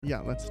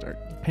Yeah, let's start.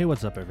 Hey,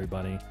 what's up,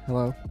 everybody?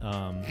 Hello.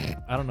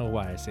 I don't know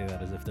why I say that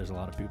as if there's a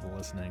lot of people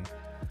listening,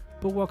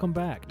 but welcome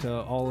back to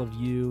all of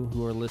you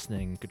who are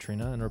listening.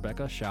 Katrina and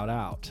Rebecca, shout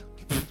out.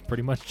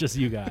 Pretty much just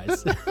you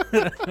guys.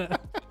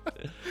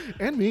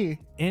 And me.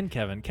 And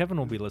Kevin. Kevin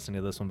will be listening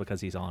to this one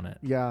because he's on it.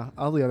 Yeah,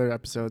 all the other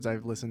episodes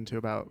I've listened to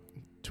about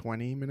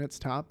 20 minutes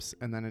tops,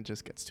 and then it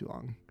just gets too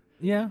long.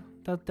 Yeah,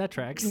 that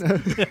tracks.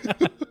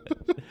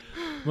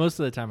 Most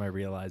of the time I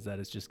realize that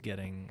it's just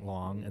getting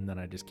long, and then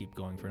I just keep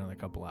going for another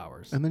couple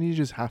hours. And then you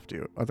just have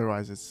to.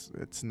 Otherwise,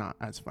 it's not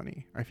as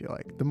funny, I feel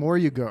like. The more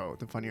you go,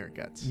 the funnier it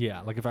gets.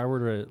 Yeah, like if I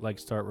were to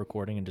start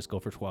recording and just go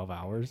for 12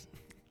 hours.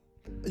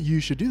 You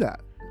should do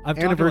that. I've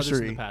talked about this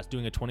in the past,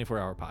 doing a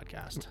 24-hour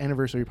podcast.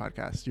 Anniversary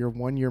podcast. Your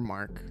 1 year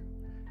mark.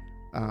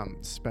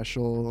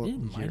 Special It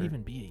might year.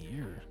 even be a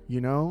year.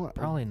 You know?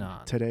 Probably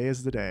not. Today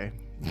is the day.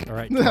 All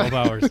right, 12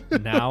 hours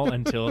now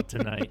until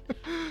tonight.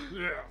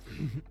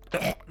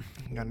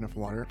 Got enough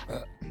water?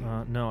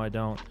 No, I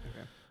don't.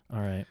 Okay. All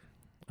right.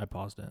 I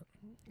paused it.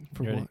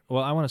 For You ready? what?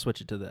 Well, I want to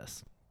switch it to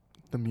this.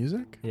 The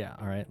music? Yeah,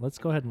 all right. Let's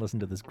go ahead and listen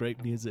to this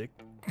great music.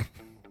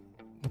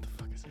 What the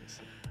fuck is this?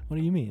 What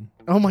do you mean?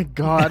 Oh my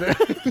god.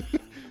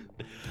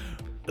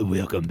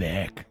 Welcome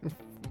back.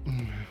 Oh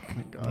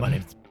my god. My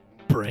name's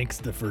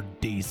Prankster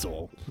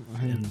Diesel,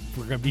 and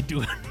we're going to be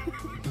doing...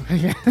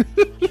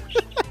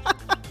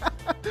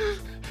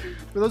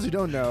 For those who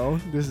don't know,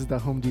 this is the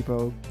Home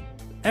Depot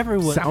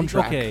Everyone...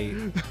 soundtrack. Okay.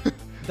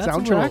 That's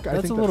Soundtrack?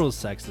 That's a little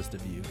sexist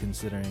of you,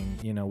 considering,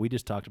 we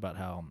just talked about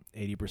how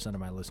 80% of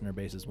my listener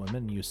base is women,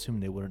 and you assume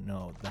they wouldn't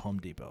know the Home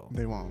Depot.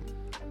 They won't.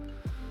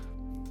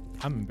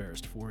 I'm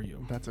embarrassed for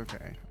you. That's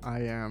okay.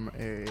 I am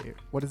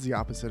what is the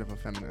opposite of a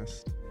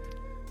feminist?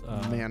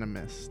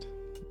 Manimist.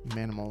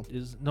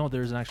 Manimal. No,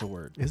 there's an actual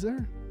word. Is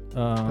there?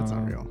 That's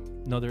not real.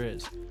 No, there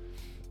is.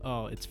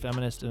 Oh, it's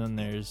feminist, and then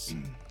there's...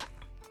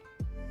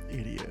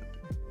 Idiot.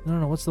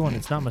 No, what's the one?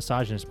 It's not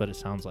misogynist, but it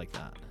sounds like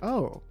that.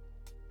 Oh.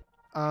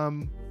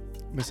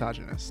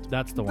 Misogynist.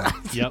 That's the one.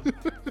 Yep.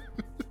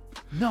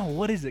 No,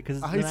 what is it?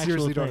 Because I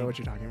seriously don't know what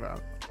you're talking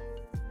about.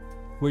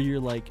 Where you're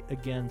like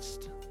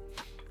against...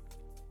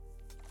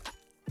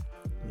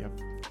 Yep.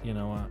 You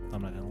know what?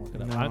 I'm not going to look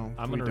it up. No,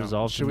 I'm we going to don't.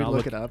 resolve Should to we not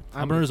look it up?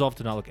 I'm going to resolve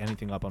to not look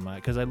anything up on my...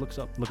 Because I look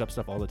up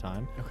stuff all the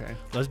time. Okay.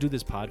 Let's do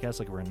this podcast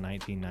like we're in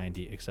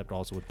 1990, except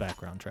also with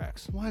background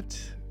tracks. What?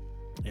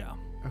 Yeah.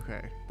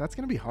 Okay. That's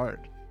going to be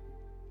hard.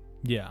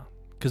 Yeah.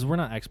 Because we're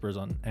not experts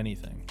on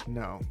anything.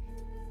 No.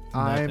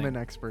 Nothing. I'm an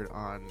expert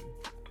on...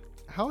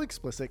 How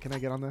explicit can I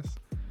get on this?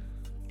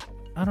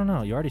 I don't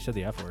know. You already said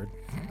the F word.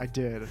 I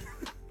did.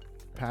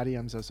 Patty,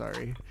 I'm so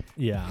sorry.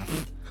 Yeah.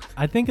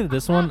 I think of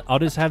this one, I'll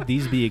just have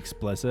these be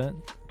explicit.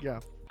 Yeah.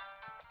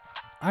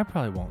 I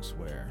probably won't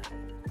swear.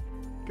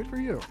 Good for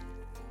you.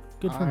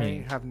 Good for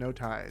me. I have no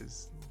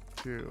ties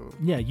to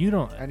Yeah, you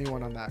don't.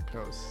 anyone on that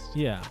coast.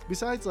 Yeah.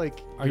 Besides,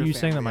 like, Are your you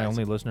saying that family my has-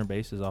 only listener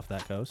base is off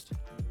that coast?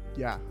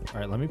 Yeah. All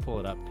right, let me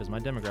pull it up because my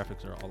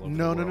demographics are all over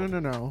No. the world.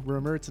 No.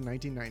 Remember, it's in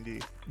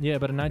 1990. Yeah,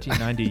 but in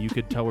 1990, you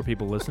could tell where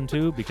people listened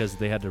to because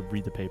they had to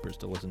read the papers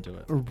to listen to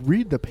it.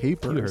 Read the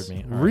papers. You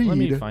heard me. All right, Read. let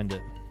me find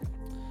it.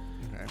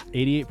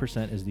 Okay.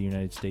 88% is the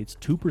United States,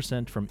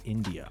 2% from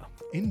India,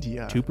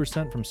 India.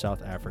 2% from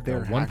South Africa,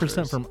 They're 1%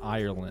 hackers. from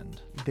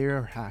Ireland,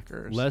 They're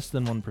hackers. less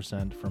than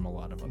 1% from a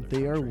lot of other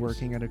They are countries.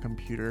 working at a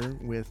computer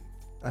with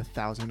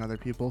 1,000 other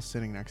people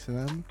sitting next to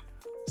them,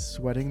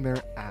 sweating their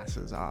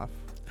asses off,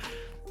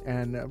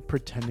 and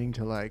pretending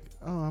to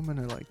I'm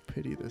gonna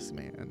pity this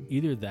man.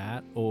 Either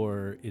that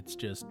or it's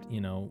just,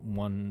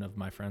 one of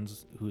my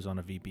friends who's on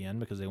a VPN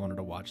because they wanted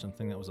to watch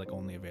something that was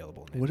only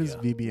available in What is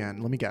India.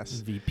 VPN? Let me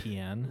guess.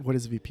 VPN? What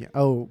is VPN?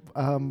 Oh,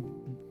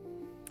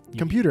 You-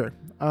 computer.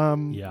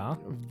 Yeah.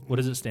 What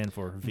does it stand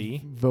for?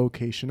 V?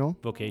 Vocational.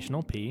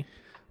 Vocational. P.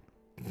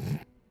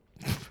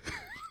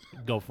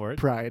 Go for it.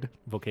 Pride.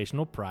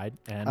 Vocational Pride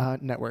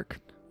and Network.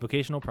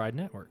 Vocational Pride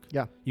Network.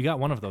 Yeah. You got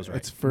one of those right.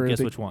 It's for Guess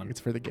the, which one? It's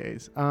for the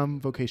gays.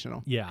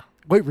 Vocational. Yeah.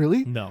 Wait,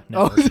 really? No.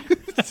 Oh.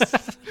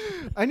 Network.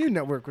 I knew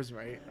network was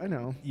right. I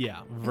know.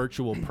 Yeah.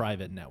 Virtual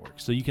private network.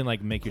 So you can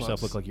make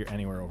yourself Close. look like you're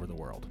anywhere over the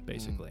world,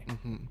 basically.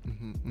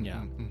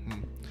 Yeah.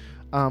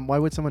 Why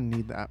would someone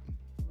need that?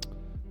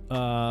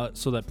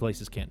 So that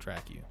places can't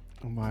track you.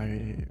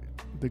 Why?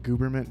 The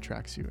government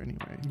tracks you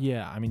anyway.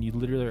 Yeah. I mean, you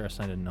literally are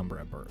assigned a number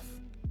at birth.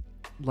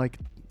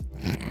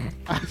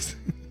 I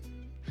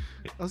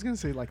was gonna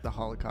say the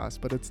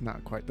Holocaust, but it's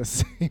not quite the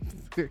same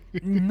thing.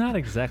 Not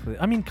exactly.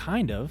 I mean,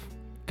 kind of.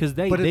 Because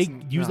they But it's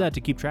use not. that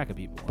to keep track of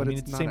people. But I mean,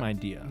 it's the not same a-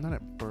 idea. Not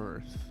at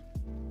birth.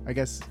 I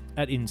guess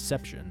At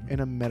inception. in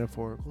a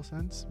metaphorical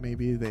sense,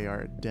 maybe they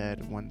are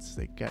dead once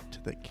they get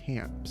to the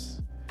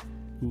camps,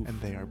 Oof.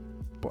 and they are.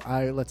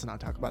 Let's not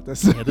talk about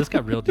this. Yeah, this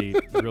got real deep,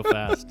 real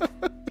fast.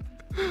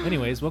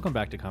 Anyways, welcome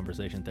back to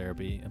Conversation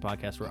Therapy, a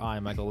podcast where I,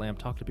 Michael Lamb,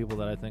 talk to people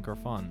that I think are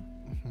fun.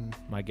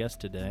 My guest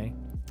today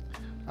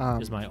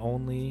is my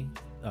only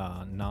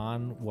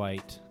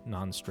non-white,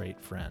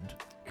 non-straight friend.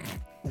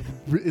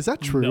 Is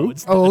that true? No,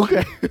 it's Oh, not.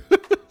 okay.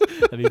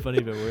 That'd be funny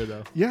if it were,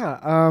 though.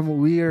 Yeah.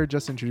 We are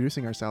just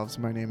introducing ourselves.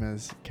 My name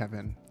is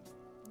Kevin.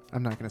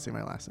 I'm not going to say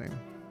my last name.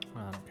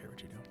 I don't care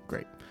what you do.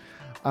 Great.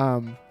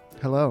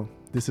 Hello.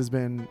 This has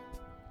been,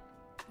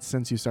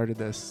 since you started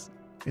this,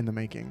 in the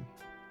making.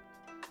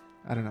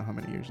 I don't know how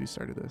many years you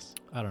started this.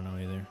 I don't know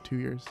either. 2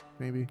 years,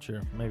 maybe?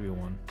 Sure, maybe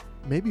one.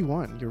 Maybe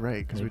one. You're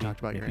right, because we talked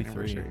about your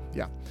anniversary.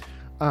 3.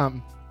 Yeah.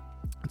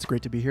 It's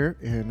great to be here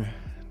in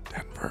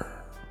Denver.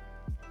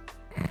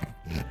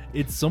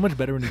 It's so much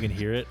better when you can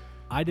hear it.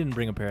 I didn't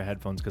bring a pair of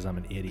headphones because I'm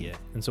an idiot.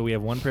 And so we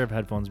have one pair of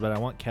headphones, but I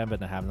want Kevin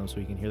to have them so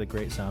he can hear the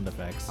great sound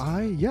effects.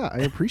 I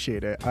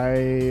appreciate it.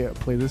 I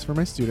play this for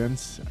my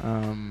students,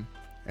 and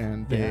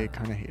they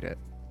kind of hate it.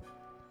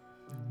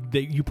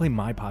 You play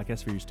my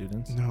podcast for your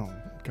students? No,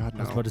 God,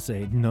 no. I was about to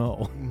say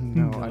no.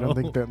 No, I don't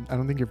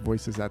think your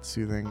voice is that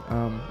soothing.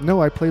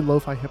 No, I play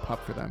lo-fi hip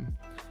hop for them.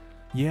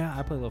 Yeah,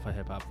 I play lo-fi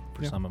hip hop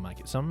for some of my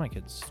kids. Some of my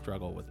kids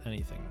struggle with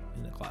anything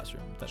in the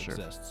classroom that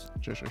exists.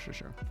 Sure.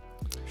 Sure.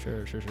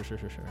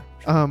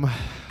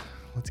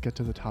 Let's get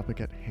to the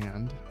topic at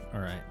hand. All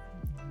right.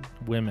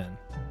 Women.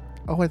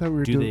 Oh, I thought we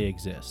were Do they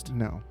exist?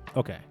 No.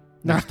 Okay.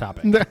 Next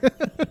topic.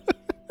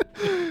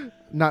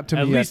 Not to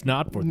me. At least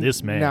not for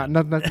this man.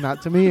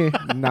 Not to me.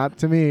 Not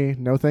to me.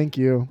 No, thank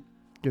you.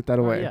 Get that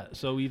away. Yeah.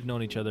 So we've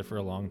known each other for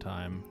a long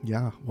time.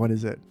 Yeah. What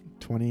is it?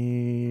 20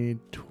 years.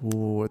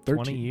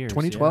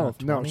 2012.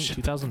 Yeah,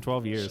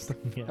 2012 years.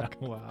 Yeah.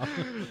 Wow.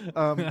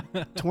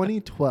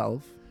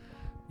 2012.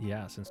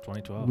 Yeah, since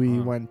 2012. We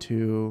went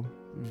to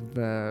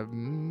the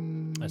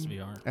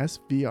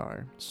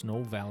SVR.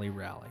 Snow Valley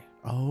Rally.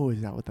 Oh,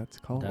 is that what that's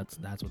called? That's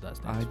what that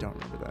stands for. I don't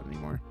remember that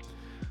anymore.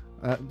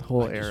 That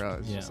whole era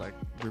is just like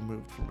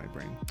removed from my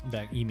brain.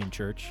 You mean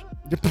church?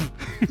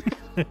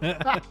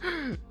 I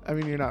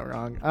mean, you're not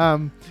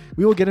wrong.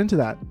 We will get into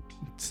that.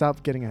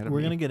 Stop getting ahead of me.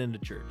 We're going to get into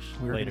church.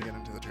 We're going to get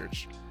into the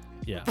church.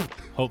 Yeah,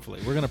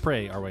 hopefully. We're going to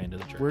pray our way into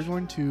the church. We're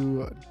going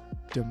to...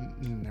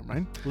 never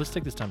mind. Let's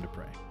take this time to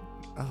pray.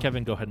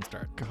 Kevin, go ahead and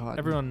start. God.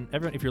 Everyone,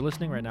 if you're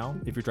listening right now,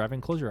 if you're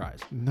driving, close your eyes.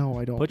 No,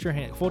 I don't.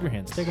 Fold your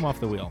hands. Take them off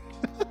the wheel.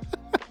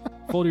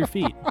 Fold your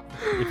feet.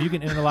 If you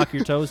can interlock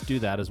your toes, do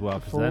that as well,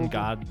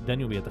 because then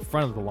you'll be at the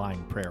front of the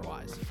line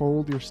prayer-wise.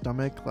 Fold your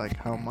stomach like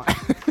how my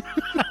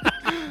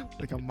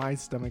like how my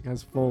stomach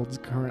has folds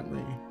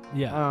currently.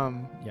 Yeah.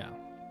 Yeah.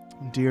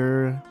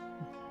 Dear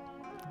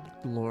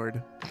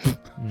Lord,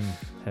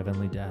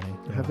 Heavenly Daddy,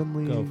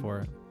 Heavenly go for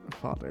it,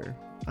 Father.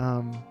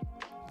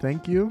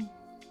 Thank you.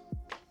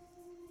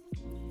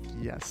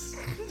 Yes.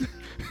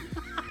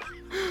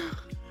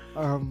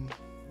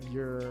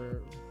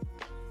 Your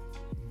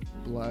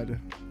blood.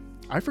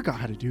 I forgot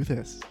how to do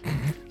this.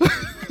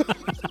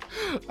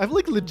 I'm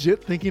like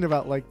legit thinking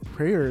about like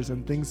prayers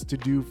and things to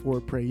do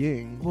for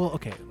praying. Well,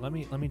 okay, let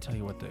me tell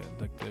you what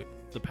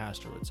the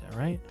pastor would say,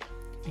 right?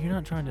 You're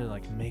not trying to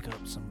like make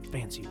up some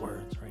fancy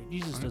words, right?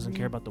 Jesus doesn't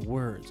care about the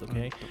words,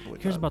 okay? He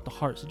cares about the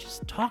heart. So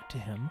just talk to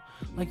him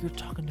like you're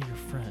talking to your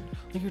friend,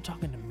 like you're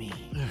talking to me.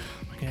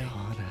 Okay?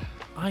 God.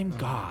 I'm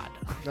God.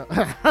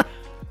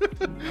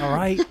 All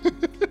right?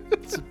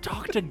 So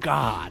talk to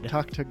God.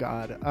 Talk to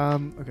God.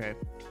 Okay.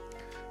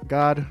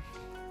 God,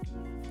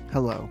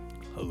 hello.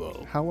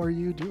 Hello. How are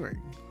you doing?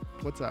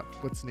 What's up?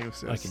 What's new,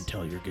 sis? I can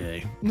tell you're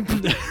gay.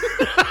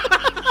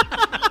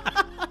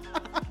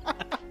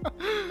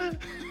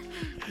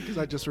 Because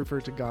I just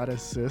referred to God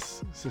as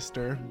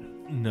sister.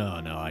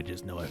 No, I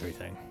just know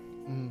everything.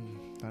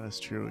 That is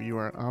true. You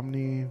are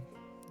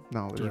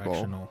omni-knowledgeable.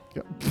 Directional.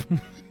 Yep.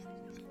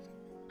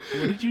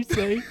 What did you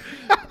say?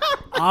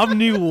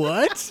 Omni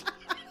what?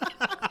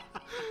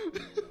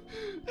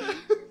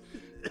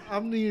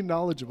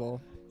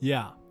 Omni-knowledgeable.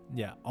 Yeah.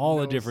 All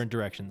the different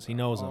directions. He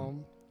knows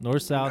them.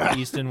 North, south,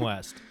 east, and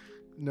west.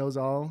 Knows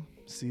all,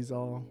 sees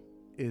all,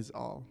 is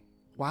all.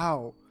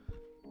 Wow.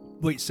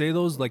 Wait, say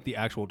those like the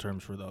actual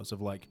terms for those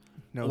of like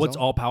knows what's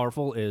all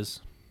powerful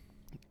is.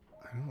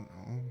 I don't know.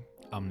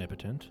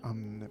 Omnipotent.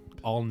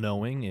 All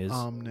knowing is.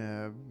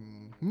 Omniscient.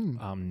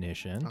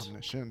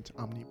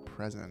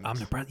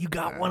 Omnipresent. You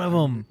got one of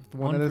them.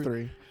 One out of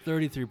 3.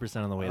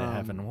 33% on the way to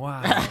heaven.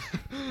 Wow.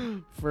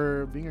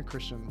 For being a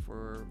Christian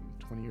for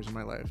 20 years of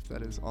my life,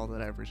 that is all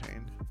that I've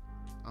retained.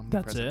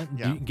 That's it.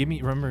 Yeah. Give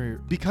me one verse.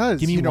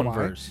 Because you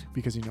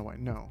know why?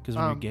 No. Because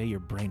when you're gay, your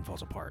brain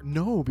falls apart.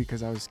 No,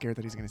 because I was scared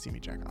that he's going to see me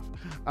jack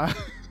off.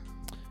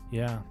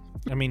 Yeah.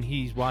 I mean,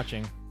 he's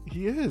watching.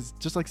 He is,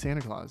 just like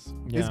Santa Claus.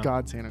 Yeah. Is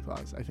God Santa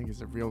Claus? I think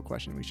is a real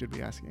question we should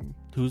be asking.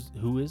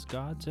 Who is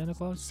God, Santa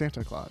Claus?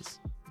 Santa Claus.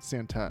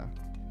 Santa.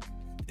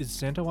 Is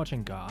Santa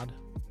watching God?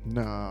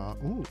 No.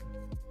 Ooh.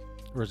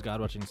 Or is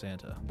God watching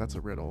Santa? That's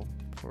a riddle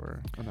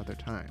for another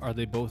time. Are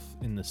they both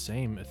in the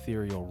same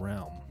ethereal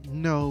realm?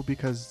 No,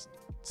 because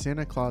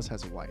Santa Claus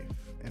has a wife,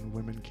 and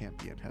women can't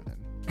be in heaven.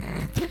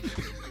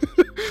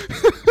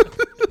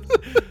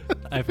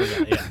 I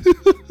forgot, yeah.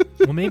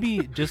 Well,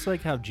 maybe just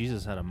like how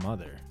Jesus had a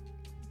mother.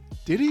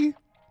 Did he?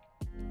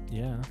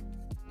 Yeah.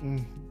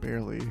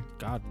 Barely.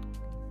 God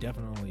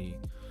definitely.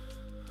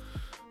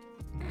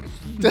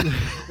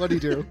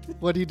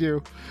 What'd he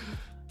do?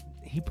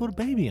 He put a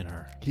baby in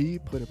her. He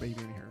put a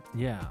baby in her.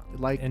 Yeah.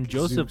 And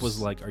Joseph Zeus.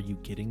 was like, "Are you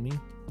kidding me?"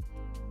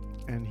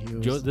 And he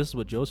was. This is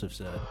what Joseph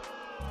said.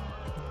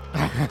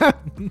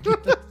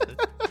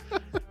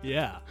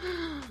 Yeah.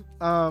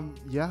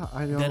 Yeah,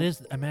 I know. That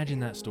is, imagine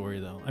that story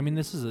though. I mean,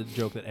 this is a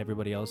joke that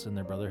everybody else and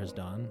their brother has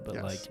done, but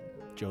Yes. like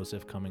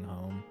Joseph coming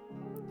home.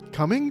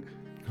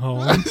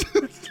 Home?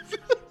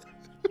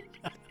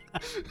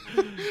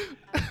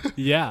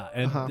 Yeah,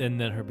 and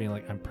then her being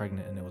like, I'm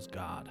pregnant, and it was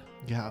God.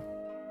 Yeah.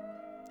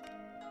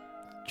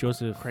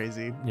 Joseph.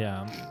 Crazy.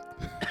 Yeah.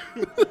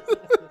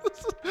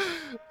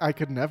 I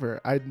could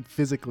never. I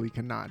physically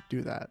cannot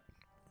do that.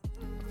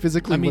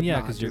 Physically, I mean, would yeah,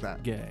 not because do you're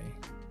that. gay.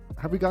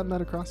 Have we gotten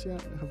that across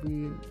yet? Have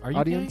we? Are you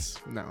audience?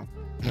 No.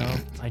 No,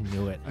 I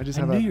knew it. I just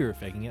I have knew a- you were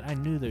faking it. I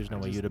knew there's no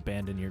way you'd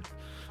abandon your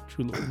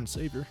true Lord and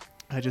Savior.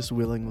 I just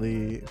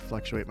willingly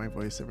fluctuate my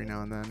voice every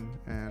now and then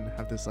and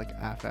have this like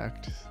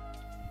affect.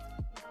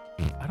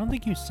 I don't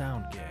think you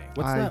sound gay.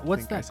 What's I that?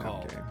 What's think I that sound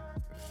called?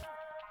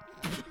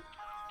 gay.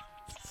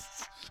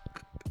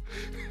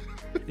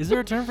 Is there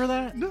a term for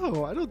that?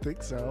 No, I don't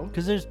think so.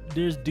 Because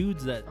there's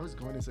dudes that I was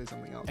going to say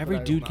something else. every but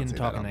I will dude not can say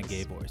talk in on that this.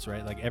 gay voice,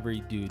 right? Like every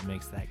dude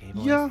makes that gay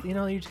voice. Yeah. You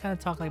know, you just kind of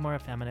talk like more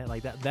effeminate,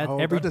 like that. That Oh,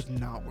 every that does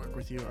not work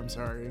with you. I'm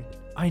sorry.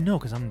 I know,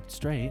 because I'm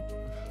straight,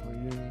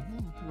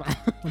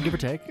 give or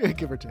take.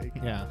 Give or take.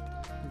 Yeah.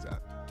 Who's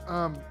that?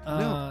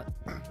 No.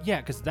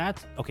 Yeah, because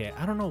that's okay.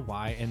 I don't know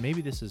why, and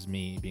maybe this is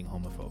me being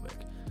homophobic,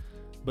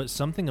 but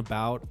something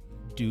about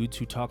dudes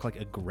who talk like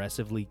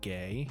aggressively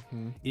gay,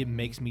 it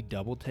makes me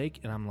double take,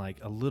 and I'm like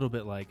a little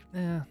bit like,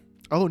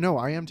 Oh no,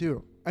 I am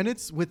too, and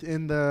it's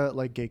within the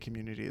like gay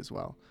community as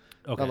well.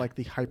 okay, That like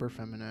the hyper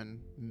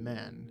feminine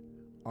men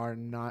are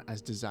not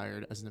as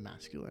desired as the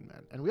masculine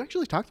men, and we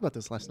actually talked about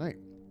this last night,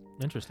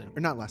 interesting. or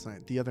not last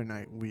night. The other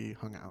night we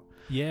hung out.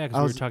 Yeah, I because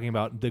we was- were talking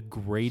about the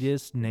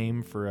greatest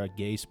name for a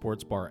gay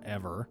sports bar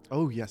ever,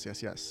 Oh yes,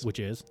 which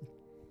is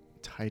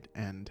tight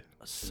end.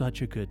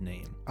 such a good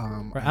name.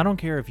 Right, Right, I don't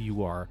care if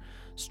you are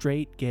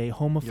straight, gay,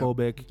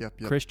 homophobic, Yep.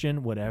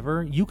 Christian,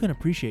 whatever. You can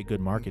appreciate good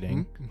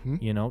marketing.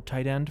 Mhm. You know,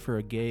 tight end for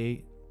a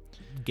gay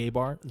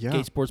bar, Yeah.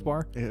 gay sports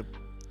bar.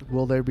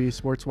 Will there be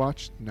sports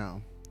watch?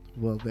 No.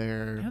 Will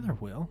there Yeah, there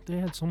will. They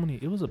had so many.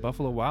 It was a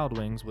Buffalo Wild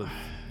Wings with,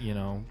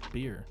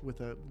 beer.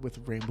 with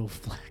rainbow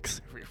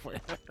flags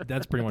everywhere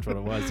That's pretty much what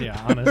it was. Yeah,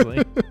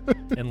 honestly,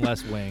 and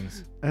less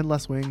wings. and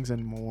less wings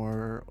and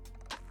more?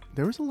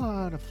 There was a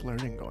lot of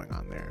flirting going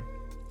on there.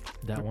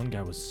 That one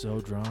guy was so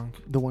drunk.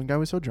 The one guy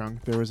was so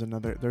drunk. There's a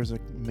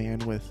man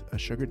with a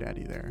sugar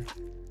daddy there,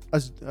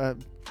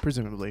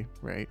 presumably,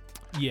 right?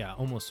 Yeah,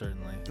 almost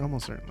certainly.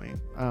 Almost certainly.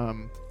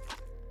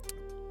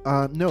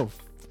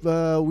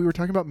 We were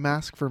talking about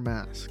mask for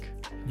mask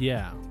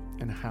Yeah,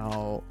 and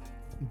how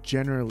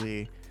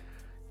generally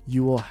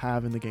you will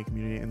have in the gay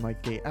community and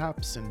like gay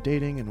apps and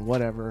dating and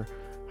whatever,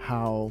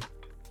 how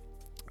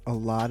a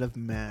lot of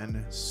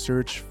men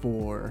search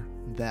for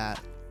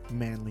that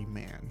manly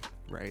man,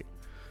 right?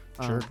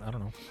 sure. I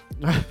don't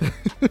know.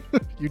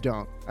 You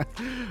don't.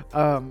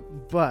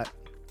 But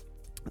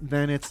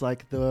then it's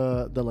like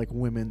the like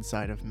women's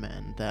side of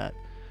men that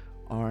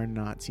are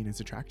not seen as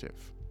attractive,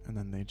 and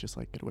then they just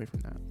like get away from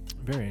that.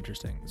 Very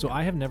interesting. So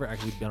I have never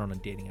actually been on a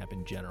dating app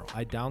in general.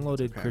 I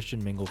downloaded Okay.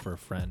 Christian Mingle for a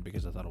friend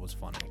because I thought it was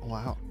funny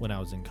Wow. when I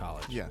was in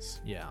college.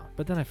 Yes. Yeah,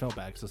 but then I felt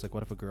bad because it's like,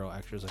 what if a girl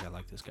actually was like, I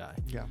like this guy?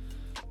 Yeah.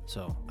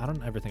 So I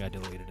don't ever think I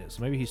deleted it.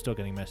 So maybe he's still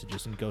getting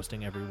messages and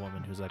ghosting every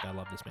woman who's like, I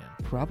love this man.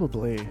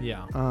 Probably.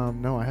 Yeah.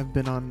 No, I have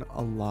been on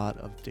a lot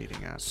of dating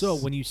apps. So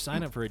when you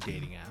sign up for a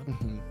dating app,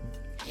 Mhm.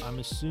 I'm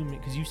assuming,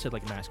 because you said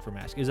like mask for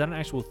mask, is that an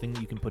actual thing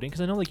that you can put in? Because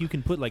I know like you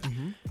can put like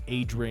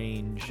age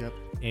range Yep.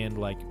 and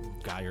like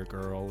guy or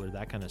girl or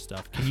that kind of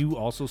stuff. Can you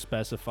also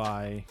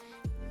specify,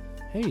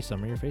 hey,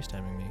 Summer, you're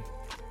FaceTiming me?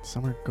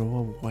 Summer,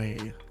 go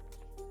away.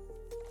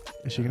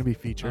 Is she gonna be I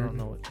featured? don't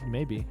know.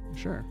 Maybe.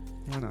 Sure.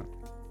 Why not?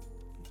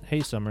 Hey,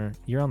 Summer,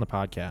 you're on the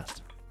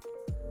podcast.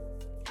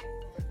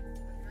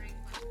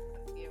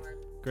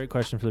 Great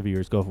question for the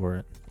viewers. Go for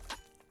it.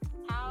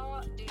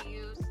 How do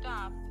you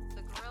stop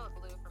the Gorilla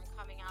Glue from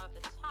coming out of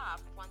the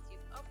top once you've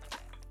opened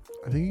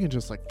it? I think you can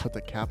just like put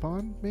the cap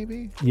on,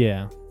 maybe.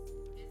 Yeah.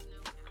 There's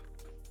no cap.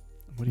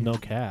 What do you No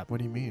cap. What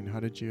do you mean? How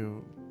did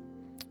you?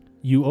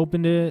 You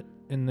opened it,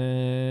 and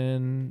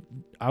then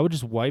I would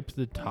just wipe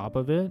the top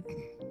of it,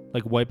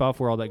 like wipe off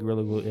where all that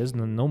Gorilla Glue is, and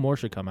then no more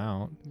should come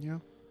out. Yeah.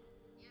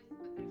 Yes, but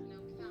there's no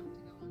cap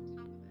to go on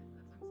top of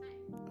it. That's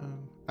what I'm saying.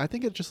 I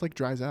think it just like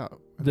dries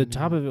out. and The then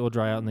top you- of it will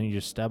dry out, and then you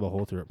just stab a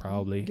hole through it,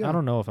 probably. Yeah. I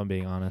don't know if I'm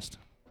being honest.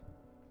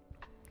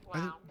 I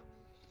Wow. think-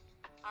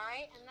 All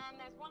right, and then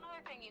there's one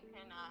other thing you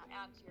can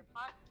add to your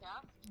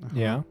podcast. Uh-huh.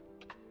 Yeah.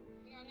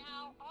 We are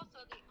now also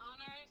the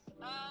owners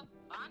of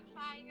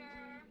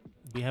Bonfire.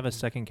 We have a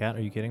second cat.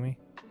 Are you kidding me?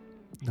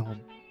 No.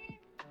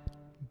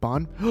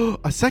 Bond.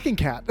 A second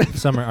cat.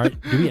 Summer,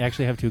 do we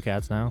actually have 2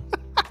 cats now?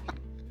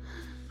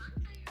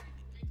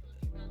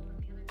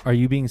 Are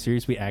you being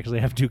serious? We actually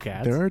have 2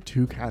 cats? There are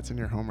 2 cats in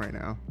your home right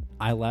now.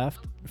 I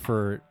left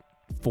for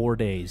 4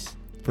 days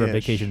for a Ish.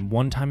 vacation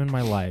one time in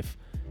my life,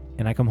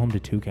 and I come home to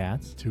 2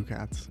 cats. 2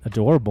 cats.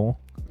 Adorable.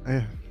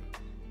 Eh.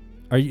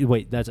 Are you?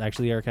 Wait, that's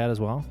actually our cat as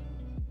well?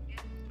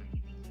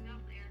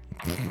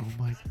 Oh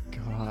my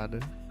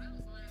god.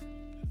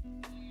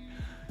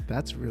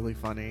 That's really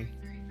funny.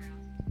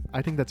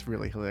 I think that's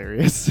really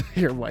hilarious.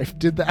 Your wife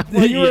did that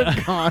while you were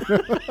gone.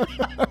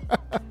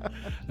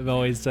 I've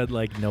always said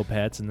like no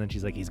pets, and then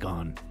she's like, he's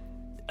gone.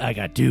 I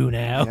got 2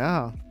 now.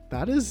 Yeah,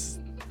 that is.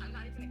 I'm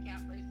not even a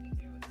cat person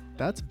too.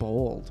 That's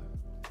bold.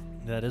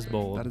 That is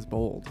bold. That is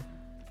bold.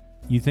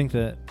 You think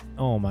that?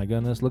 Oh my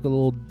goodness! Look at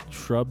little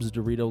Shrubs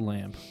Dorito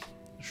lamp.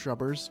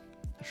 Shrubbers,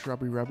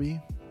 shrubby rubby.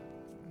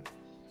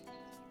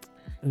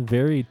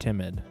 Very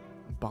timid.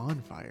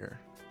 Bonfire.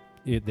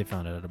 They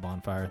found it at a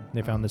bonfire.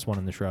 They found this one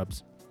in the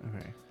shrubs.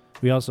 Okay.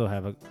 We also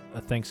have a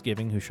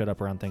Thanksgiving who showed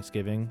up around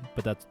Thanksgiving,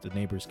 but that's the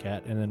neighbor's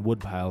cat. And then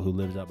Woodpile, who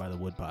lives out by the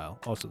woodpile,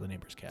 also the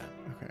neighbor's cat.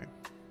 Okay.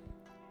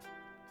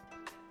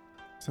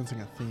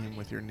 Sensing a theme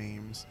with your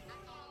names.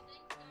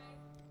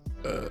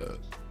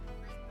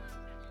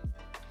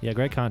 Yeah,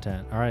 great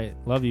content. All right,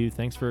 love you.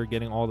 Thanks for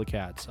getting all the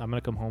cats. I'm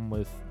gonna come home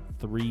with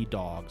 3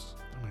 dogs.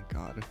 Oh my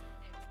god.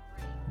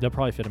 They'll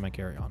probably fit in my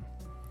carry-on.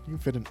 You can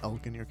fit an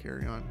elk in your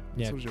carry-on.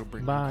 Yeah. That's what you'll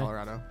bring Bye. to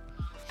Colorado.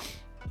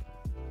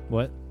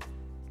 What?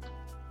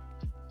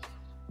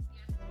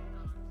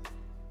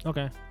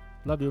 Okay.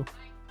 Love you.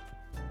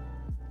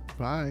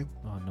 Bye.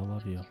 Oh, no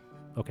love you.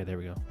 Okay, there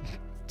we go.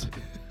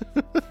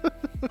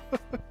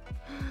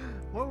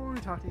 What were we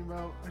talking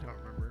about? I don't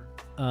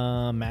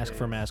remember. Mask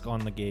for mask on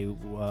the gay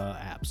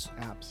apps.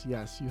 Apps.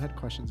 Yes, you had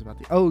questions about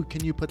the. Oh,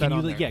 can you put that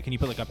on there? Yeah, can you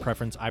put like a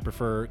preference? I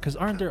prefer, because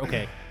aren't there?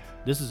 Okay,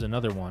 this is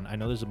another one. I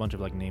know there's a bunch of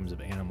like names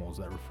of animals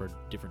that refer to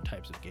different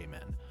types of gay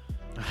men,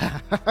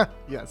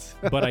 Yes.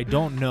 but I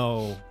don't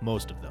know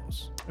most of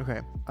those.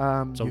 Okay.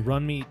 So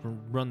run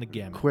the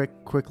gamut.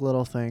 Quick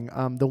little thing.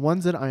 The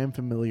ones that I am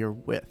familiar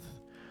with,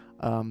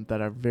 that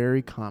are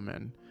very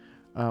common.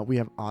 We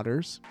have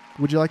otters.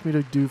 Would you like me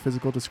to do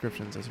physical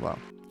descriptions as well?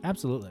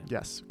 Absolutely.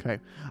 Yes. Okay.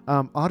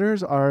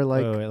 Otters are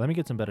like. Wait, let me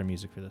get some better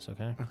music for this,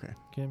 okay? Okay.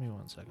 Give me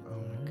 1 second. Oh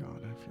my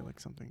god, I feel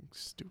like something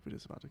stupid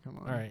is about to come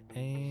on. All right,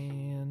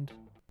 and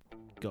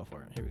go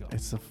for it. Here we go.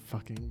 It's a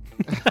fucking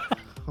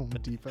Home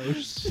Depot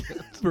shit.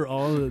 For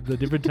all the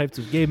different types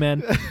of gay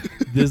men,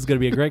 this is gonna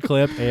be a great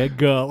clip. And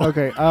go.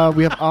 Okay.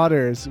 We have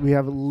otters. We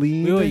have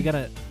lean. Wait, you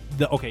gotta.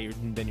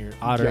 Then you're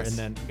otter, Yes. and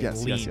then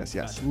Yes. lean. Yes.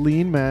 Gotcha.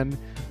 Lean men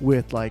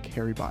with like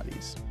hairy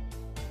bodies.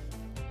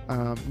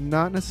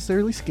 Not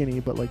necessarily skinny,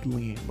 but like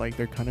lean. Like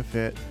they're kind of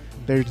fit.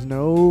 There's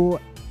no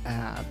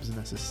abs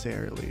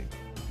necessarily.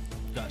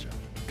 Gotcha.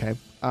 Okay.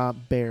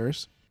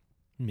 Bears.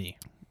 Me.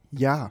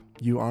 Yeah,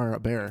 you are a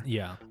bear.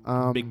 Yeah.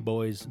 Big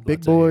boys.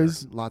 Big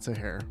boys, lots of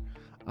hair.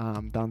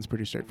 That one's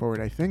pretty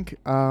straightforward, I think.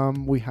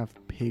 We have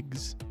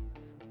pigs.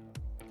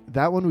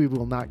 That one we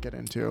will not get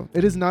into.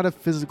 It is not a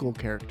physical No,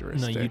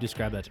 characteristic. you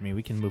describe that to me.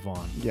 We can move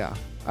on. Yeah.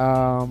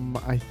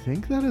 I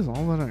think that is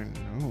all that I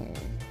know.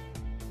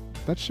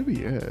 That should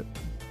be it.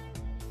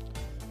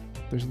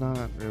 There's not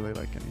really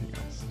like anything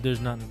else. There's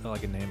not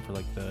like a name for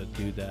like the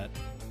dude that.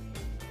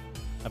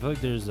 I feel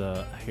like there's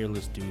a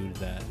hairless dude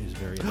that is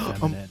very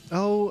effeminate.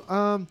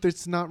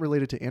 It's not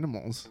related to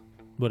animals.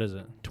 What is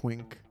it?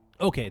 Twink.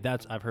 Okay,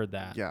 I've heard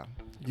that. Yeah.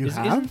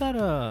 Isn't that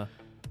a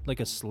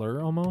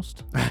slur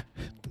almost?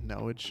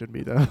 No, it should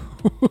be though.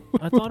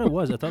 I thought it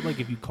was. I thought like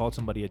if you called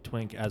somebody a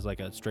twink as like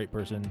a straight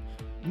person,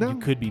 you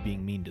could be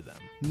being mean to them.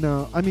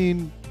 No, I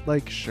mean,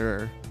 like,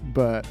 sure,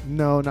 but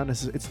no, not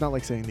necessarily. It's not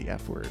like saying the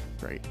F word,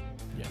 right?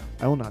 Yeah.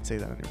 I will not say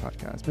that on your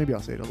podcast. Maybe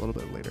I'll say it a little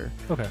bit later.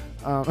 Okay.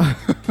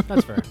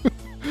 That's fair.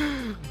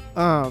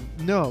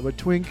 No, but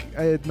twink,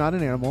 not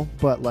an animal,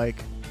 but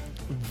like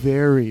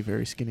very,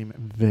 very skinny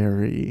man.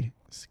 Very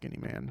skinny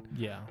man.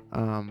 Yeah.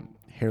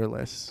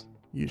 Hairless,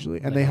 usually.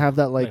 And Like they have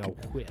that like... a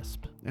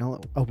wisp. A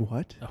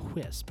what? A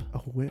wisp.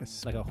 A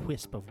wisp. Like a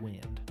wisp of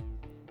wind.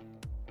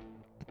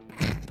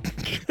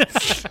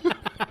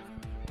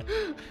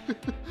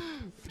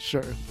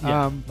 Sure.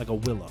 Yeah, like a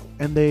willow.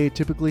 And they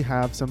typically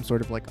have some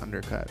sort of like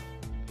undercut.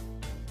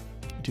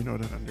 Do you know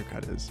what an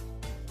undercut is?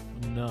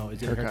 No,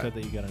 is it a haircut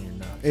that you got on your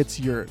nuts? It's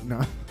your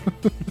no.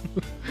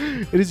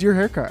 It is your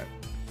haircut.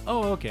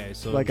 Oh, okay.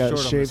 So like short a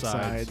on the shaved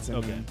sides. sides and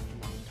Okay.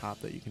 long top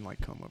that you can like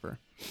comb over.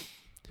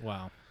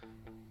 Wow.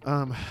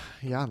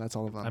 Yeah, that's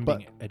all of them. I'm But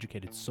being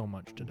educated so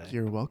much today.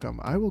 you're welcome.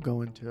 I will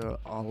go into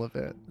all of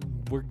it.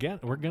 We're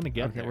gonna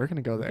get Okay, there. we're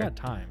gonna go We there. got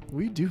time.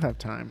 We do have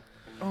time.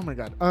 Oh my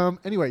god.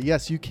 Anyway,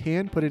 yes, you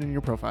can put it in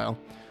your profile.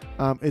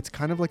 It's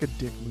kind of like a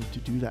dick move to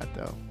do that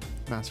though.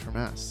 Mass for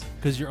mass.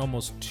 Because you're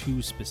almost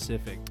too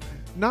specific.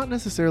 Not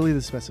necessarily the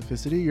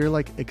specificity. You're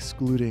like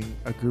excluding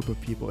a group of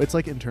people. It's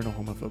like internal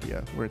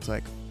homophobia, where it's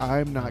like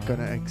I'm not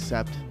gonna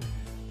accept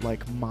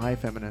like my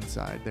feminine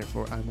side.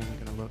 Therefore, I'm only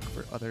gonna look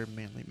for other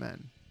manly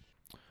men.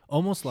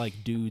 Almost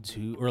like dudes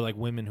or like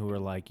women who are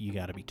like, you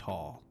got to be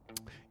tall.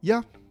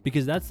 Yeah.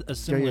 Because that's a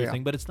similar yeah.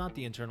 thing, but it's not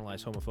the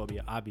internalized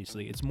homophobia,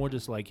 obviously. It's more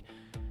just like,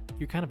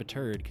 you're kind of a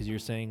turd because you're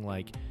saying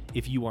like,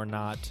 if you are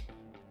not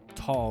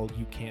tall,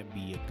 you can't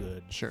be a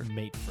good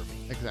mate for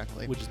me.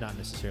 Exactly. Which is not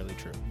necessarily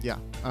true. Yeah.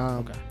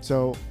 Okay.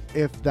 So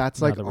if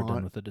that's Now like that we're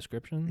done with the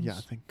descriptions. Yeah,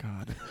 thank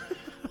God.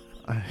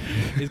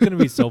 It's going to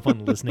be so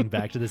fun listening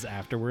back to this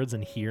afterwards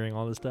and hearing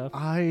all this stuff.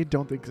 I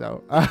don't think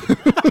so.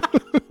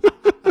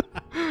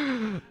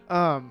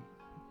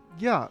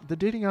 yeah, the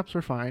dating apps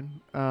were fine.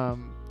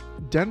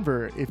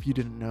 Denver, if you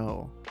didn't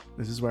know,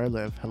 this is where I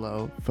live.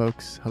 Hello,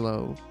 folks.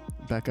 Hello,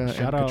 Becca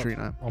Shout and out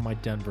Katrina. all my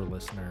Denver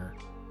listener.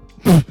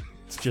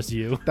 It's just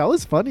you. That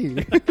was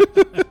funny.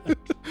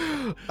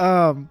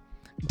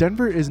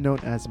 Denver is known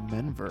as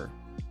Menver.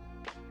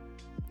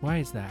 Why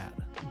is that?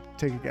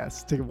 Take a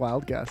guess. Take a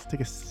wild guess.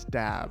 Take a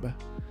stab.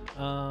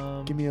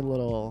 Give me a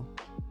little.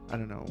 I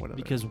don't know what.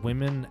 Because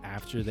women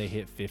after they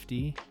hit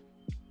 50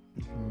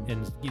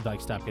 and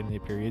like stop getting their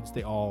periods,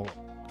 they all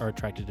are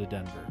attracted to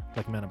Denver,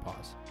 like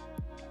menopause.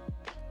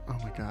 Oh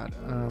my god.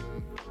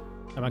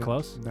 Am I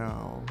close?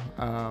 No.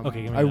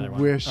 Okay, give me I another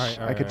one. wish All right,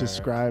 I could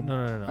describe.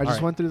 No. I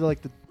just went through the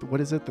what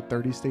is it? The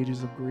 30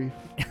 stages of grief.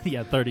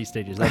 Yeah, 30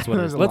 stages. That's what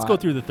it is. There's a Let's go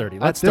lot. through the 30.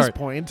 At Let's this start.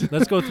 point,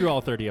 Let's go through all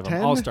 30 of them.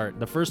 10? I'll start.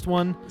 The first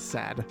one,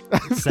 sad.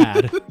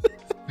 sad.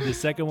 The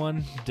second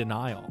one,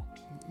 denial.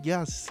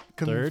 Yes.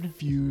 Third?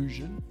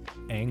 Confusion.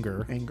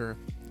 Anger. Anger.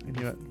 I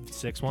knew it.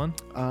 Sixth one,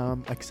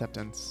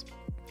 Acceptance.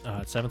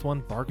 seventh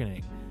one,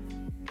 bargaining.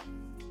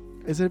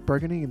 Is it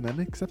bargaining and then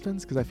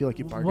acceptance? Because I feel like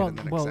you bargain and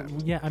then accept.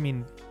 Yeah, I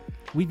mean,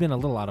 we've been a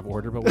little out of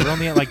order, but we're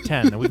only at like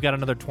 10, and we've got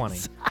another 20.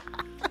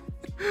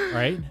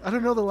 Right? I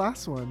don't know the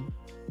last one.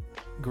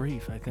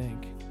 Grief, I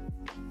think.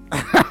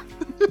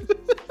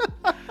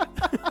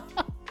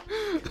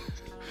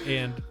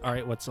 And, all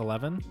right, what's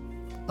 11?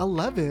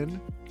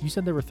 11? You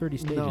said there were 30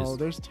 stages. No,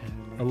 there's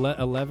 10.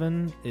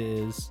 11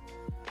 is,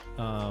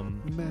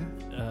 Meh.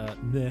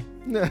 meh,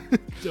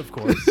 of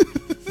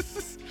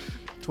course.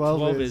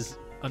 12 is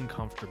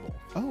uncomfortable.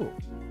 Oh.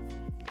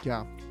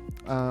 Yeah.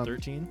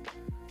 13?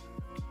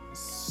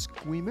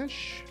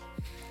 Squeamish?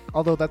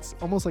 Although that's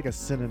almost like a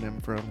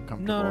synonym for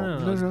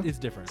uncomfortable. No. It's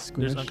different.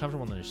 Squeamish? There's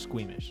uncomfortable and there's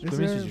squeamish. Is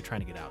Squeamish there? is you're trying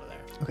to get out of there.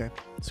 Okay.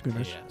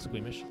 Squeamish. Yeah,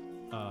 squeamish.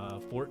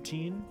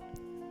 14,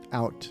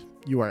 Out.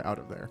 You are out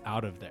of there.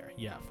 out of there.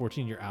 Yeah,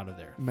 14, you're out of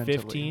there. Mentally.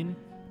 15,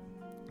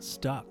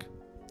 stuck.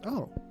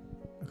 Oh.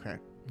 Okay.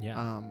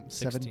 Yeah.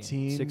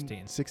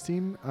 17.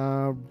 16.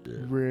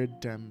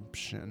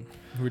 Redemption.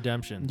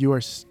 Redemption. You are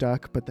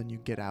stuck, but then you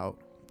get out.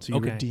 So you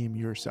Okay. redeem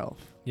yourself.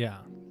 Yeah.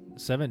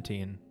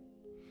 17,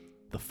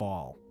 the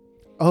fall.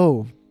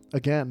 Oh,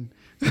 again.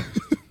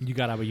 You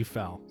got out, but you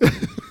fell.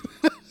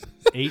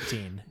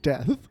 18.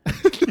 Death.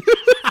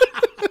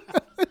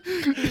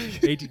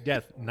 18,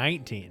 death.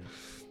 19.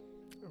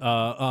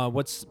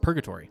 What's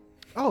purgatory?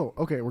 Oh,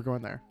 okay. We're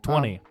going there.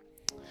 20.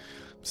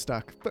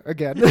 Stuck. But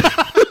again.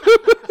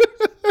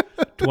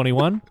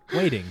 21,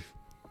 waiting.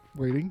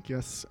 Waiting.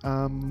 Yes.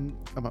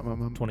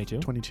 22,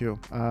 22.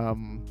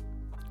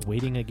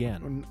 waiting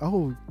again.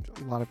 Oh,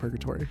 a lot of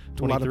purgatory.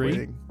 23? A lot of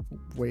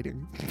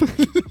waiting.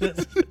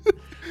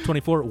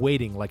 24,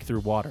 waiting, like through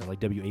water, like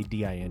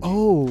WADING.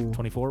 Oh.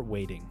 24,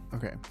 waiting.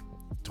 Okay.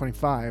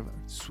 25.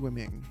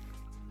 Swimming.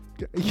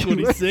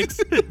 26,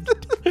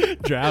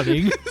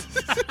 drowning.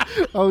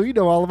 Oh, you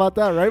know all about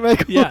that, right,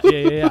 Michael?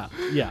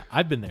 Yeah.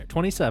 I've been there.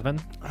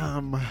 27.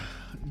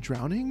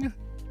 Drowning.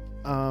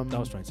 That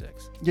was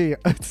 26. Yeah.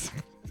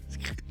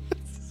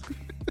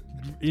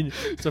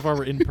 So far,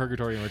 we're in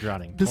purgatory and we're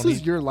drowning. This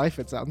is your life.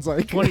 It sounds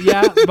like. 20.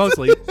 Yeah,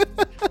 mostly.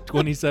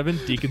 27,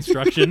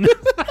 deconstruction.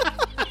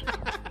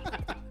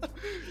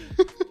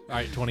 All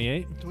right,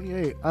 28.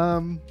 28.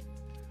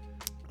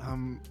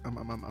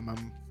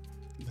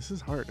 This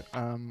is hard.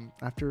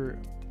 After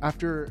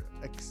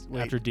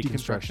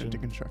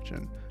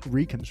deconstruction,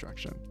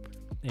 reconstruction,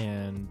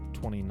 And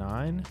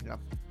 29. Yep.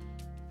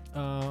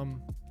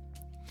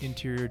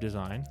 Interior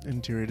design.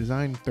 Interior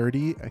design.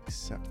 30.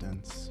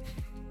 Acceptance.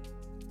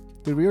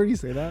 Did we already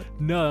say that?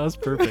 No, that was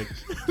perfect.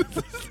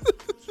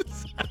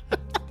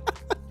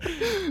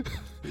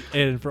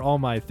 And for all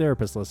my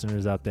therapist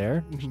listeners out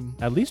there,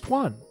 at least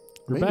one,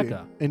 Maybe.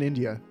 Rebecca. In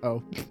India.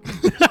 Oh.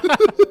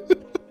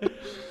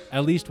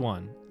 At least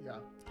one. Yeah.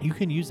 You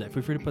can use that.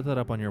 Feel free to put that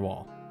up on your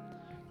wall.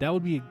 That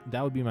would be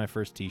my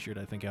first T-shirt.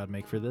 I think I would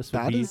make for this. Would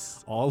That be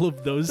is- all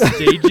of those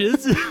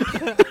stages.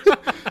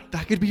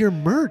 That could be your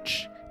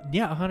merch.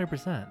 Yeah,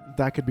 100%.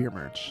 That could be your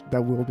merch.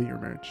 That will be your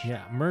merch.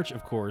 Yeah, merch,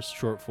 of course,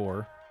 short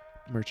for.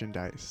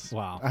 Merchandise.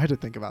 Wow. I had to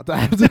think about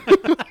that.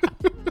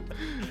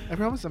 I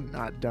promise I'm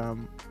not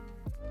dumb.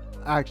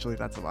 Actually,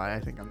 that's a lie. I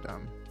think I'm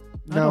dumb.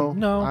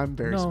 No, I'm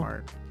very no.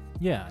 smart.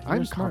 Yeah, you're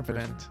I'm a smart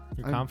confident. person.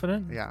 You're I'm-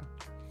 confident? Yeah.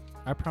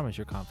 I promise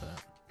you're confident.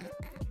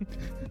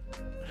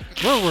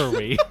 Where were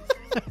we?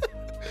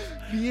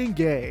 Being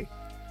gay.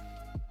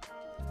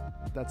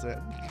 That's it.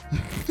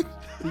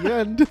 The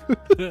end.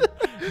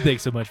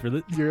 Thanks so much for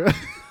this.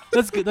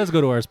 Let's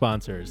go to our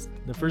sponsors.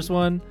 The first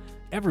one,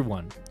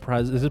 everyone.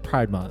 This is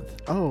Pride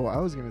Month. Oh, I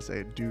was gonna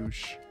say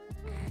douche.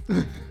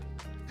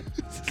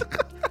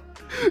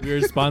 We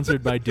are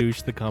sponsored by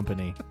Douche the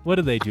company. What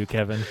do they do,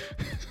 Kevin?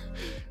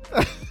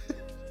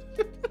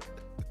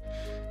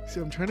 See,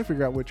 I'm trying to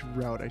figure out which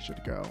route I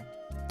should go.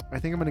 I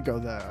think I'm gonna go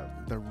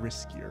the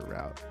riskier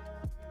route.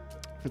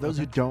 For those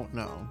who don't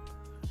know,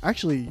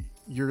 actually,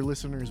 your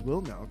listeners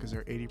will know because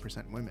they're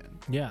 80% women.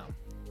 Yeah.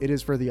 It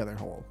is for the other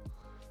hole.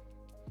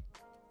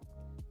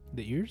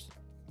 The ears?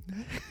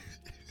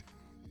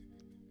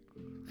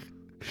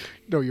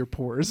 No, your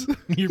pores.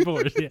 Your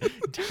pores, yeah.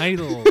 Tiny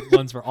little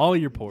ones for all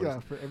your pores. Yeah,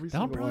 for every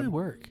That'll single probably one.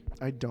 work.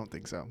 I don't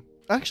think so.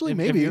 Actually, Have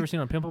maybe. you ever seen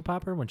on Pimple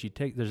Popper when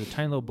there's a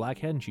tiny little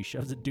blackhead and she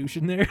shoves a douche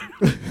in there?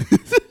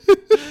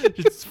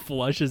 Just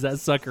flushes that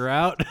sucker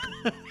out.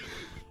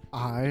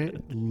 I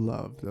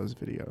love those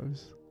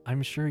videos.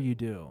 I'm sure you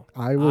do.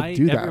 I will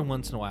do that. Every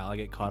once in a while, I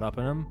get caught up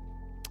in them.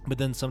 But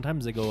then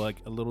sometimes they go like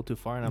a little too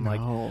far, and I'm like,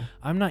 No.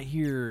 I'm not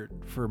here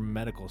for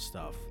medical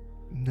stuff.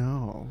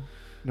 No.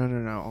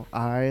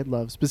 I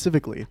love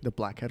specifically the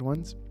blackhead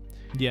ones.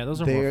 Yeah,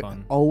 those are They more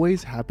fun.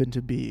 always happen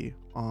to be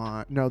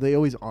on. No, they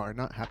always are.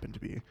 Not happen to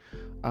be.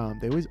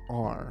 They always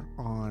are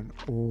on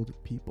old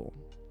people.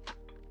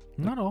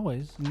 Not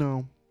always.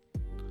 No.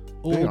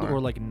 Old are. or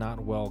like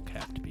not well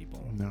kept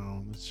people.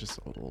 No, it's just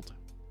old.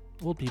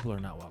 Old people are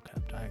not well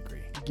kept. I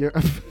agree. Yeah.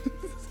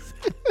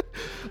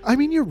 I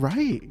mean, you're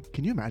right.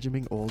 Can you imagine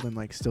being old and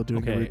like still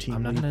doing routine?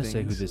 I'm not gonna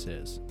say who this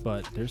is,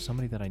 but there's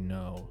somebody that I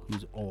know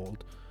who's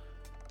old,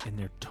 and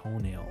their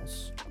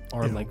toenails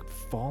are Ew. like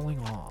falling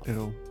off.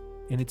 Ew.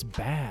 And it's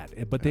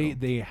bad. But Ew.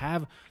 they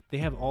have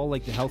all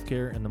like the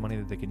healthcare and the money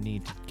that they could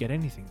need to get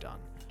anything done.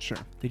 Sure.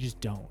 They just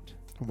don't.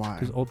 Why?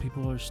 Because old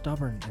people are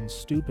stubborn and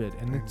stupid,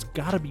 and it's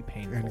gotta be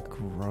painful. And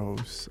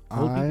gross.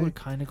 Old people are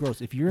kind of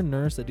gross. If you're a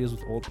nurse that deals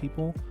with old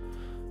people,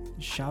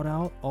 shout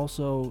out.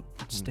 Also,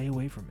 stay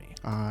away from me.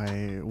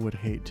 I would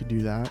hate to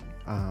do that.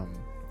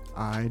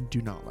 I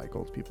do not like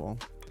old people.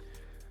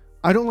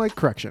 I don't like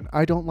correction.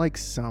 I don't like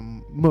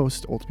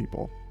most old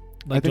people.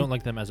 Like, don't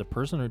like them as a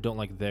person, or don't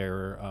like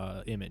their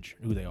image,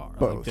 who they are.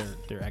 Both.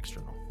 Like their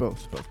external.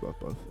 Both.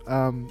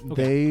 Okay.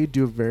 They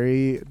do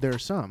there are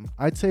some.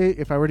 I'd say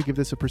if I were to give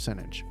this a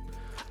percentage,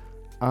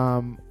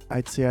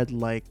 I'd say I'd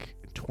like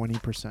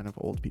 20% of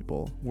old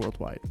people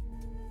worldwide.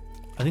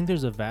 I think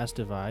there's a vast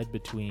divide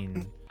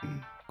between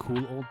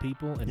cool old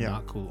people and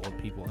not cool old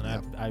people,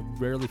 and I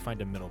rarely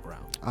find a middle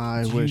ground.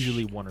 It's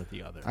usually one or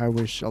the other. I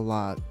wish a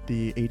lot.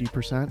 The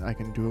 80% I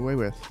can do away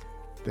with.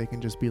 They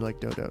can just be like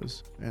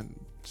dodos and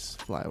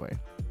just fly away.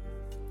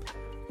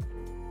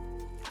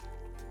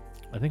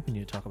 I think we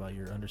need to talk about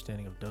your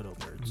understanding of dodo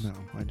birds. No,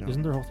 I don't.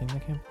 Isn't there a whole thing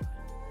that can't fly?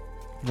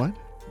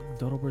 What?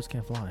 Dodo birds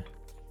can't fly.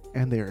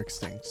 And they are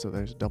extinct, so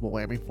there's a double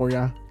whammy for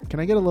ya. Can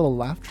I get a little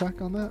laugh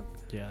track on that?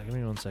 Yeah, give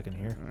me 1 second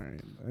here. All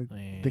right. I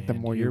And think the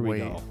more you here we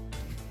wait. go.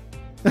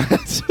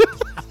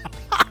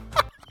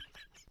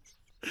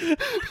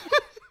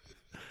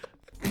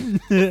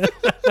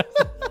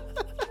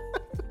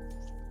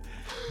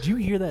 Do you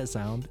hear that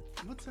sound?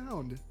 What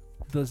sound?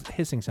 The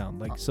hissing sound,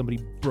 like somebody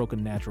broke a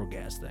natural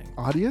gas thing.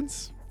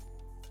 Audience?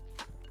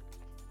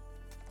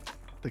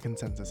 The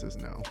consensus is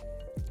no.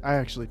 I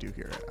actually do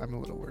hear it. I'm a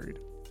little worried.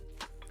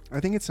 I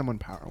think it's someone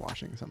power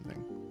washing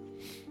something.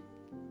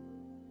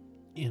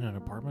 In an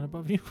apartment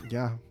above you?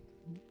 Yeah.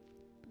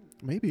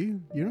 Maybe.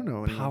 You don't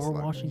know. anyone's Power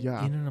like- washing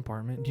Yeah. in an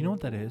apartment? Do you know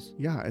what that is?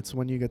 Yeah, it's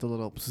when you get the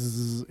little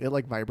bzzz, it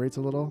like vibrates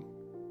a little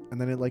and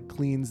then it like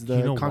cleans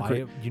the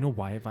concrete. Do you know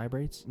why it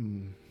vibrates?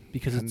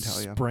 Because couldn't it's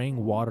tell ya.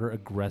 spraying water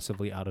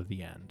aggressively out of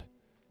the end.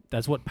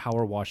 That's what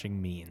power washing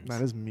means.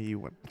 That is me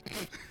when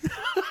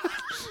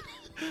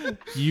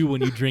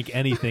When you drink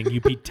anything, you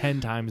pee 10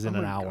 times in Oh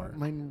an my hour. God,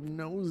 my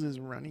nose is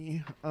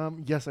runny.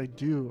 Yes, I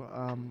do.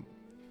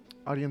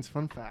 Audience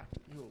fun fact.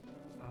 Ew.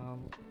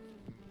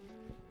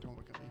 Don't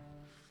look at me.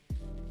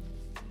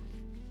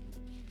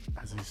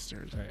 As he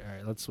stares. All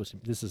right, let's switch.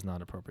 This is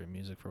not appropriate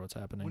music for what's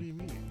happening. What do you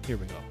mean? Here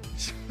we go.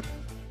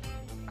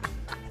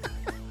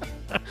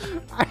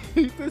 I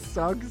hate this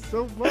song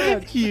so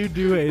much. You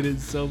do hate it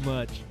so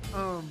much.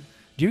 Um,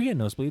 Do you get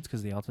nosebleeds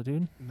because of the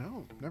altitude?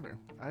 no, never.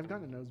 I've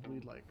gotten a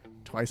nosebleed like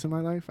twice in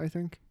my life, I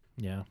think.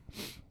 Yeah.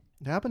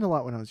 It happened a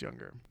lot when I was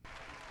younger.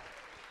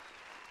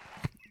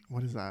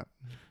 What is that?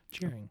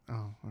 Cheering.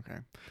 Oh, okay.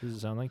 Does it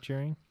sound like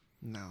cheering?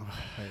 No. All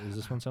right, does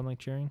this one sound like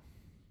cheering?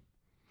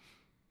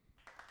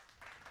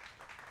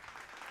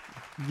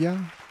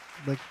 Yeah,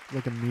 like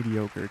a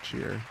mediocre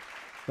cheer.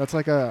 That's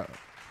like I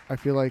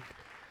feel like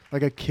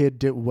a kid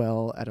did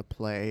well at a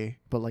play,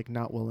 but like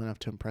not well enough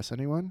to impress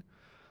anyone.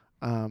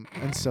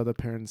 And so the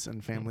parents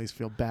and families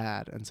feel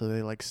bad, and so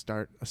they like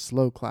start a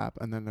slow clap,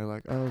 and then they're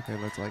like, "Oh, okay,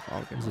 let's like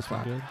all get Is a this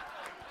one clap." good?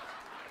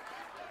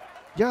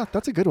 Yeah,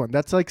 that's a good one.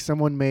 That's like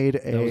someone made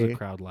That was a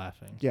crowd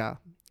laughing. Yeah.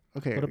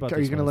 Okay. What about Are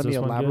you this gonna one? let Is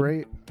me this one good?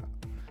 elaborate?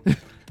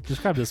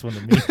 Describe this one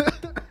to me.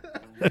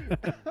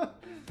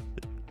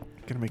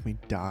 Gonna make me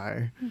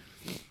die.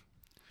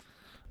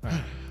 All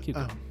right, keep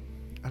going.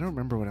 I don't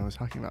remember what I was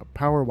talking about.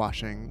 Power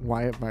washing.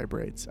 Why it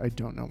vibrates? I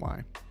don't know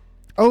why.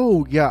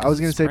 Oh yeah, I was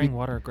gonna say. Spraying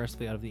water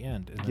aggressively out of the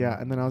end. Yeah,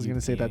 and then I was you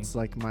gonna say peeing. that's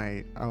like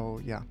my. Oh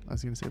yeah, I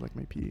was gonna say like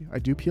my pee. I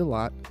do pee a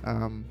lot.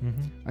 Mm-hmm.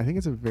 I think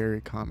it's a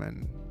very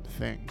common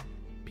thing.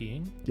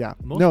 Peeing? Yeah.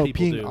 Most no,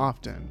 people peeing do.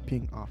 often.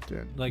 Peeing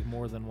often. Like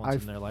more than once I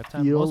in their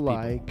lifetime? Feel Most people.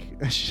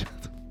 like. Shut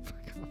the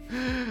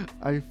fuck up.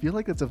 I feel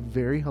like that's a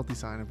very healthy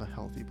sign of a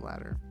healthy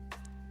bladder.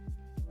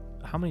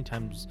 How many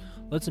times?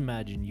 Let's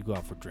imagine you go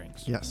out for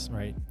drinks. Yes.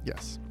 Right?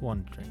 Yes.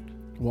 1 drink.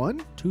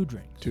 1, 2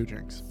 drinks. 2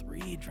 drinks,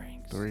 3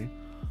 drinks. 3.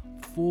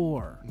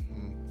 4.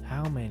 Mm-hmm.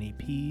 How many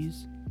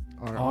peas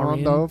Are Are on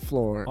in- the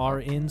floor. are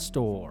in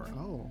store.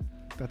 Oh,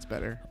 that's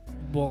better.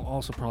 Well,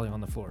 also probably on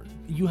the floor.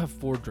 You have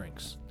 4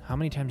 drinks. How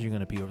many times are you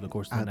going to pee over the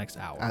course of the next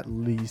hour? At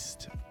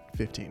least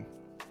 15.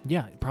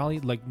 Yeah, probably,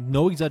 like,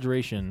 no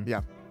exaggeration.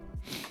 Yeah.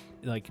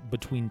 Like,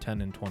 between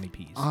 10 and 20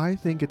 pees. I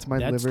think it's my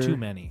That's liver. too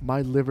many.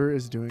 My liver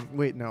is doing...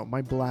 Wait, no.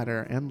 My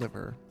bladder and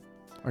liver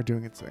are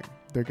doing its thing.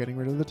 They're getting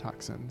rid of the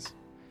toxins.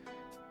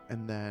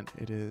 And then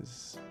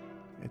it's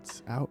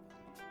out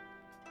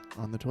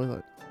on the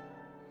toilet.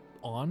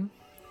 On?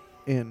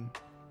 In.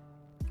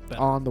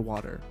 Better. On the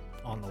water.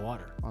 On the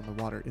water. On the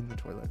water in the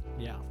toilet.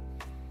 Yeah.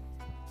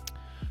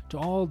 To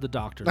all the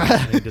doctors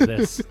listening to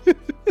this,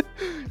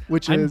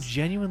 Which I'm is...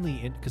 genuinely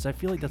in, because I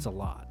feel like that's a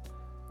lot.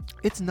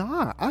 It's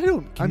not. I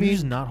don't... Can you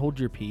just not hold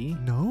your pee?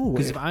 No.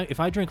 Because if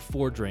I drink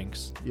 4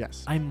 drinks,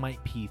 Yes. I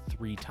might pee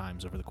 3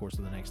 times over the course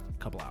of the next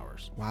couple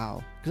hours.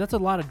 Wow. Because that's a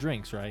lot of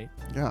drinks, right?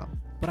 Yeah.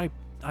 But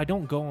I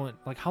don't go on,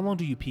 like, how long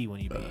do you pee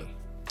when you pee?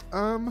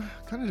 Kind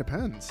of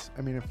depends.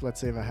 I mean, if let's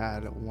say if I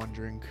had 1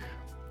 drink,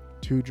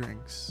 2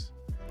 drinks,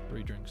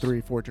 3 drinks.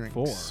 3, 4 drinks,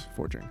 4.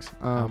 4 drinks.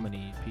 How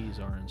many peas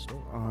are in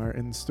store? Are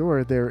in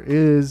store? There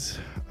is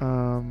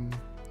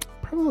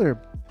probably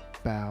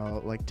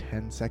about like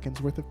 10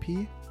 seconds worth of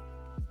pee.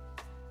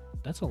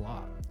 That's a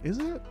lot. Is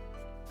it?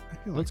 I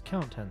feel Let's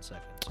count 10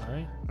 seconds, all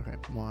right? like, okay.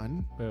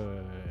 1,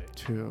 Wait.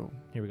 2.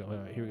 Here we go.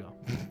 Wait, here we go.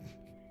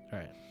 All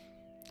right.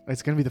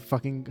 It's gonna be the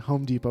fucking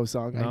Home Depot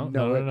song. I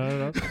know it.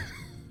 No.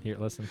 Here,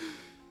 listen.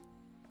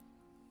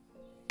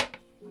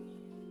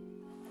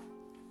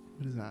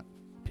 What is that?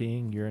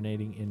 Peeing,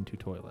 urinating into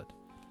toilet.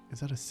 Is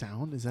that a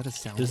sound? Is that a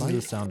sound This bite?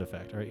 is a sound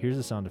effect. All right, here's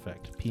the sound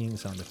effect. Peeing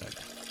sound effect.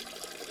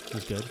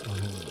 Is good.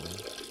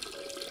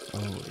 Oh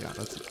yeah,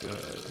 that's good.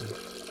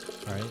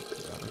 All right.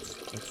 Yeah,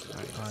 that's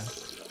nice. All right.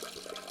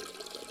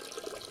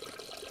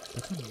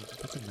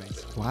 That's a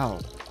nice. Wow.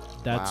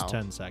 That's Wow.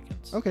 10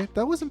 seconds. Okay,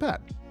 that wasn't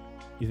bad.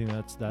 You think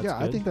that's yeah, good?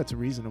 I think that's a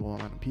reasonable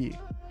amount of pee.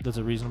 That's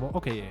a reasonable.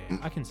 Okay, yeah,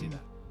 I can see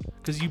that.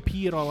 Because you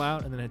pee it all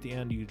out, and then at the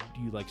end you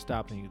like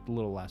stop, and you get the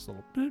last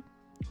little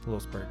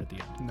spurt at the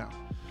end. No.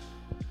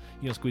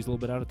 You know, squeeze a little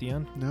bit out at the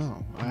end.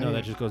 No. No,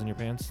 that just goes in your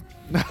pants.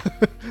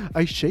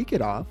 I shake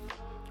it off.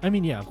 I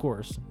mean, yeah, of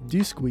course. Do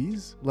you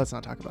squeeze? Let's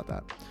not talk about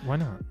that. Why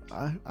not?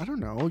 I don't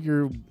know.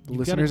 Your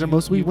listeners gotta- are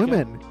mostly you've got-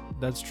 women.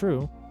 That's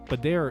true,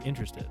 but they are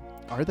interested.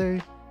 Are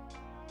they?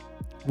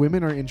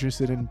 Women are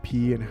interested in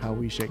pee and how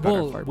we shake out our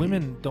Well, fart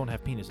women don't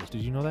have penises.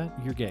 Did you know that?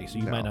 You're gay, so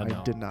you No, might not I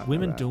know. did not know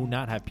Women that. do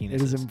not have pee. penises.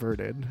 It is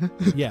inverted.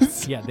 Yeah,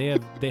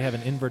 they have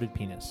an inverted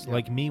penis, Yeah.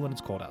 like me when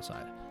it's cold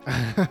outside.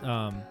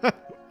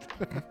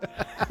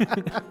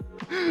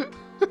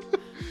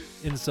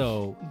 And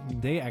so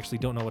they actually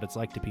don't know what it's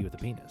like to pee with a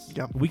penis.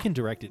 Yep. We can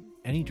direct it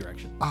any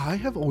direction. I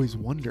have always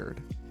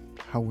wondered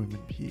how women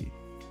pee.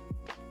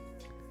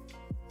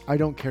 I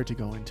don't care to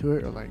go into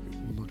it or like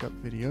look up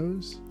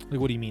videos. Like,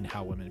 what do you mean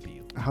how women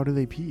pee? How do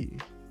they pee?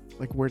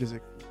 Like, where does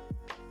it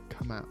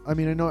come out? I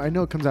mean, I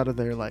know it comes out of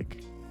their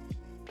like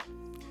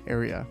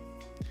area.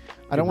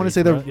 I don't want to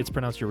say Urethra? the. It's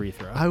pronounced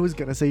urethra. I was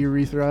gonna say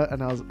urethra,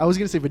 and I was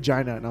gonna say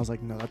vagina, and I was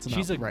like, no, that's not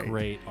She's a right.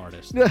 great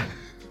artist. I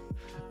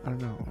don't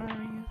know.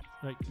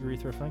 Like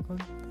Urethra Franklin?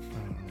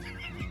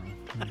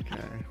 Okay,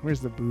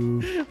 where's the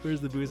boo? Where's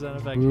the boo sound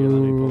effect? Here,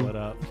 let me pull it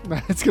up.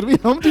 It's gonna be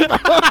Home Depot.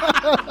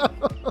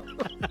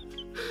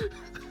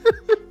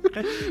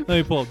 Let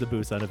me pull up the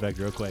boo sound effect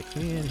real quick.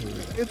 And here we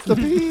go. It's the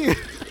pee.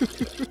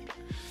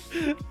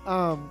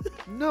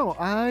 No,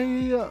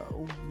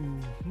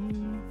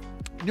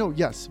 no,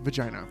 yes,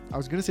 vagina. I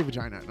was gonna say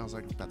vagina, and I was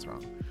like, that's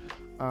wrong.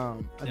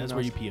 And That's then I where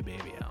was- you pee a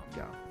baby out.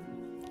 Yeah.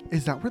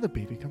 Is that where the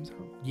baby comes out?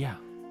 Yeah.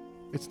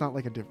 It's not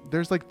like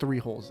there's like 3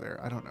 holes there.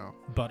 I don't know.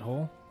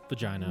 Butthole,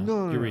 vagina,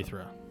 No.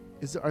 urethra.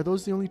 Are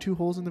those the only 2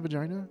 holes in the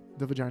vagina?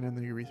 The vagina and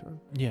the urethra?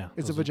 Yeah.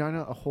 Is those the are-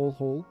 vagina a whole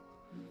hole?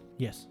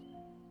 Yes.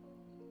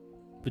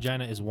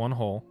 Vagina is one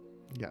hole,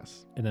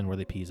 Yes. and then where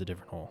they pee is a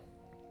different hole.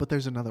 But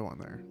there's another one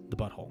there. The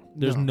butthole.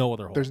 There's no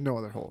other hole. There's no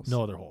other holes.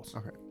 no other holes.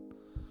 Okay.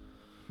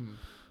 Hmm.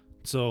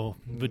 So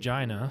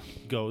vagina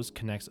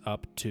connects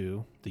up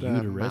to the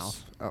uterus,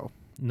 mouth. Oh,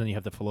 and then you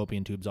have the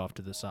fallopian tubes off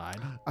to the side,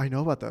 I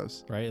know about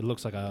those. right? It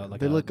looks like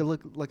They look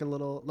like a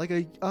little like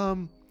a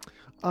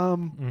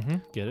Mm-hmm.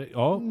 Get it?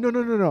 Oh,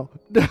 no.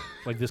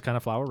 like this kind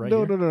of flower right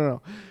no, here.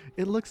 no.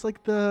 It looks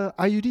like the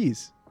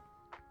IUDs.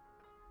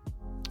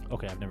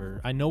 Okay,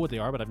 I know what they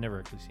are, but I've never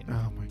actually seen them.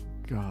 Oh my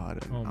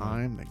god, and Oh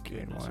my I'm the gay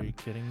Goodness, are you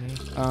one. kidding me?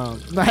 No.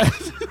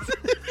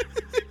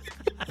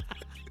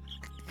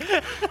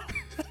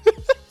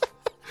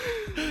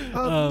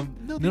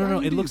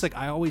 It looks IUDs. like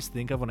I always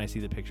think of when I see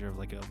the picture of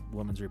like a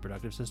woman's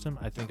reproductive system.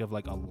 I think of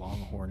like a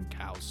longhorn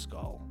cow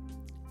skull,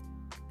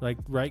 like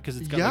right because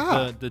it's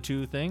got like the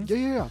 2 things,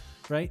 Yeah.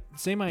 right?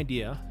 Same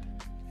idea,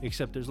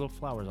 except there's little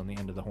flowers on the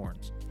end of the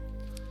horns.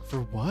 For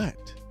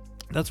what?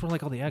 That's where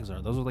like all the eggs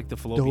are. Those are like the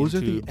fallopian Those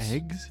are tubes. the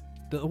eggs?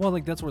 Well,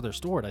 like that's where they're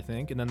stored, I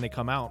think, and then they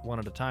come out one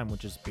at a time,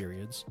 which is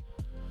periods.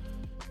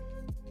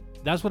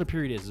 That's what a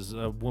period is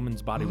a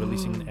woman's body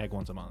releasing an egg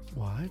once a month.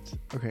 What?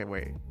 Okay,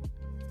 wait.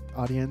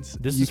 audience,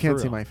 This you is can't for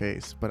see real. my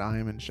face, but I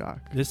am in shock.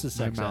 This is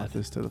My sex mouth ed.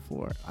 is to the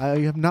floor.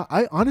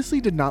 I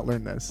honestly did not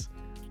learn this.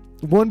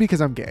 One,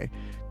 because I'm gay.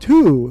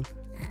 Two,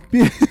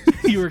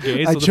 You were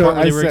gay, so I the part where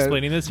I they were said-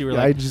 explaining this, you were yeah,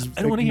 like, I just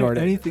I don't want to hear ignored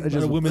it. anything I about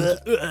just- a women's...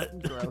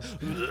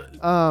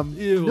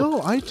 Ew.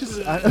 No, I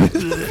just.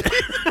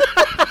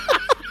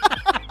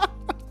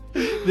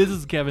 This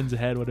is Kevin's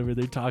head whenever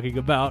they're talking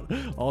about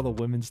all the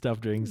women stuff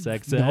during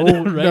sex ed.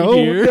 No, right no,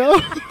 here.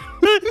 no.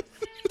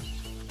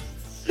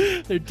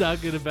 They're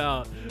talking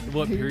about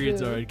what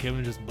periods are, and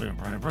Kevin just...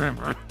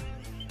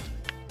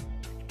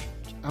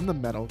 I'm the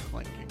metal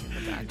clanking in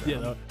the background. Yeah,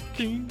 no.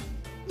 Ding.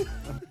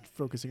 I'm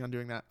focusing on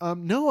doing that.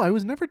 No, I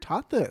was never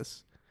taught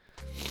this.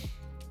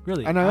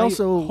 Really. And I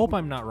also- hope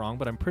I'm not wrong,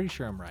 but I'm pretty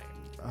sure I'm right.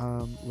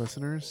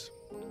 Listeners,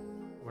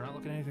 We're not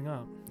looking anything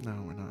up. no,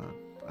 we're not.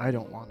 I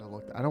don't want to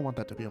look. I don't want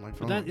that to be on my But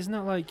phone. that isn't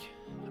that like...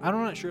 I'm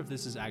not sure if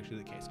this is actually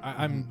the case.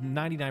 I'm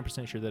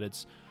 99% sure that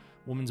it's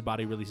woman's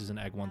body releases an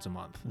egg once a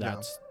month. Yeah.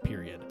 That's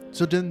period.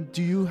 So then,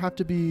 do you have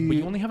to be? But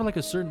you only have like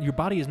a certain... Your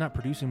body is not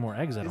producing more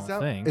eggs, I don't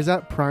think. Is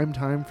that prime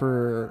time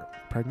for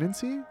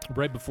pregnancy?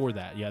 Right before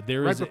that, yeah.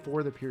 There Right is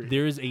before the period.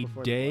 there is a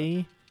Before the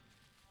day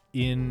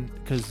in...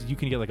 Because you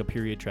can get like a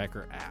period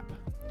tracker app,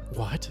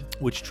 What?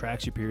 which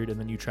tracks your period, and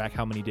then you track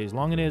how many days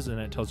long it is, and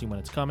it tells you when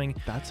it's coming.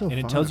 That's so and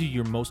fun. it tells you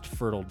your most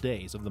fertile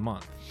days of the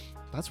month.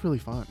 That's really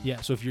fun. Yeah,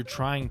 so if you're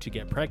trying to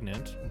get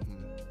pregnant,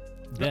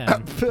 Mhm.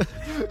 then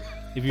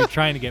if you're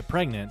trying to get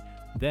pregnant,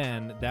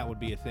 then that would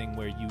be a thing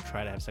where you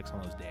try to have sex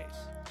on those days.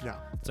 Yeah.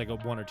 It's like a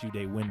 1 or 2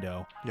 day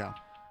window. Yeah.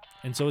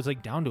 And so it's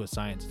like down to a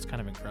science. It's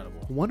kind of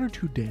incredible. 1 or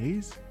 2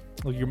 days?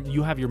 Like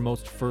you have your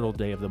most fertile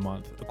day of the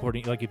month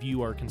according, like if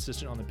you are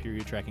consistent on the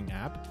period tracking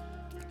app,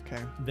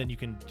 Okay. then you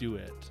can do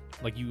it.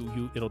 Like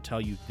it'll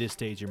tell you this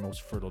day is your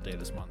most fertile day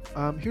this month.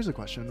 Here's a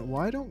question.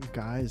 Why don't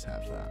guys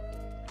have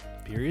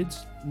that?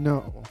 Periods?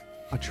 No.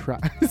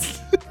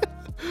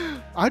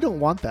 I don't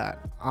want that.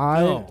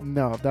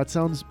 No, that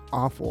sounds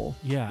awful.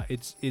 Yeah,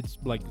 it's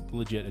like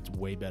legit. It's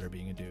way better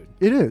being a dude.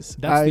 It is.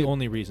 That's the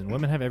only reason.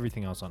 Women have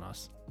everything else on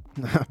us.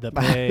 The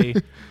pay,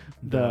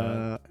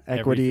 the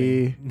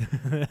equity,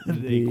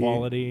 the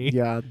equality.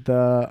 Yeah,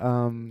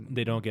 the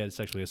They don't get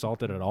sexually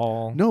assaulted at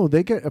all. No,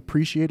 they get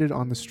appreciated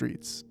on the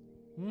streets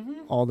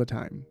Mm-hmm. all the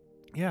time.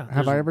 Yeah.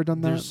 Have I ever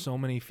done that? There's so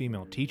many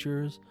female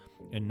teachers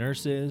and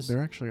nurses.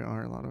 There actually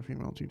are a lot of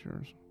female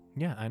teachers.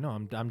 Yeah, I know.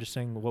 I'm just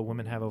saying what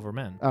women have over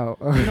men. Oh,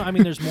 No, I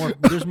mean there's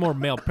more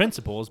male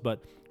principals,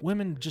 but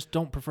women just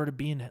don't prefer to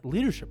be in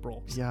leadership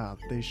roles. yeah,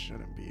 they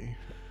shouldn't be.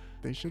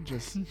 They should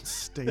just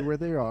stay where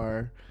they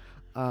are.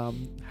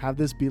 Have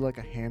this be like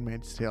a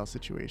Handmaid's Tale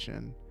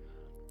situation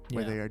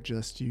where Yeah. they are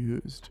just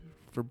used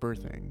for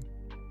birthing.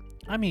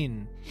 I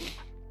mean,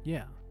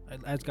 yeah,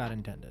 as God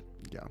intended.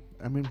 Yeah,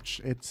 I mean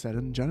it's said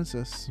in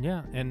Genesis.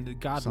 Yeah, and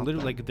God Something.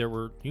 literally, like,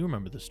 you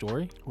remember the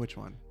story Which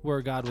one?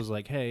 where God was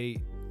like,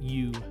 hey,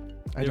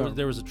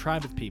 there was a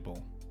tribe of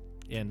people,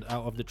 and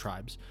out of the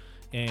tribes,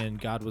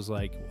 and God was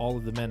like, all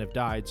of the men have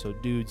died, so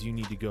dudes, you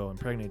need to go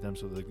impregnate them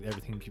so that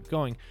everything can keep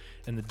going.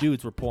 And the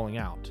dudes were pulling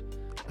out,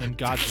 and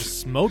God just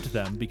smote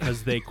them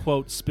because they,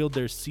 quote, spilled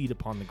their seed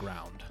upon the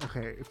ground.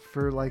 Okay,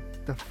 for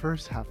like the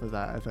first half of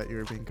that, I thought you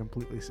were being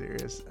completely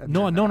serious. And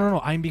No,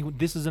 then,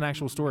 this is an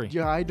actual story.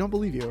 Yeah, I don't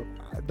believe you.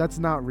 That's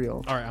not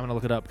real. All right, I'm going to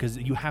look it up because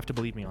you have to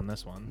believe me on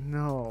this one.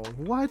 No.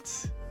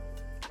 What?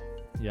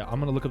 Yeah, I'm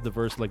going to look up the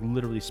verse, like,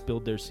 literally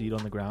spilled their seed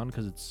on the ground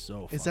because it's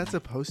so funny. Is that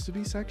supposed to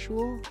be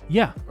sexual?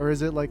 Yeah. Or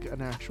is it like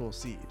an actual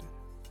seed?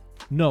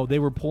 No, they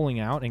were pulling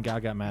out and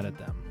God got mad at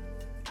them.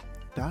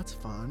 That's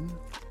fun.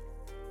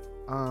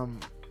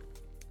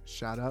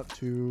 Shout out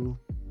to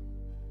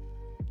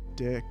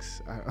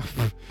dicks. All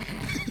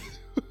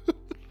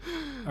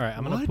right,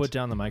 I'm going to What? put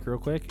down the mic real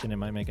quick, and it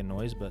might make a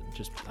noise, but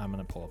just I'm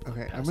going to pull up the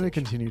Okay, I'm passage. going to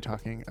continue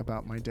talking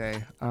about my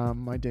day.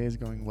 My day is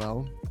going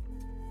well.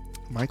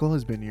 Michael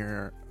has been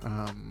here.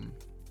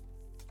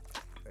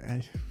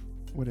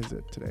 What is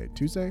it today?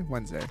 Tuesday?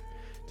 Wednesday.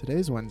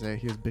 Today's Wednesday.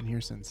 He has been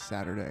here since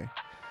Saturday.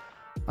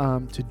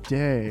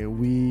 Today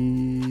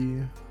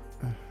we...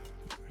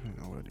 I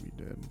don't know what we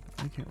did.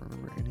 I can't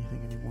remember anything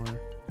anymore.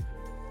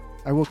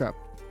 I woke up.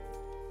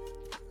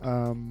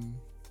 And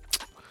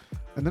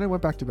then I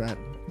went back to bed.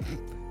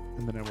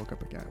 And then I woke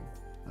up again.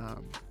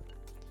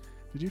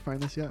 Did you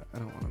find this yet? I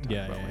don't want to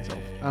talk about myself.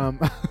 Yeah.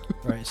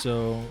 All right,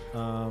 so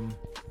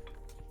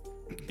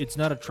it's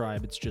not a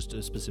tribe; it's just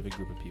a specific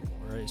group of people.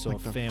 All right, so Like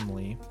a the-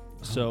 family.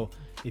 So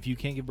if you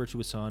can't give birth to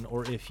a son,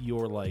 or if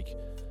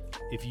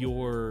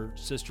your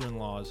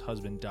sister-in-law's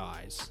husband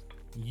dies,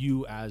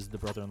 you as the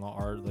brother-in-law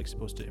are like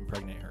supposed to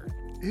impregnate her.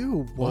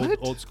 Ew, what?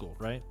 Old school,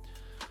 right?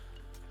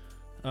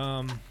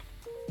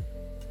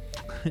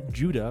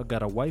 Judah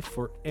got a wife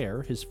for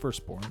Er, his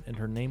firstborn, and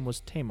her name was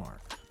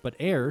Tamar. But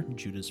Er,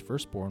 Judah's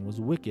firstborn, was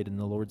wicked in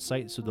the Lord's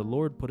sight, so the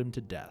Lord put him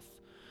to death.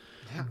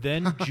 Yeah.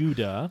 Then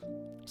Judah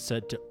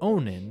said to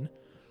Onan,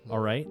 all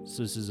right,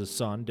 so this is a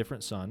son,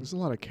 different son. There's a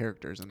lot of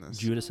characters in this.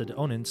 Judah said to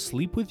Onan,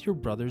 sleep with your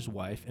brother's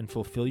wife and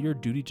fulfill your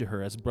duty to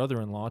her as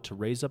brother-in-law to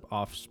raise up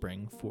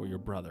offspring for your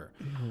brother.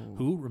 Ew.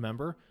 Who,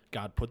 remember,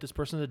 God put this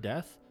person to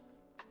death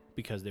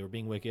because they were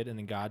being wicked. And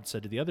then God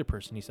said to the other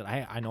person, he said,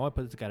 I know I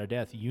put this guy to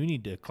death. You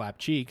need to clap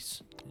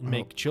cheeks and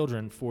make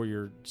children for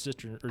your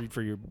sister or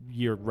for your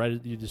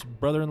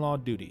brother-in-law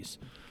duties.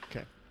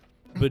 Okay.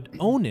 But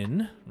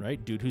Onan,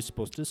 right, dude who's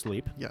supposed to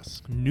sleep,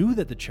 Yes. knew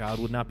that the child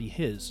would not be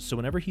his. So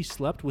whenever he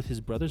slept with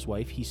his brother's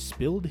wife, he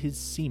spilled his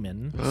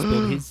semen,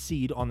 spilled his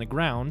seed on the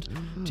ground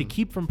to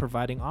keep from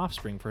providing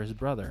offspring for his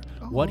brother.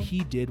 What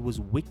he did was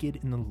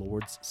wicked in the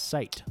Lord's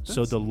sight.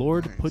 So the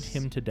Lord put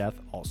him to death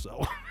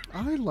also.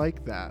 I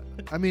like that.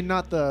 I mean,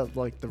 not the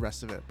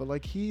rest of it, but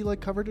like he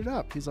like covered it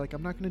up. He's like,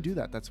 I'm not going to do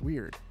that. That's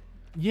weird.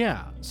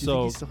 Yeah. Do you So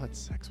think he still had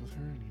sex with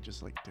her and he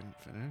just like didn't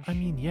finish? I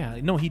mean, yeah.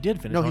 No, he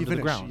did finish no, he onto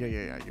finished. the ground.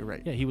 Yeah. You're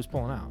right. Yeah, he was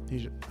pulling out. He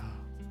just,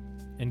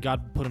 And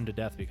God put him to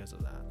death because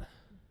of that.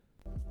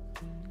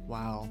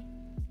 wow.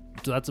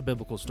 So that's a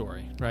biblical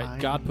story, right?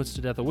 God puts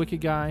to death a wicked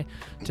guy,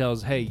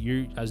 tells, hey,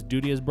 you as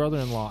duty as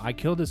brother-in-law, I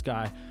killed this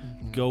guy,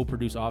 go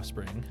produce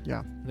offspring.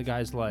 Yeah. The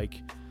guy's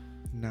like,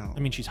 No. I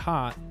mean, she's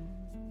hot,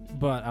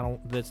 but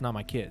that's not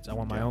my kids. I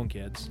want my own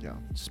kids. Yeah.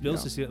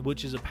 Spills the seed,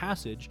 which is a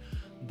passage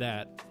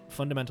that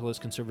fundamentalist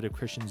conservative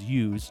Christians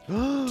use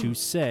to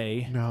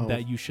say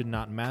that you should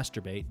not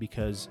masturbate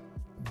because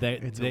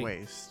it's a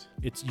waste.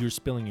 You're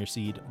spilling your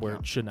seed where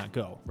it should not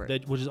go.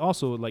 Right. Which is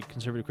also like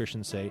conservative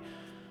Christians say,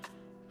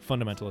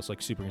 fundamentalists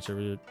like super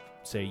conservative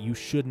say you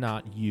should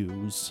not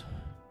use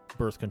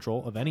birth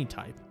control of any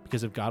type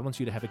because if God wants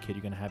you to have a kid,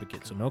 you're going to have a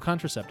kid. So no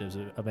contraceptives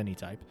of any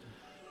type.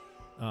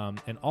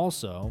 And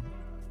also,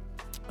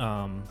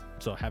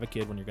 so have a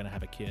kid when you're going to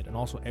have a kid. And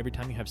also every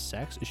time you have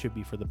sex, it should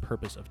be for the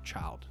purpose of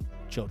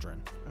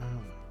children.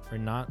 Or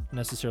not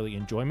necessarily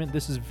enjoyment.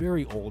 This is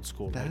very old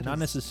school, right? Not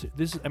necessarily.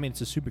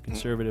 It's a super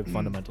conservative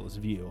fundamentalist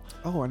view.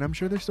 Oh, and I'm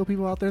sure there's still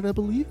people out there that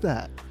believe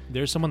that.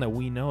 There's someone that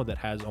we know that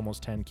has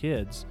almost 10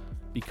 kids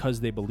because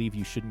they believe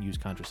you shouldn't use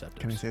contraceptives.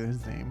 Can I say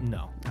his name?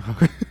 No.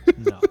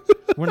 No.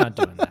 We're not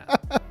doing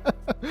that.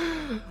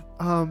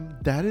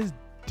 That is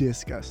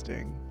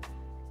disgusting.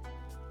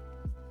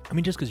 I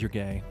mean, just because you're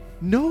gay.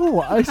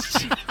 No,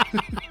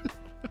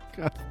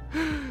 God.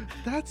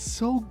 That's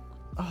so.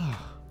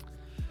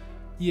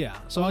 Yeah.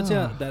 So I'd say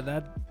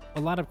that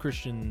a lot of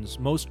Christians,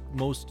 most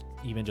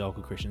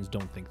evangelical Christians,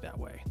 don't think that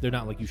way. They're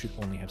not like you should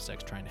only have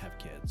sex trying to have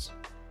kids,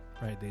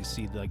 right? They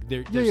see like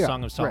their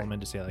Song of Solomon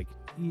to say like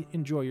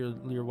enjoy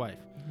your wife.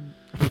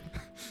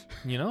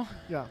 You know?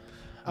 Yeah.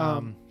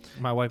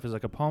 My wife is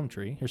like a palm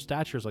tree. Her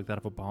stature is like that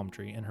of a palm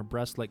tree, and her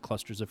breasts like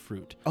clusters of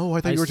fruit. Oh,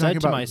 I thought you were talking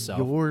about myself,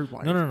 your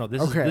wife. No. This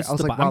okay, is I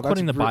was the like, wow, I'm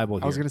quoting the Bible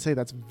here. I was going to say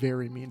that's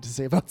very mean to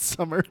say about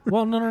Summer.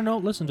 Well, no.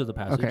 Listen to the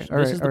passage. Okay,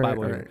 this is the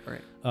Bible here.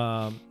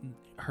 All right.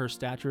 Her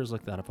stature is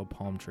like that of a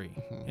palm tree,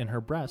 and her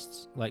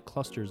breasts like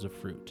clusters of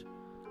fruit.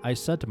 I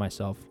said to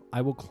myself,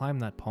 I will climb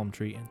that palm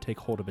tree and take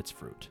hold of its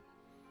fruit.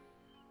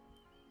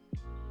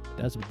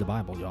 That's the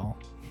Bible, y'all.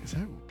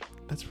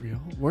 That's real?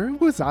 Where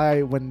was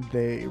I when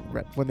they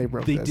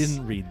wrote They this?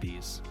 didn't read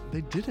these.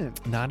 They didn't.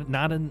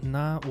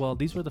 Well,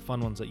 these were the fun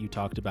ones that you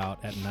talked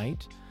about at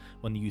night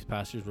when the youth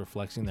pastors were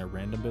flexing their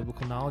random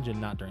biblical knowledge and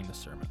not during the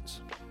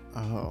sermons.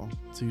 Oh,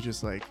 so you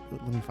just like,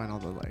 let me find all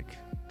the like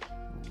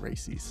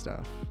racy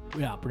stuff.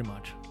 Yeah, pretty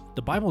much.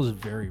 The Bible is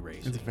very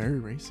racy. It's very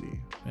racy.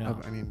 Yeah.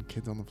 I mean,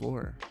 kids on the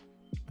floor,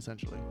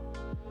 essentially.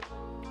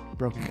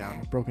 Broken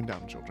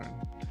down children.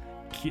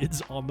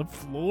 Kids on the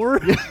floor?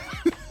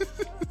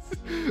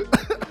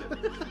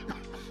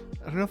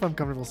 I don't know if I'm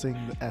comfortable saying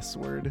the S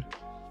word.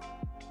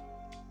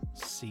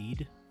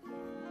 Seed?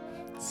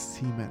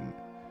 Semen.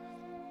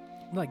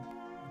 Like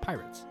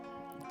pirates.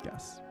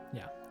 Yes.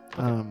 Yeah.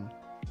 Okay.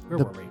 Where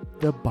were we?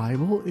 The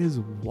Bible is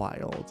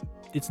wild.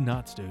 It's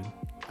nuts, dude.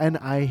 And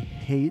I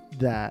hate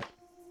that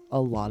a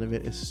lot of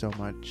it is so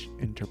much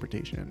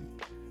interpretation.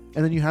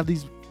 And then you have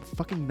these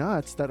fucking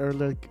nuts that are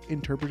like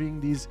interpreting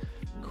these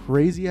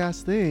crazy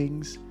ass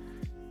things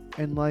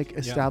and like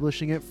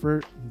establishing it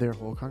for their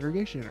whole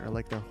congregation or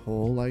like their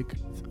whole like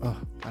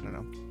I don't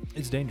know.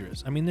 It's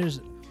dangerous. I mean,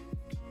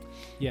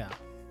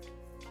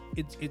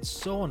 it's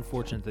so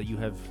unfortunate that you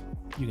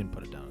can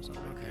put it down. It's not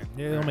a big deal.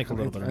 Yeah, it'll make a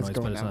little bit of noise,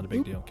 but it's not a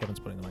big deal. Kevin's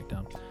putting the mic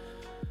down.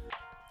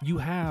 You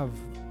have,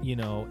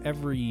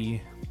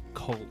 every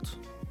cult,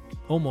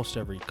 almost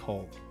every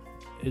cult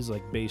is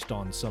like based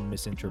on some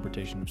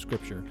misinterpretation of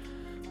scripture.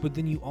 But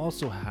then you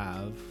also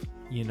have,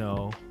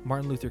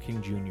 Martin Luther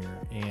King Jr.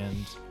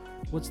 and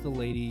what's the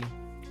lady,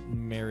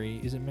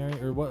 Mary? Is it Mary?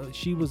 Or what?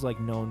 She was like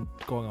known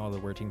going all the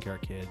working care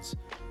kids.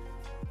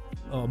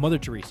 Oh, Mother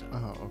Teresa.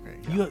 Oh, okay.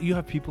 Yeah. You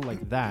have people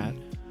like that.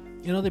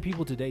 There are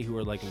people today who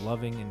are like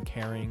loving and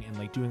caring and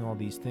like doing all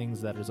these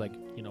things that is like,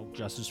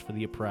 justice for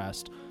the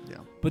oppressed. Yeah.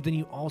 But then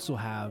you also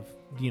have,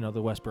 the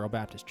Westboro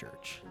Baptist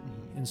Church.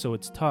 Mm-hmm. And so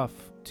it's tough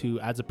to,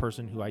 as a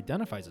person who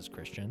identifies as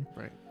Christian,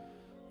 right,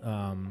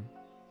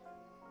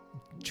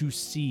 to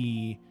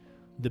see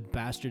the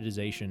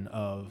bastardization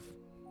of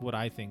what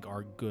I think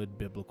are good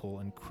biblical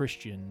and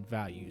Christian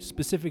values,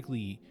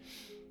 specifically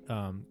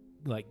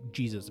like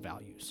Jesus'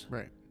 values.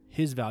 Right.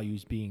 His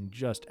values being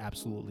just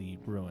absolutely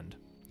ruined.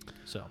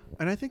 So,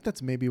 and I think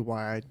that's maybe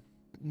why I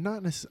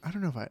don't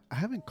know if I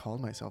haven't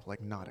called myself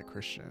like not a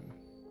Christian.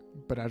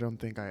 but I don't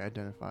think I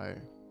identify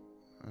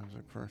as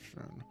a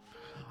Christian.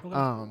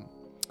 Okay.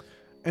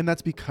 And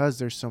that's because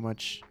there's so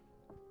much.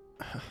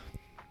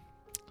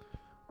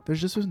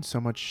 There's just been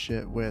so much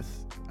shit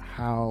with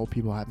how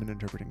people have been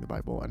interpreting the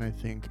Bible, and I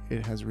think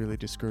it has really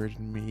discouraged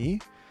me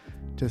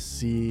to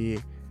see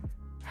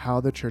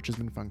how the church has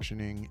been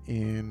functioning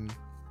in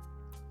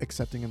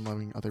accepting and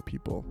loving other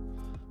people,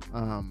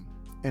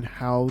 and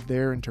how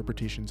their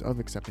interpretations of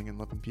accepting and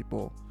loving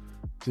people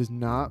does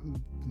not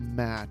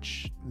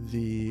match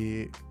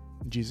the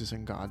Jesus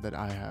and God that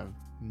I have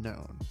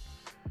known,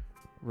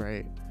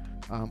 right?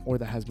 Or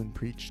that has been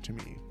preached to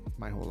me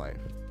my whole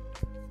life.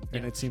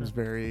 And it seems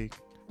very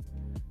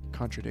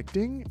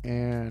contradicting,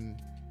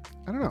 and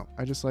I don't know,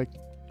 I just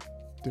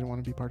didn't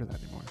want to be part of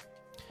that anymore.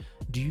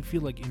 Do you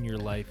feel like in your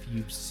life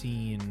you've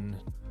seen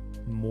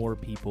more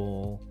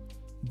people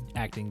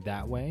acting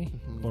that way,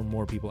 or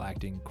more people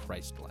acting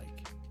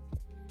Christ-like?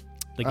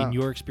 Like in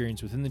your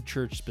experience within the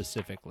church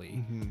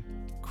specifically,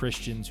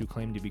 Christians who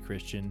claim to be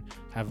Christian,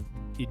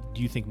 do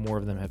you think more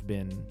of them have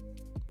been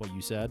what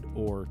you said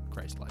or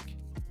Christ-like?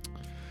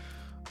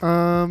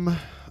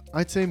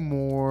 I'd say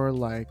more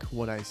like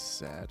what I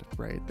said,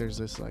 right? There's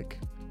this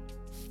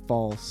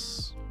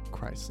false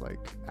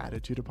Christ-like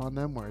attitude upon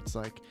them where it's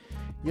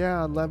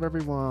yeah, I love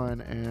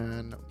everyone,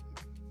 and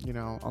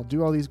I'll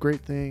do all these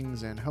great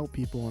things and help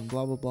people and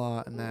blah blah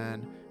blah, and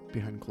then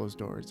behind closed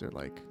doors they're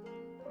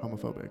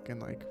homophobic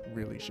and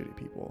really shitty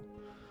people.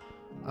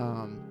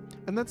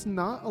 And that's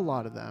not a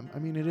lot of them. I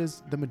mean, it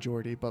is the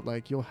majority, but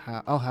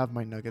I'll have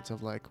my nuggets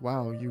of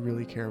wow, you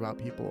really care about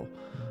people,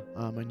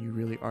 and you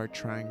really are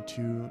trying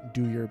to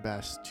do your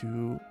best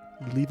to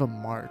leave a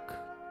mark,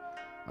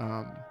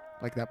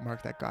 that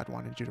mark that God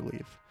wanted you to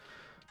leave.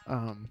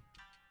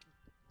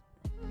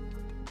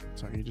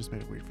 Sorry, you just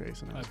made a weird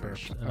face. And I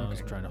burped, and I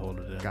was trying to hold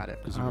it in. Got it.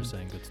 Because you were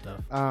saying good stuff.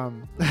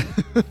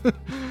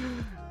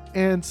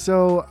 And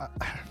so,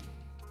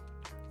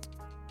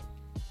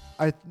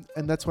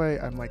 and that's why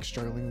I'm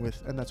struggling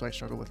with, and that's why I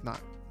struggle with not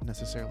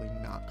necessarily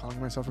not calling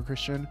myself a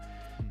Christian,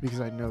 because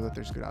I know that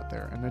there's good out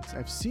there, and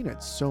I've seen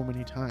it so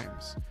many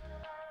times,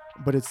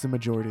 but it's the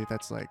majority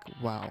that's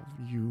wow,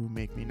 you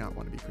make me not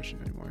want to be Christian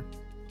anymore.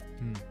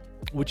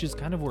 Which is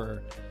kind of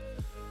where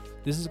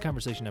this is a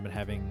conversation I've been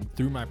having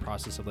through my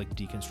process of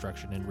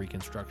deconstruction and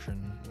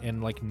reconstruction,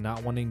 and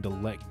not wanting to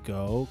let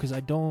go, because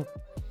I'm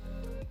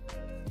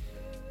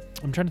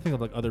trying to think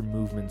of other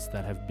movements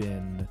that have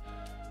been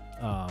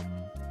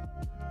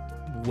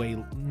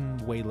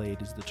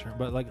waylaid is the term,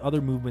 but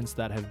other movements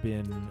that have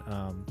been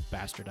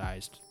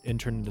bastardized and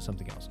turned into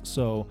something else.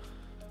 So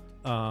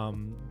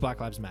Black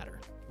Lives Matter.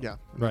 Yeah,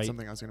 that's right?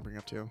 something I was going to bring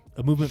up too.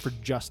 A movement for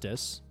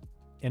justice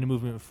and a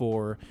movement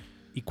for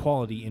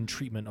equality in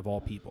treatment of all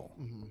people.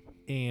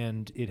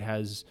 And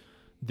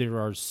there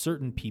are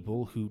certain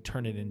people who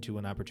turn it into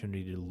an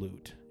opportunity to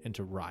loot and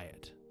to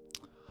riot.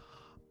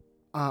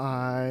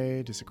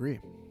 I disagree.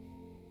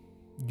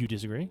 You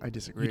disagree? I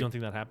disagree. You don't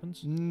think that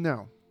happens?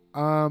 No.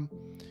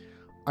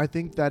 I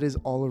think that is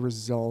all a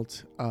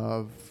result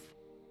of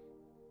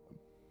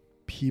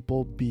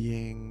people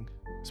being,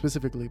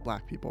 specifically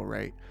Black people,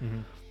 right?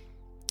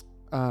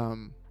 I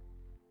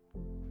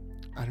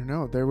don't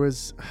know. There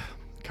was,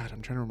 God,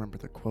 I'm trying to remember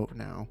the quote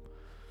now.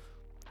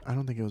 I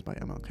don't think it was by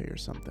MLK or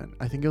something.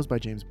 I think it was by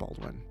James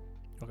Baldwin.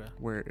 Okay.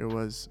 Where it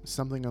was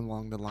something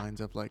along the lines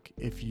of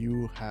if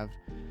you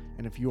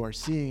are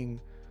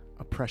seeing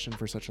oppression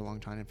for such a long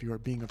time, if you are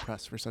being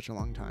oppressed for such a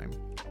long time,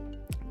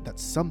 that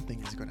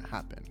something is going to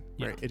happen,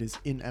 right? It is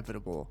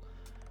inevitable.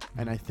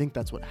 And I think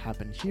that's what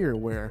happened here,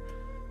 where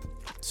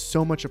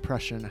so much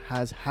oppression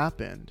has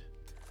happened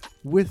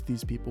with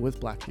these people, with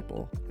Black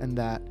people, and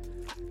that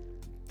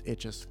it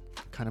just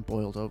kind of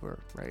boiled over,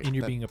 right? And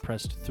you're being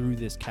oppressed through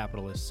this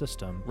capitalist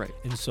system. Right.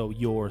 And so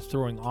you're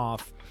throwing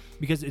off,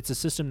 because it's a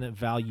system that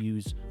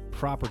values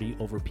property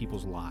over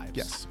people's lives.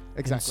 Yes,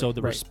 exactly. And so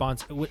the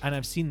response, and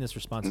I've seen this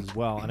response as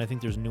well, and I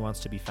think there's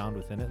nuance to be found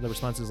within it. The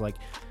response is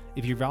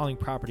if you're valuing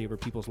property over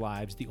people's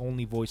lives, the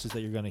only voices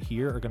that you're going to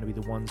hear are going to be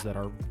the ones that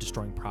are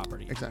destroying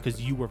property. Exactly.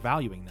 Because you were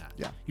valuing that.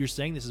 Yeah. You're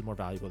saying this is more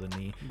valuable than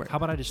me. Right. How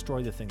about I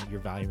destroy the thing that you're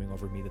valuing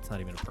over me that's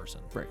not even a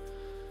person? Right.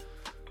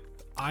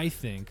 I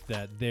think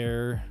that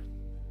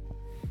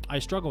I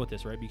struggle with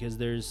this, right? Because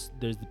there's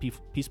the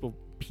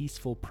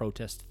peaceful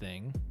protest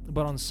thing,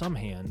 but on some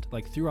hand,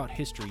 throughout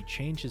history,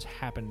 change has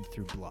happened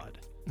through blood.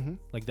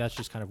 That's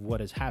just kind of what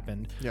has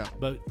happened. Yeah.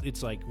 But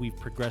it's we've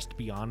progressed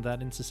beyond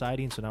that in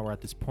society, and so now we're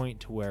at this point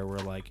to where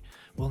we're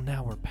well,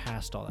 now we're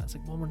past all that. It's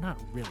well, we're not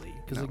really,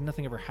 because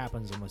nothing ever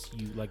happens unless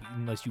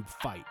you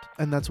fight.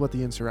 And that's what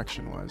the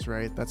insurrection was,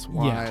 right? That's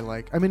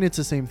why I mean, it's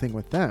the same thing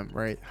with them,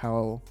 right?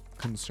 How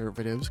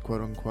conservatives,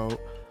 quote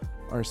unquote,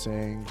 are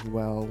saying,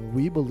 well,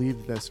 we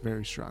believe this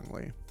very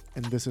strongly,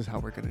 and this is how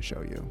we're going to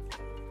show you.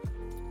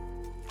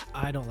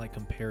 I don't like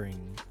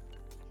comparing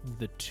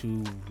the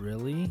two,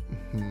 really,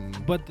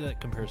 but the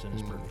comparison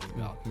is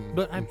perfectly valid.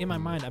 But in my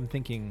mind, I'm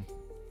thinking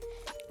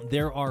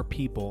there are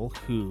people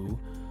who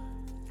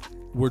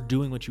were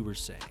doing what you were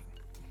saying.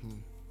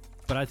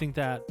 But I think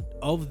that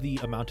of the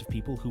amount of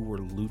people who were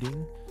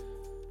looting,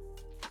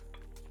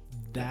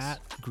 that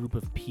group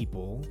of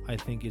people, I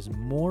think, is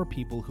more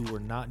people who are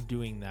not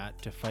doing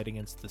that to fight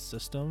against the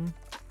system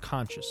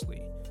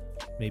consciously,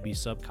 maybe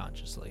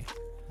subconsciously.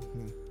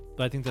 Mm-hmm.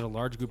 But I think that a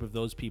large group of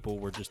those people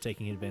were just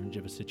taking advantage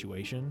of a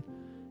situation.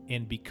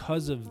 And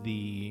because of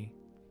the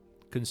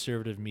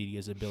conservative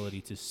media's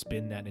ability to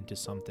spin that into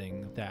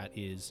something that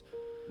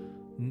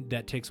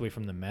takes away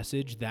from the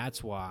message,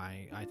 that's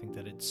why I think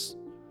that it's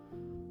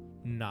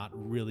not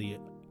really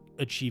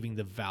achieving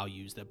the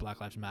values that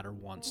Black Lives Matter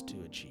wants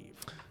to achieve.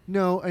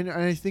 No, and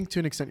I think to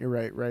an extent you're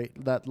right?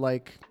 That,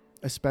 like,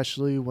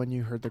 especially when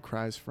you heard the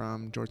cries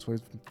from George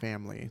Floyd's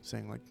family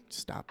saying, like,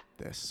 stop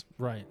this.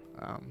 Right.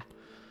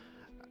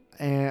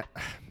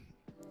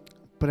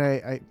 But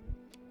I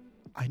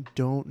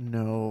don't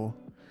know.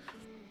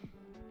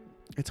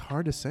 It's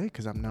hard to say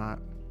because I'm not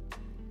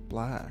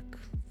Black.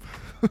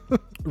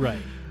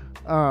 Right.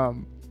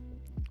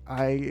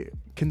 I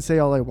can say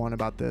all I want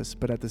about this,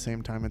 but at the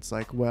same time, it's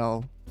like,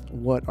 well,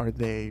 what are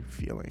they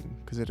feeling?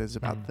 Because it is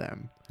about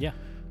them. Yeah.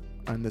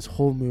 And this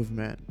whole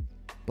movement,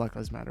 Black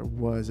Lives Matter,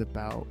 was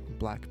about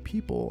Black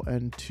people.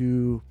 And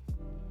to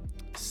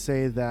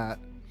say that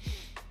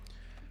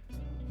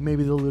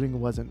maybe the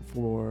looting wasn't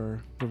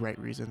for the right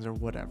reasons or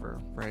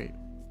whatever, right?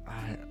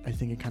 I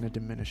think it kind of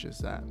diminishes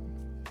that.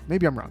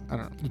 Maybe I'm wrong. I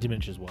don't know. It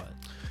diminishes what?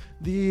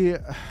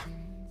 It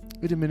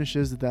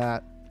diminishes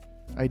that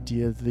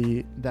idea,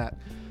 that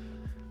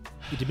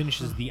it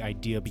diminishes the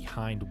idea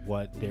behind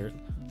what they're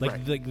like,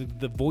 right.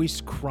 the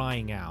voice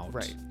crying out.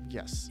 Right.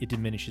 Yes. It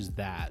diminishes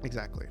that.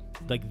 Exactly.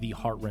 Like the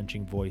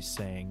heart-wrenching voice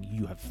saying,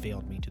 "You have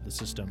failed me to the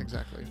system."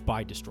 Exactly.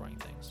 By destroying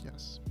things.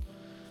 Yes.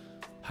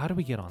 How do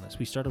we get on this?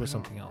 We started with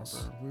something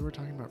else. We were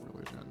talking about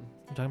religion.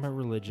 We're talking about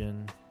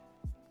religion.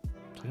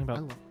 Talking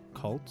about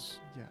cults.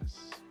 Yes.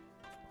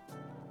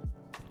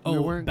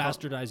 Oh,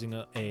 bastardizing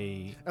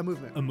a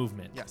movement. A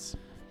movement. Yes.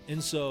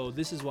 And so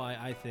this is why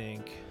I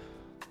think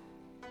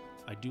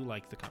I do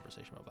like the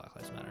conversation about Black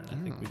Lives Matter, and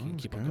I think we can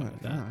keep on going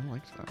with that. Yeah, I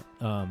like that.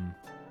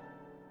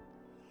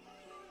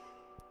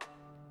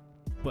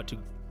 But to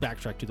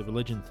backtrack to the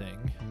religion thing,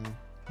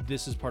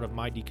 this is part of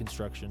my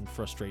deconstruction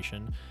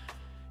frustration,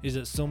 is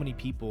that so many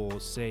people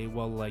say,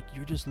 well, like,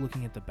 you're just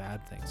looking at the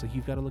bad things. Like,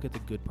 you've got to look at the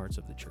good parts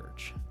of the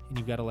church, and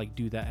you've got to, like,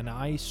 do that. And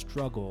I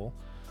struggle,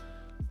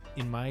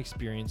 in my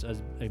experience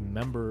as a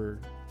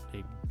member,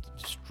 a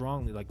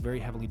strongly, like, very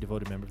heavily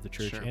devoted member of the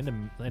church, sure. and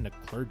a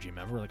clergy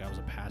member. Like, I was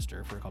a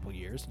pastor for a couple of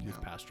years,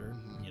 youth pastor,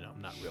 you know,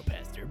 not a real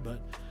pastor,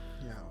 but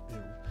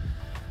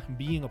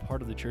being a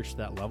part of the church to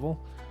that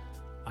level,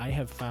 I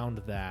have found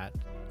that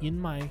in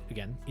my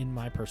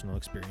personal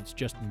experience,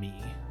 just me,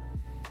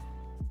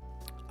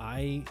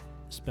 I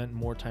spent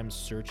more time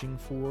searching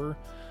for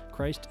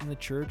Christ in the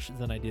church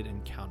than I did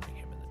encountering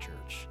him in the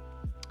church.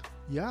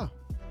 Yeah.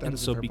 And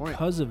so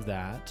because of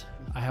that,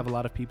 I have a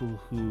lot of people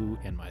who,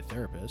 and my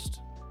therapist,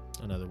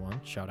 another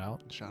one, shout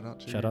out Jeff.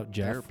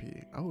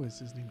 Therapy. Oh, is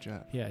his name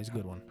Jeff? Yeah, he's a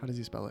good one. How does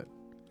he spell it?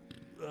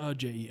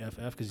 Jeff,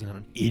 because he's not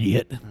an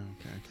idiot.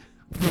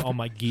 Okay. All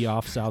my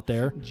Geoffs out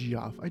there.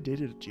 Geoff. I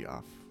dated a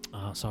Geoff.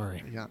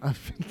 Sorry. Yeah.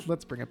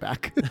 Let's bring it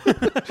back.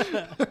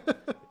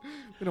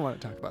 We don't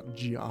want to talk about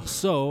Geoff.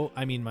 So,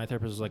 I mean, my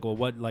therapist was like, well,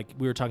 what, like,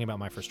 we were talking about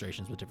my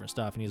frustrations with different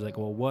stuff. And he's like,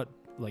 well,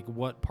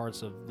 what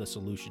parts of the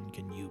solution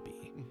can you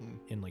be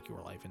in, like, your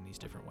life in these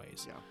different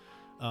ways?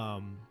 Yeah.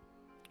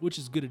 Which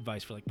is good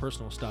advice for, like,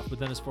 personal stuff. But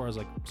then as far as,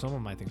 like, some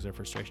of my things are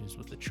frustrations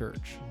with the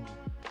church.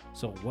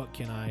 So what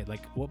can I,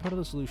 like, what part of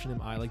the solution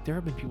am I? Like, there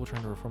have been people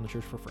trying to reform the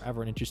church for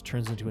forever, and it just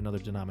turns into another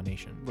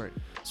denomination. Right.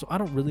 So I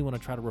don't really want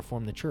to try to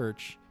reform the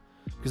church,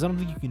 because I don't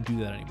think you can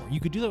do that anymore. You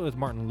could do that with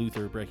Martin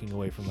Luther breaking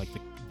away from, like,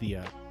 the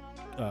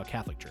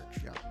Catholic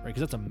Church, right? Because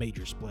that's a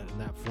major split,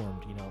 and that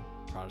formed, you know,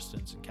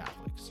 Protestants and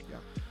Catholics. Yeah.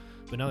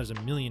 But now there's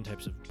a million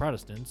types of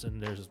Protestants,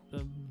 and there's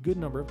a good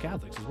number of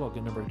Catholics as well, a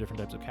good number of different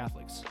types of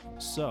Catholics.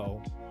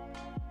 So,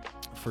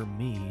 for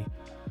me,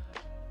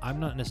 I'm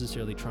not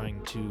necessarily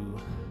trying to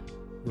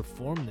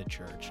reform the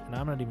church, and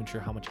I'm not even sure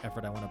how much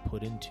effort I want to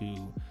put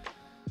into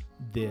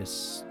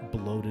this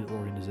bloated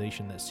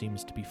organization that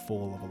seems to be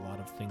full of a lot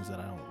of things that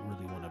I don't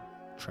really want to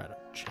try to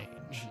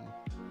change.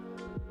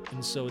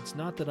 And so it's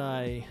not that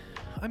I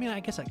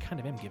guess I kind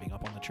of am giving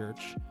up on the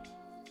church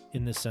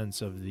in the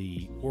sense of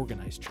the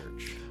organized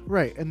church.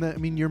 Right. And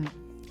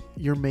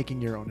you're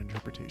making your own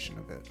interpretation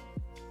of it.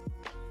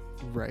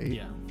 Right.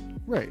 Yeah.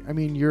 Right. I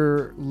mean,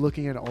 you're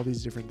looking at all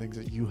these different things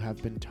that you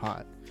have been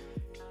taught,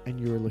 and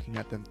you're looking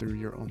at them through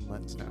your own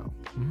lens now.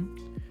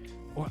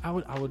 Or I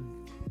would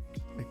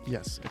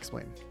yes,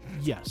 explain.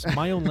 Yes,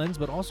 my own lens,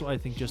 but also I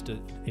think just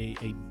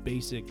a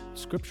basic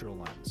scriptural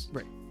lens.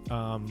 Right.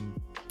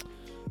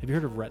 Have you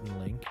heard of Rhett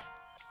and Link?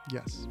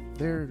 Yes.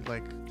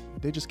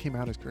 They just came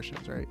out as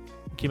Christians, right?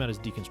 Came out as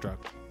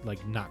deconstruct,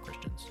 like not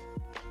Christians.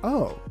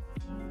 Oh.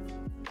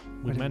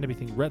 We might be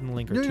thinking Rhett and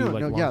Link are two no,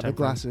 long yeah, time the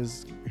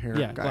glasses, hair.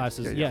 Yeah, guy.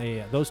 glasses.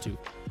 Yeah, those two.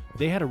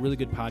 They had a really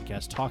good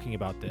podcast talking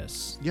about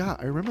this. Yeah,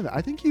 I remember that.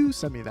 I think you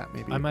sent me that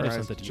maybe. I might have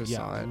sent that to you. Just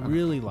saw it.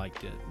 Really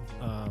liked it.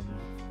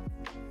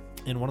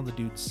 And one of the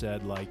dudes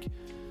said, like,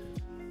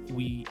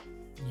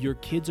 your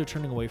kids are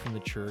turning away from the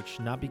church,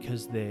 not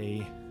because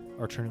they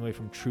are turning away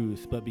from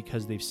truth, but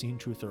because they've seen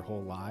truth their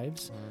whole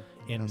lives,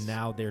 and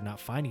now they're not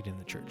finding it in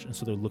the church, and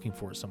so they're looking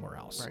for it somewhere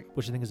else, Right.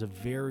 which I think is a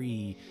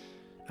very,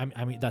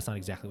 I mean, that's not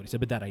exactly what he said,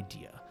 but that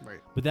idea.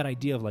 Right. But that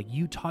idea of like,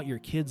 you taught your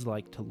kids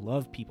like to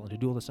love people and to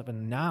do all this stuff,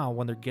 and now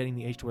when they're getting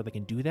the age to where they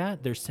can do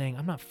that, they're saying,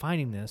 I'm not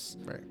finding this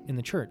Right. in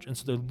the church, and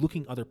so they're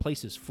looking other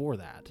places for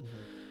that.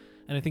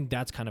 And I think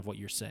that's kind of what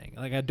you're saying.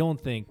 Like, I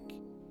don't think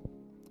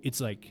it's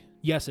like,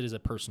 yes, it is a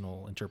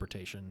personal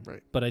interpretation,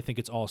 Right. but I think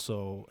it's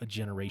also a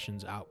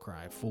generation's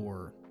outcry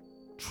for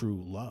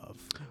true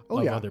love Oh,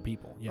 of yeah. other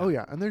people. Yeah. Oh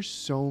yeah, and there's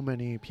so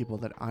many people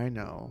that I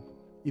know,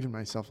 even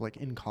myself, like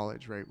in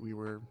college, right? We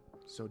were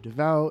so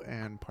devout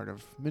and part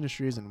of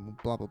ministries and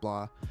blah blah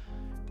blah.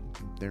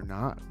 They're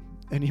not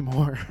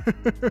anymore.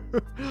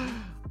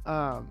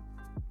 And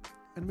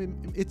I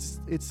mean, it's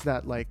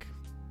that, like,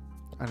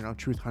 I don't know,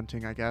 truth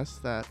hunting, I guess,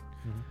 that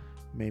Mhm.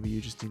 maybe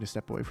you just need to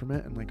step away from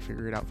it and like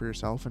figure it out for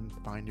yourself and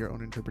find your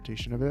own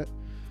interpretation of it.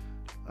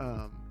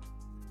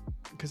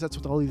 Because that's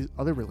what all these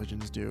other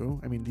religions do.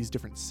 I mean, these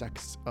different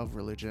sects of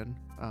religion,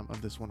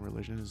 of this one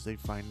religion, is they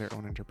find their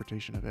own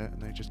interpretation of it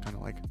and they just kind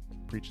of like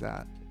preach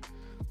that.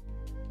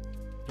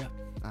 Yeah.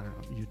 I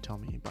don't know. You tell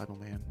me, Bible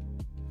man.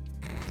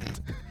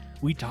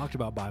 We talked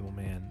about Bible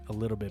Man a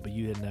little bit, but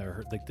you had never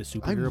heard like the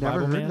superhero I've never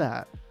Bible heard Man.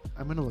 that.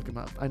 I'm gonna look him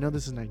up. I know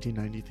this is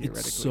 1990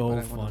 theoretically. It's so but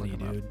I wanna funny, look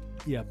him up. dude.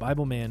 Yeah,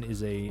 Bible Man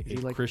is a he,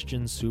 like-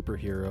 Christian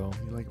superhero.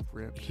 He like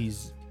ripped.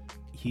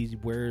 He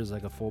wears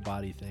like a full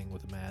body thing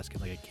with a mask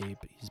and like a cape.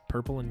 He's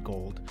purple and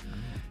gold,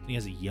 and he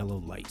has a yellow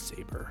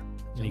lightsaber.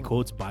 And he Oh,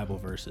 quotes Bible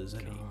verses,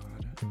 and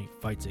God. he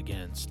fights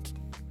against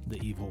the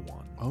evil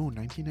one. Oh,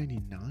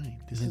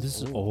 1999. This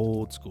is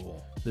old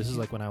school. This is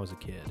like when I was a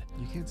kid.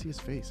 You can't see his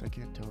face. I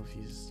can't tell if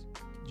he's.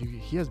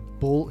 He has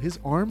his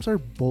arms are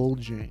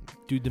bulging.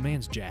 Dude, the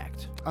man's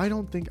jacked. I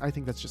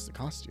think that's just the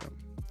costume.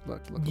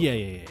 Look. Yeah.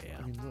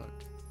 I mean, look.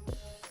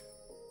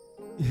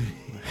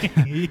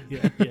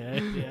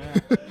 yeah.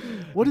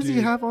 What does he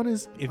Dude, have on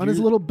his if his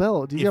you're- little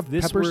belt? Do you if have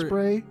this pepper were-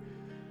 spray?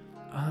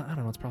 I don't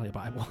know. It's probably a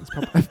Bible. It's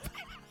probably,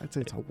 I'd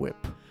say it's a whip.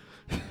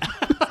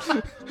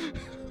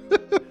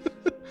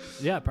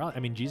 Yeah, probably. I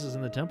mean, Jesus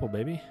in the temple,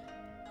 baby.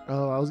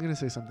 Oh, I was gonna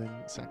say something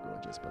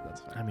sacrilegious, but that's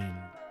fine. I mean,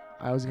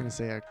 I was gonna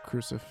say a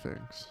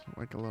crucifix,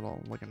 like a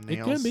could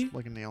nails, be.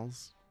 like a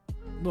nails.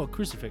 well,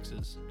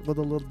 crucifixes. Well,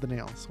 the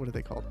nails. What are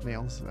they called?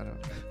 Nails? I don't.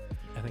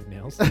 I think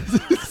nails.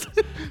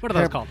 What are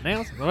those called?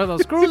 Nails? What are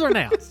those, screws or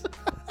nails?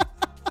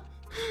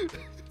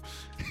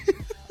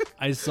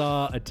 I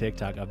saw a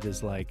TikTok of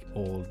this like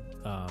old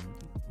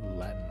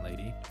Latin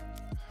lady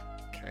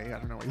Okay, I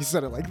don't know why you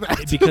said it like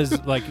that. because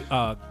like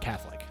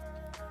Catholic.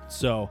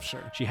 So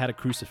Sure. she had a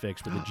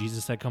crucifix where the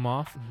Jesus had come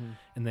off, Mhm.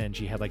 and then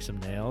she had like some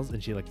nails,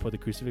 and she like put the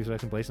crucifix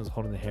back in place and was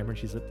holding the hammer, and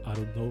she said, "I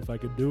don't know if I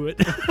can do it,"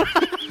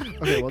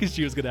 Okay, well, because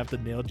she was gonna have to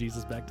nail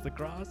Jesus back to the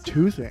cross.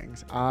 two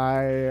things.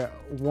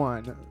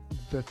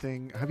 The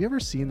thing. Have you ever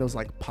seen those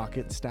like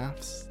pocket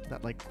staffs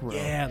that like grow?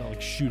 Yeah, they'll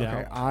like shoot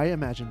Okay, out. I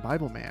imagine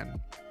Bible Man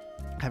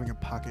having a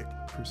pocket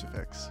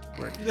crucifix,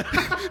 where,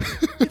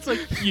 It's like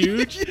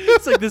huge.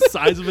 It's like the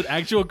size of an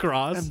actual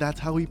cross. and that's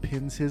how he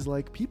pins his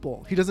like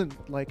people. He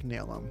doesn't like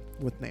nail them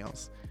with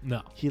nails.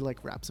 No. He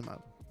like wraps them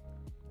up.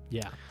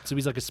 Yeah. So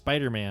he's like a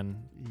Spider-Man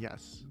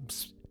Yes,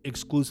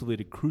 exclusively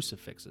to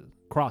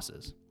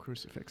crosses.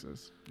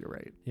 crucifixes. You're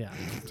right. Yeah.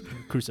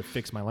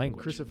 Crucifix my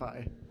language.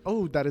 Crucify.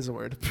 Oh, that is a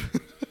word.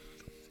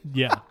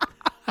 Yeah.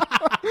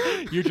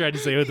 You're trying to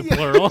say it with the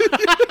plural.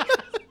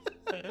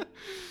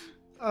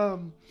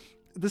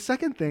 The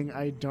second thing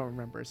I don't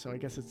remember, so I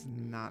guess it's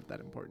not that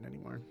important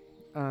anymore.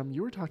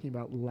 You were talking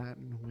about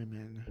Latin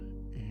women,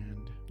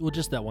 and Well,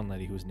 just that one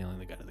lady who was nailing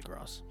the guy to the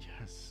cross.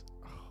 yes,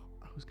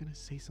 I was gonna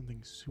say something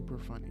super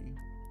funny,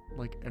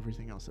 like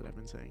everything else that I've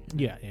been saying.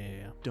 Yeah.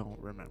 Don't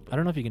remember. I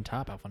don't know if you can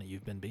top how funny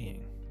you've been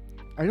being.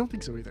 I don't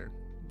think so either.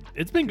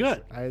 It's been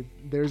good.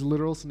 There's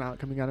literal snot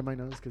coming out of my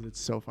nose because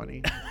it's so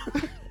funny.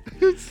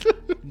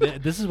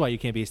 This is why you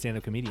can't be a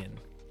stand-up comedian,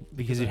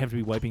 because you'd have to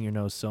be wiping your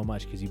nose so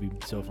much because you'd be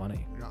so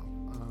funny. Yeah,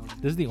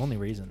 This is the only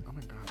reason. oh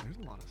my god, there's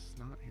a lot of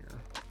snot here.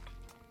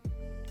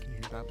 Can you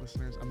hear that,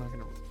 listeners? I'm not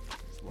gonna.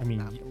 just a I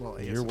mean, little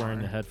little you're wearing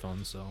the ASMR.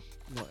 headphones, so.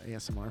 Little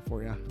ASMR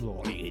for you.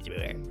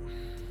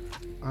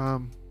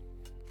 But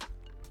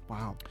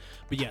Wow.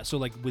 yeah, so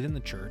like within the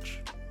church,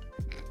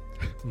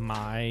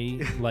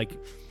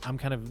 I'm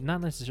kind of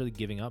not necessarily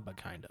giving up, but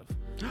kind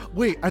of.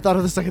 Wait, I thought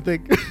of the second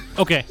thing.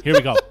 Okay, here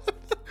we go.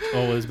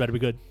 Oh, this better be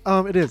good.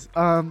 It is.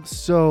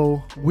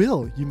 So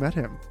Will, you met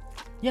him.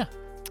 Yeah.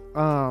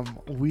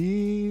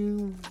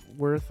 We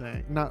were a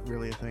thing. Not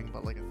really a thing,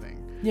 but like a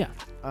thing. Yeah.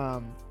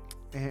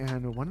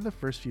 And one of the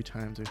first few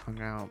times we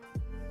hung out,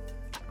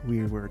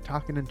 we were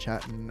talking and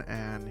chatting,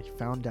 and he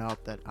found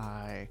out that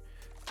I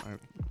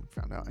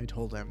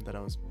told him that I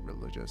was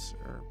religious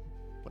or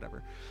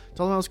whatever.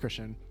 Told him I was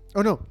Christian.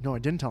 Oh, no, I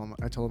didn't tell him.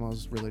 I told him I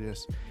was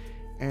religious.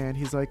 And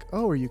he's like,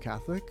 "Oh, are you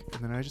Catholic?"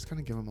 And then I just kind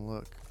of give him a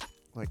look,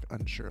 like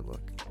unsure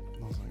look.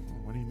 And I was like, "Well,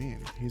 what do you mean?"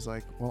 He's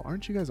like, "Well,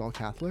 aren't you guys all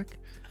Catholic?"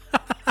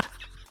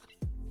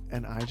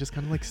 And I just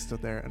kind of like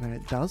stood there,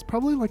 and that was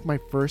probably like my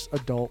first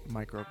adult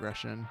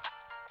microaggression.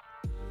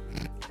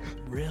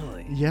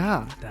 Really?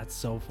 Yeah. That's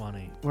so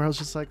funny. Where I was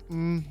just like,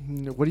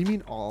 what do you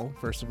mean all,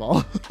 first of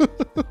all?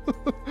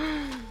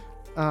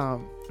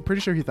 I'm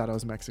pretty sure he thought I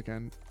was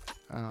Mexican.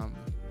 And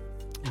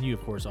you,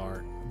 of course,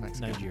 are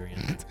Mexican.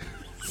 Nigerian.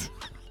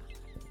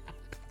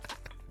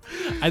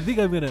 I think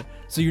I'm gonna.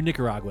 So you're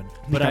Nicaraguan,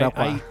 but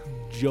I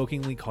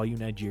jokingly call you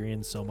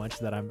Nigerian so much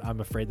that I'm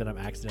afraid that I'm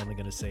accidentally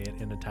gonna say it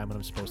in a time when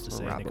I'm supposed to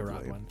say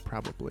Nicaraguan.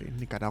 Probably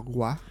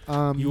Nicaragua.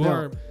 You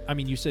are. I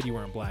mean, you said you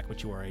weren't black,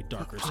 but you are a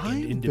darker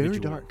skinned individual. Very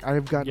dark.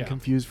 I've gotten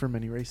confused for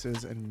many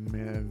races and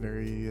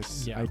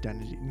various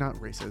identity. Not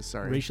races.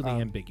 Sorry. Racially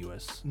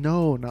ambiguous.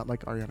 No, not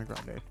like Ariana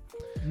Grande.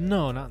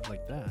 No, not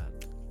like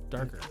that.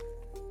 Darker.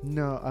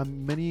 No,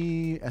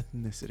 many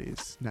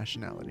ethnicities,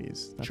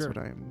 nationalities. That's what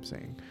I am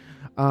saying.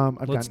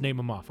 Let's name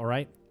them off. All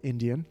right.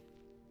 Indian.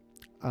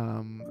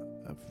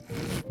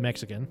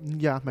 Mexican.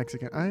 Yeah,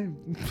 Mexican.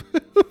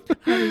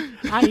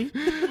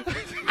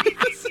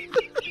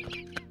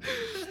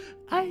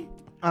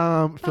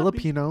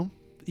 Filipino.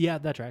 Yeah,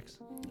 that tracks.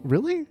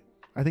 Really?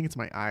 I think it's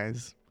my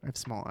eyes. I have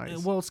small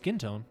eyes. Well, skin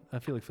tone. I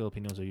feel like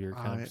Filipinos are your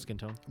kind of skin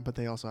tone. But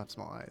they also have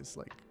small eyes,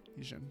 like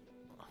Asian.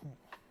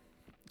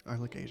 I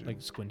look Asian.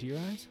 Like squinty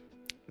eyes?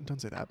 Don't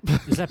say that.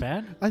 Is that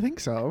bad? I think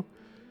so.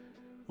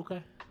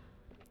 Okay.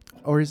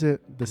 Or is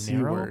it the C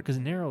narrow? word? Because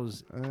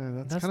narrows.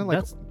 That's kind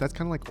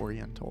of like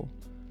Oriental.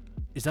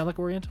 Is that like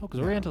Oriental? Because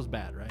Oriental's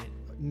bad, right?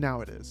 Now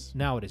it is.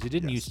 Now it is. It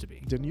didn't used to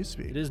be. Didn't used to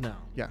be. It is now.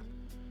 Yeah.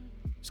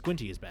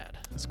 Squinty is bad.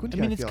 Squinty.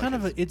 I mean, it's kind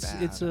of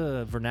it's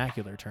a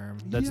vernacular term.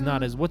 That's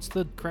not as. What's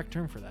the correct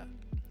term for that?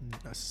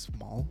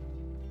 Small.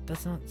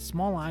 That's not.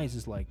 Small eyes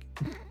is like.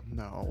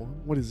 No.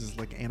 What is this,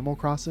 like Animal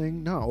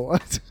Crossing? No.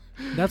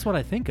 That's what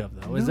I think of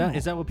though. No.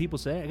 Is that what people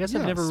say? I guess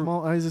I've never.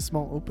 Small eyes is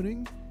small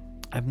opening.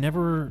 I've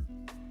never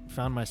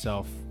found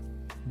myself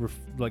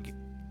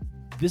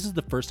this is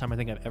the first time I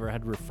think I've ever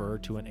had to refer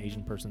to an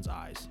Asian person's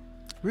eyes.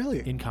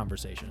 Really? In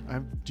conversation.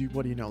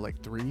 What do you know,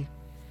 like 3?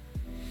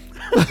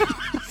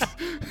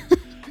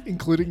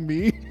 Including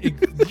me?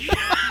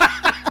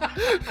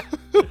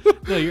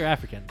 No, you're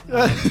African.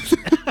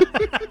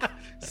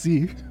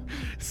 See?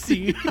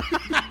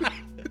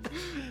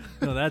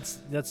 No, that's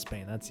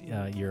Spain. That's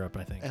Europe,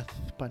 I think.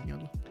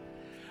 Español.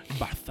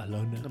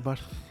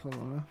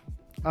 Barcelona.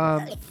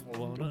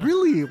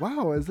 Really?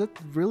 Wow. Is that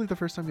really the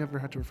first time you ever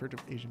had to refer to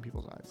Asian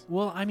people's eyes?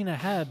 Well, I mean,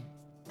 I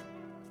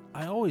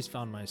always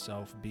found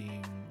myself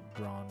being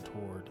drawn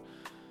toward.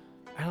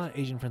 I had a lot of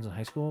Asian friends in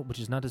high school, which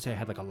is not to say I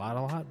had like a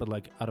lot, but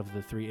like out of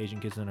the 3 Asian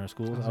kids in our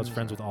schools, I was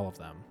friends with all of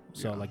them.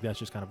 So like that's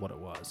just kind of what it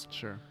was.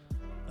 Sure.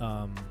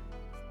 But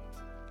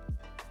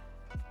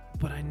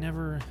I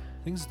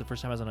think this is the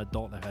first time as an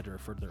adult and I've had to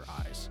refer to their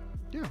eyes.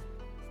 Yeah.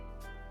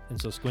 And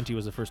so squinty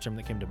was the first term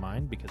that came to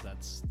mind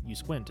because you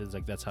squint. It's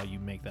like that's how you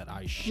make that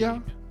eye shape. Yeah.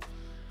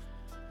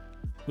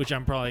 Which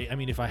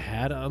if I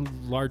had a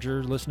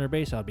larger listener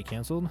base, I'd be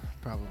canceled.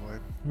 Probably.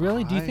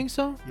 Really? Do you think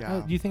so?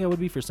 Yeah. Do you think I would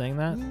be for saying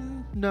that?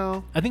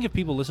 No. I think if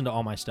people listen to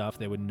all my stuff,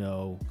 they would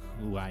know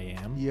who I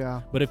am.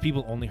 Yeah. But if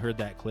people only heard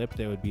that clip,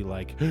 they would be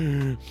like,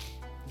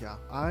 yeah,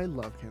 I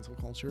love cancel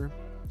culture.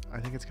 I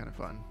think it's kind of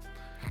fun.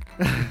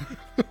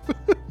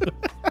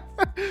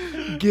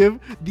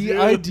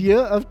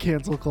 Idea of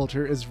cancel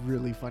culture is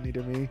really funny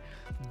to me.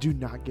 Do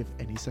not give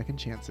any second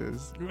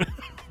chances.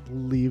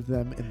 Leave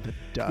them in the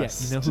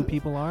dust. Yeah, you know who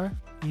people are?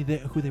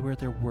 Who they were at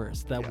their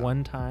worst. That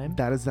one time.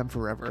 That is them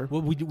forever.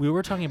 Well, we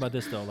were talking about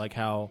this though, like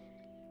how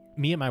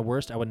me at my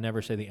worst, I would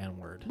never say the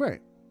N-word.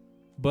 Right.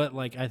 But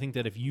like, I think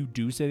that if you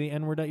do say the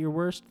N-word at your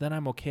worst, then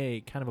I'm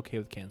kind of okay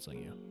with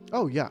canceling you.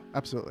 Oh yeah,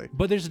 absolutely.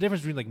 But there's a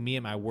difference between like me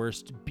at my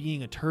worst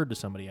being a turd to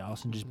somebody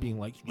else and just being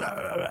like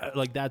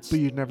that's. But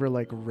you'd never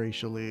like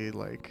racially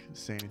like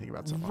say anything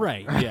about someone.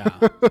 Right. Yeah.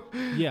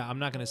 Yeah. I'm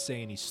not gonna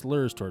say any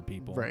slurs toward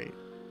people. Right.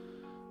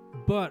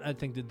 But I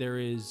think that there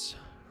is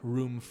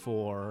room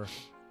for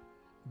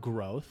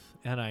growth,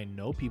 and I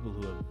know people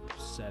who have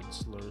said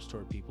slurs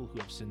toward people who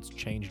have since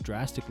changed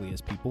drastically as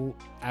people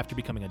after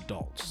becoming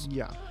adults.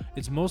 Yeah.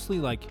 It's mostly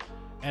like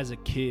as a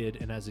kid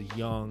and as a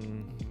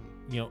young,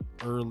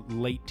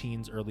 late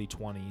teens, early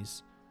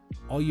 20s,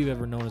 all you've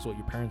ever known is what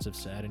your parents have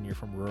said, and you're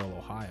from rural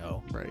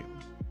Ohio. Right.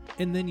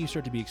 And then you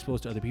start to be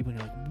exposed to other people,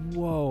 and you're like,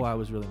 whoa, I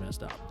was really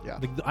messed up. Yeah.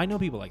 Like, I know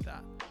people like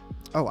that.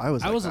 Oh, I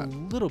was a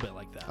little bit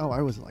like that. Oh,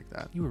 I wasn't like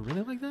that. You were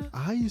really like that?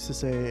 I used to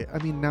say,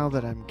 now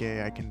that I'm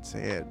gay, I can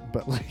say it,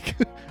 but like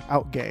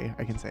out gay,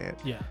 I can say it.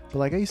 Yeah. But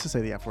like I used to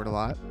say the F word a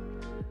lot.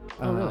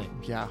 Oh, really?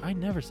 Yeah. I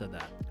never said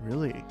that.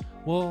 Really?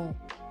 Well,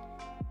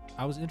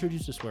 I was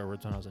introduced to swear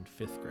words when I was in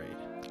 5th grade.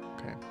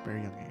 Okay.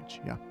 Very young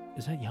age. Yeah.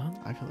 Is that young?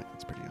 I feel like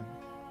that's pretty young.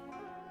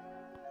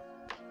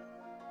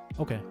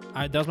 Okay.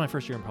 That was my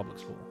first year in public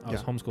school. I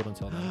was homeschooled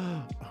until then.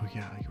 Oh,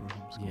 yeah. You were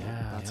homeschooled.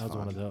 Yeah. That's I was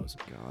one of those.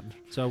 God.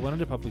 So I went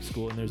into public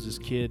school, and there's this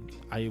kid.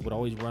 I would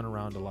always run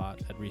around a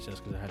lot at recess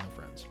because I had no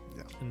friends.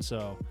 Yeah. And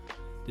so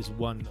this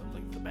one of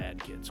like the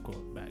bad kids,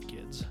 quote, bad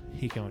kids,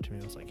 he came up to me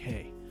and was like,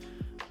 hey,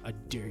 I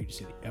dare you to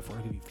say the F word.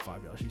 I'll give you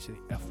 $5 if you say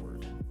the F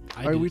word.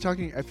 Are we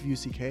talking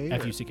F-U-C-K?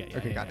 F-U-C-K. Yeah,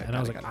 okay, got it. And I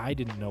was like, I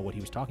didn't know what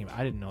he was talking about.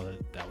 I didn't know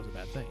that was a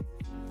bad thing.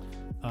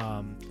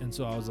 And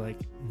so I was like,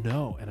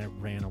 no, and I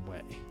ran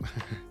away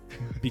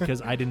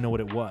because I didn't know what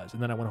it was.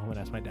 And then I went home and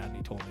asked my dad, and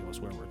he told me what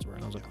swear words were.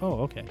 And I was like, oh,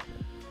 okay.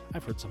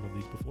 I've heard some of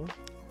these before.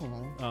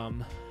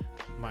 Aww.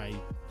 My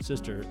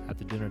sister at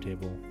the dinner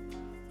table,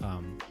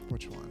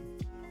 which one?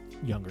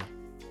 Younger,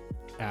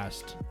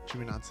 asked. Should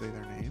we not say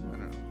their name? I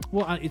don't know.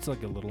 Well, it's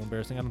like a little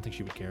embarrassing. I don't think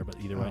she would care, but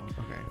either way.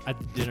 Okay. At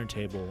the dinner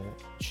table,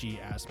 she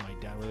asked my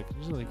dad, we're like,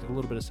 there's like a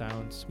little bit of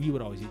silence. We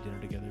would always eat dinner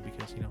together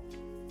because,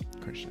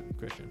 Christian.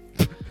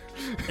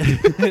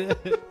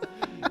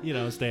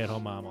 Stay at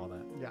home mom, all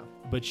that. Yeah.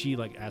 But she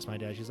asked my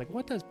dad, she's like,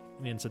 what does,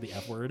 and said the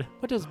F word.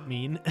 What does it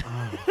mean? Oh,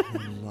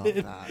 I love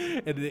that.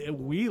 And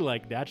we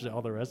naturally,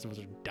 all the rest of us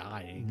are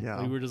dying.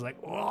 Yeah. We were just like,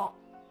 oh,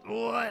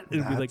 what?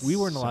 And we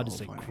weren't allowed to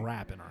say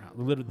crap in our house.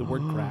 Literally, the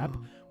word crap,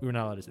 we were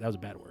not allowed to say. That was a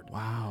bad word.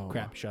 Wow.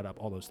 Crap, shut up,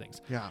 all those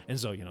things. Yeah. And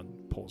so,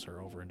 pulls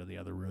her over into the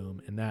other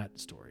room. And that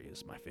story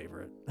is my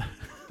favorite.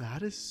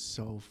 That is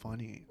so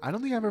funny. I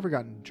don't think I've ever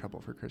gotten in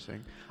trouble for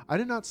cursing. I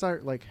did not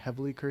start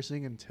heavily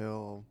cursing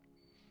until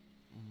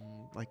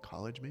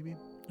college maybe.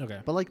 Okay.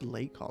 But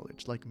late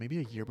college, maybe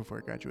a year before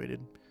I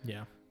graduated.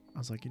 Yeah. I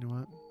was like, you know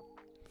what?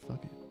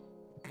 Fuck it.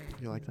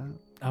 You like that?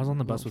 I was on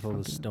the bus with all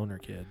the stoner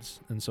kids,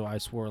 and so I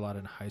swore a lot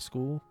in high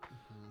school,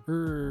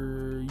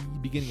 or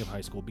beginning of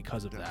high school,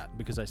 because of that.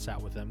 Because I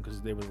sat with them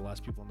because they were the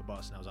last people on the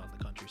bus, and I was out in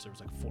the country, so there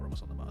was 4 of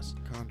us on the bus.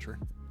 Country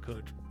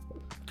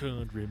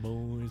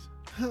boys.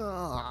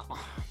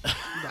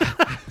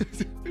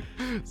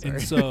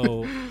 And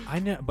so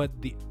but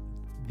the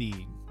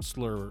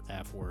slur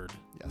F word.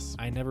 Yes.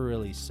 I never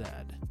really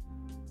said.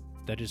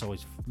 That just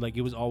always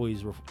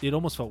it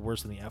almost felt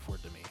worse than the F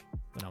word to me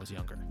when I was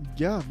younger.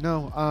 Yeah,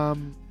 no.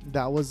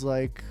 That was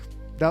that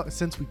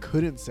since we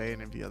couldn't say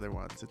any of the other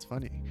ones, it's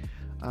funny.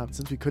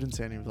 Since we couldn't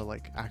say any of the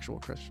actual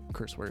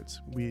curse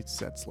words, we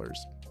said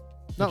slurs.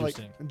 Not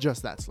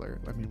just that slur.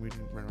 I mean, we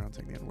didn't run around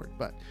saying the N word,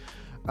 but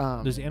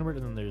there's the N word,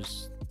 and then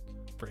there's,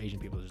 for Asian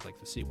people, there's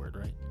the C word,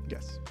 right?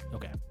 Yes.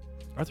 Okay.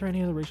 Are there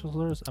any other racial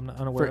slurs I'm not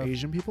unaware of? For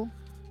Asian people?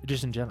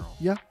 Just in general.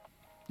 Yeah.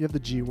 You have the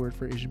G word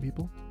for Asian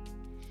people?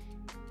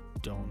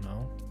 Don't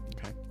know.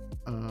 Okay.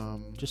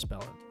 Just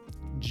spell it.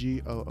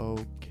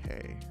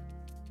 G-O-O-K.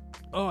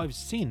 Oh, I've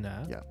seen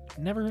that. Yeah.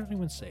 Never heard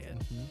anyone say it.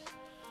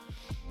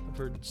 Mm-hmm. I've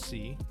heard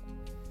C.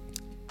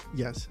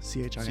 Yes,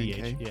 C-H-I-N-K.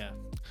 C-H, yeah.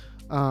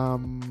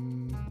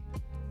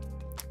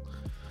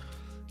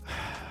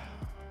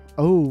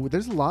 Oh,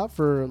 there's a lot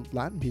for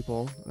Latin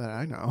people that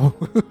I know.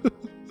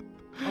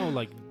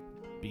 Oh,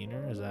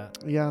 Beaner? Is that?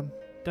 Yeah.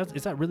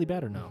 Is that really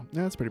bad or no?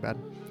 Yeah, it's pretty bad.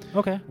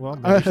 Okay, well,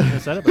 maybe I shouldn't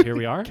have said it, but here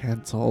we are.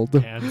 Cancelled.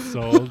 The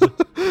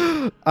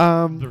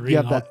ring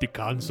out the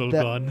console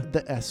gun.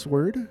 The S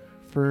word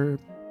for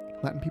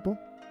Latin people,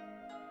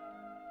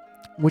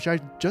 which I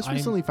just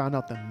recently found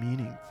out the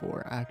meaning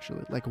for,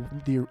 actually,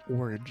 the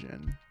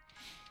origin.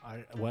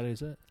 What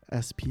is it?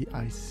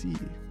 S-P-I-C.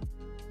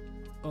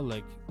 Oh,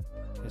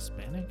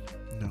 Hispanic?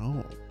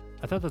 No.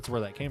 I thought that's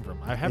where that came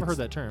from. I haven't heard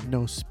that term.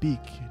 No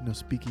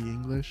speaky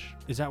English.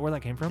 Is that where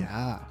that came from?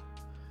 Yeah.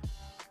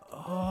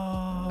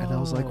 Oh. And I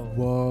was like,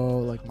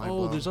 whoa, my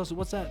Oh, there's also,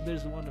 what's that?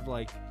 There's the one of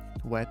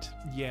wet.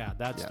 Yeah,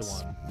 that's the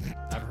one.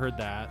 I've heard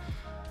that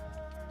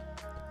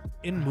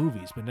in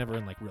movies, but never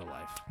in real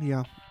life.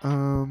 Yeah.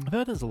 I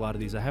thought there's a lot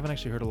of these. I haven't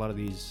actually heard a lot of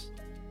these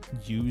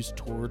used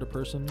toward a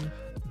person.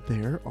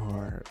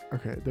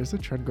 There's a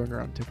trend going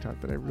around TikTok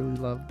that I really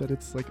love, that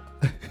it's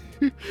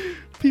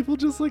people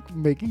just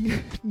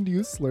making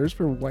new slurs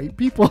for white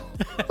people.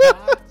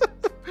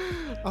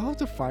 I'll have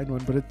to find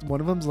one, but one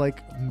of them's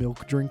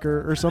milk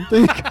drinker or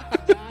something.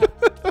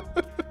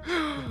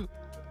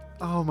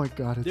 Oh my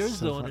god, it's There's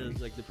so the one funny.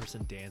 that's the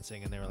person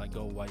dancing, and they were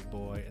go white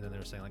boy, and then they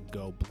were saying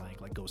go blank,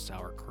 go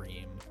sour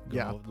cream.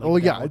 Yeah.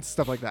 One. It's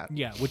stuff like that.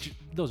 Yeah, which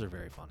those are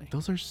very funny.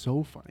 Those are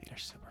so funny. They're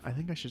super funny. I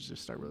think I should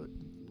just start really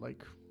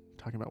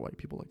talking about white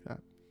people like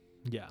that.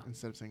 Yeah.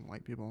 Instead of saying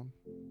white people.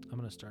 I'm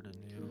gonna start a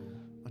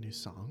new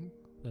song.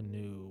 A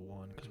new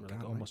one, because we're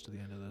almost to the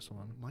end of this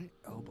one. My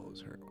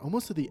elbows hurt.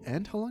 Almost to the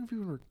end. How long have you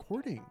been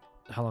recording?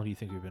 How long do you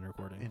think we've been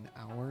recording? An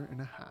hour and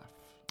a half.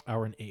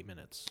 Hour and 8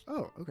 minutes.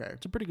 Oh, okay.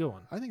 It's a pretty good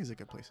one. I think it's a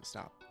good place to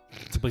stop.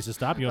 It's a place to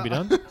stop. You want to be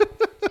done?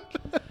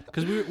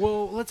 Because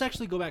let's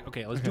actually go back.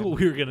 Okay, let's do what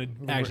we were going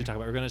to actually talk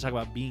about. We're going to talk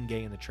about being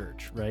gay in the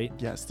church, right?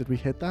 Yes. Did we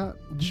hit that?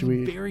 Should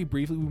we? Very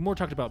briefly. We more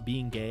talked about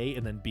being gay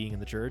and then being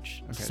in the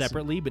church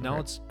separately, but now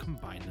let's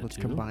combine the two. Let's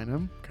combine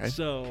them. Okay.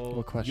 So,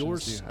 what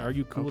questions do you have? Are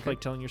you cool with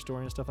telling your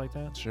story and stuff like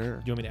that? Sure.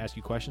 Do you want me to ask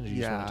you questions, or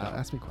you just want to talk?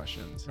 Ask me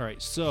questions. All right.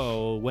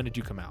 So, when did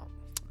you come out?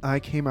 I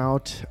came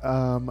out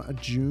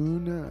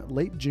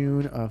late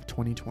June of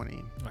 2020.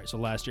 All right, so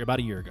last year, about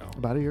a year ago.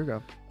 About a year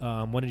ago.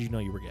 When did you know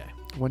you were gay?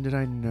 When did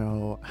I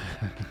know?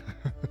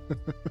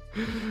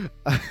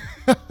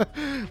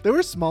 There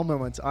were small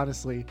moments,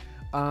 honestly.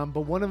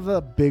 But one of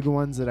the big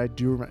ones that I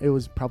do remember, it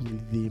was probably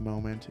the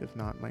moment, if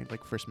not my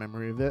first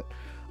memory of it,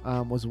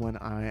 was when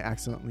I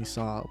accidentally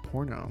saw a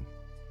porno.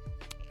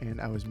 and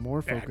I was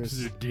more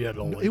focused.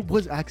 Accidentally. It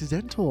was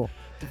accidental.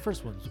 The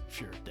first one's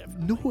sure,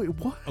 definitely. No, it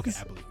was. Okay,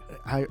 I believe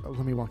it.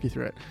 Let me walk you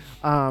through it.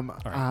 All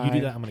right, you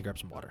do that. I'm gonna grab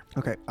some water.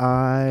 Okay,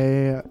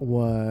 I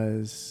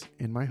was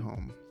in my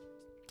home,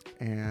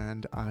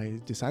 and I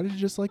decided to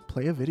just like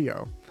play a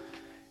video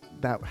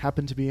that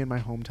happened to be in my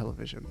home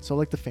television. So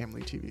like the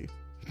family TV.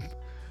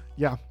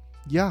 Yeah.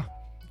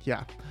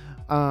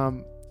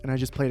 And I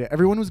just played it.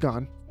 Everyone was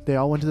gone. They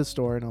all went to the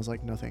store, and I was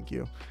like, no, thank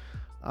you.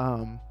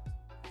 And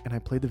I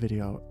played the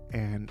video,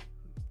 and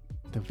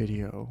the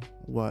video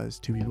was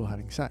two people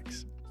having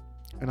sex.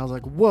 And I was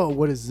like, whoa,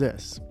 what is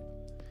this?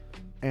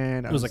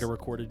 And It was like a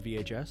recorded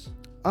VHS?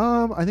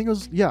 I think it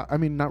was, yeah, I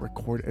mean, not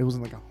recorded. It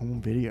wasn't like a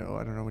home video.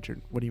 I don't know what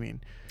do you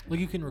mean? Like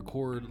you can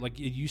record, like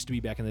it used to be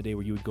back in the day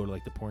where you would go to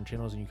like the porn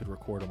channels and you could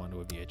record them onto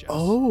a VHS.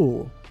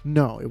 Oh,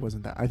 no, it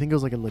wasn't that. I think it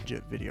was like a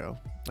legit video.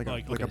 Like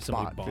a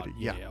somebody bot video.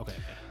 Yeah, okay.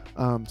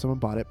 Someone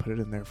bought it, put it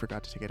in there,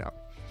 forgot to take it out.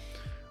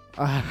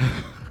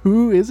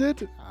 Who is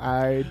it?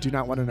 I do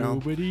not want to know.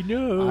 Nobody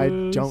knows. I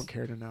don't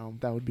care to know.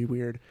 That would be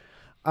weird.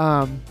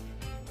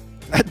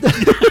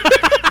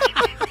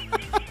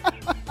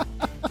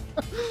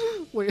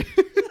 Wait.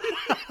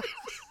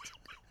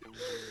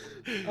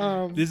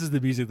 This is the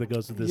music that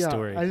goes with this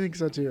story. I think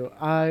so too.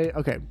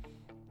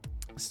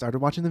 Started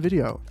watching the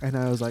video, and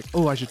I was like,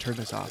 oh, I should turn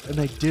this off. And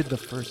I did the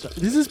first time.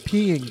 This is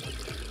peeing.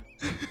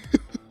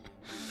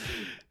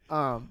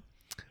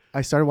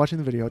 I started watching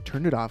the video,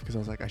 turned it off because I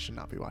was like, I should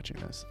not be watching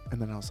this.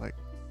 And then I was like,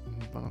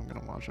 but I'm going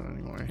to watch it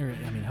anymore. I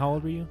mean, how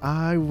old were you?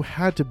 I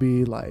had to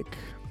be like,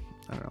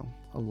 I don't know,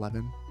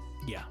 11.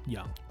 Yeah,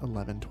 young.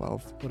 11,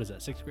 12. What is that,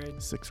 6th grade?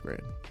 6th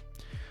grade.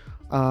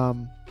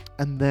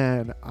 And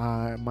then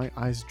my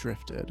eyes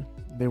drifted.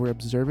 They were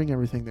observing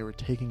everything. They were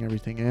taking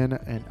everything in.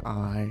 And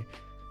I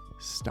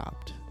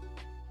stopped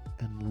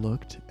and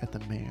looked at the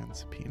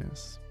man's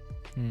penis.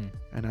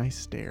 And I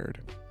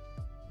stared.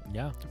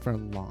 Yeah. For a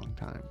long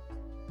time.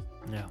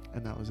 Yeah.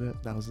 And that was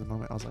it. That was the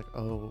moment. I was like,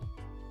 oh,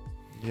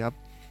 yep.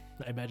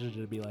 I imagine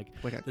it'd be like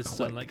the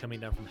sunlight coming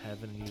down from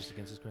heaven and you just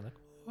against the screen like,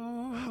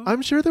 oh.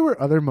 I'm sure there were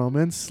other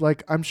moments.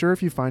 Like, I'm sure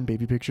if you find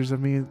baby pictures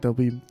of me, there'll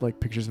be like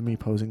pictures of me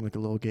posing like a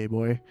little gay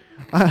boy.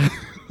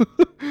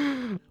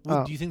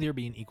 Well, do you think there'd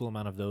be an equal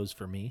amount of those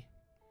for me?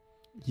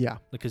 Yeah.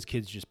 Because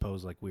kids just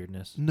pose like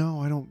weirdness.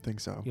 No, I don't think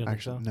so. You don't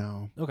Actually, think so?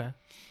 no. Okay.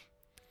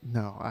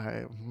 No,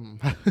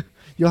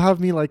 you'll have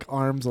me like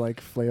arms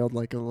like flailed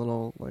like a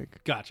little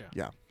like. Gotcha.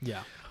 Yeah.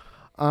 Yeah.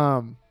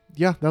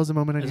 Yeah, that was the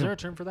moment I knew. Is there a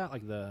term for that?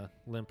 Like the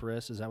limp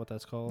wrist? Is that what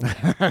that's called?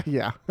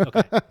 Yeah.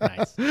 Okay.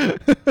 Nice.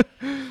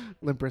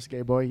 Limp wrist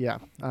gay boy. Yeah.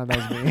 That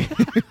was me.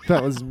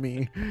 That was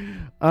me.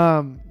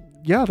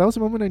 Yeah, that was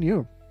the moment I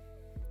knew.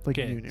 Like,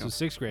 okay. So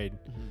 6th grade,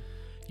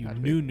 you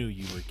knew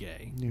you were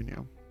gay.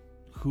 Knew.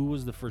 Who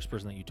was the first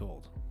person that you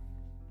told?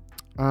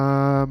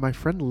 My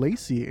friend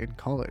Lacey in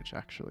college,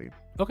 actually.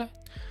 Okay.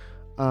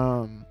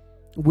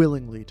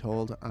 Willingly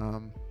told.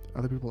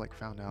 Other people like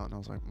found out, and I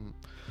was like,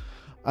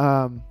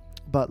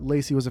 But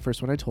Lacey was the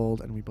first one I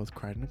told, and we both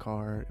cried in a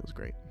car. It was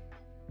great.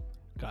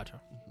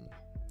 Gotcha.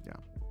 Yeah.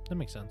 That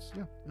makes sense.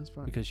 Yeah, it was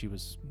fun. Because she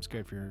was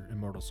scared for your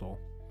immortal soul.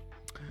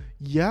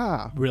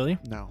 Yeah. Really?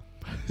 No.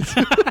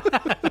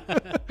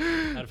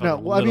 No.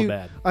 Well,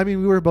 I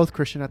mean, we were both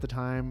Christian at the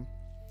time.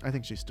 I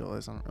think she still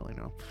is. I don't really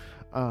know.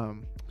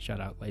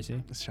 Shout out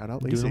Lacey. Shout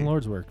out Lacey. Doing the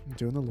Lord's work.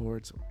 Doing the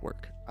Lord's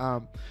work.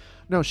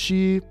 No,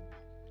 she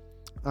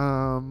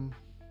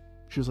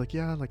was like,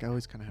 yeah, like I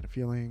always kind of had a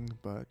feeling,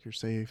 but you're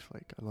safe.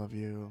 Like, I love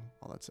you.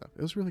 All that stuff.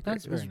 It was really great.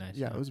 That's very nice.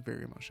 Yeah, it was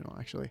very emotional,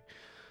 actually.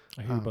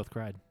 I hear you both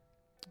cried.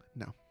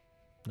 No.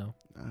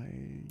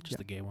 Just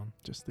the gay one.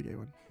 Just the gay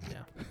one.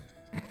 Yeah.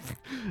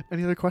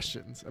 Any other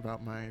questions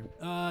about my?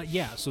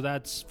 Yeah. So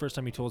that's first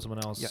time you told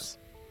someone else. Yes.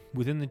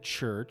 Within the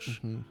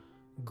church,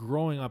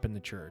 growing up in the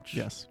church.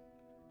 Yes.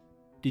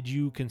 Did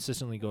you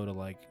consistently go to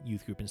like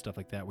youth group and stuff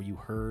like that where you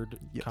heard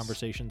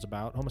conversations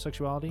about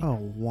homosexuality?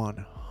 Oh,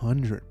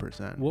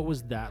 100%. What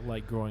was that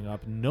like growing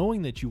up,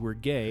 knowing that you were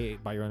gay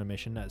by your own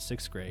admission at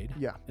 6th grade?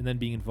 Yeah. And then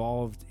being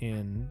involved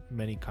in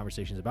many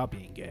conversations about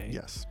being gay?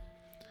 Yes.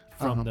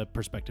 From the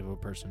perspective of a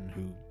person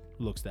who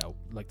looks that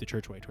like the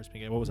church way towards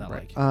being gay. What was that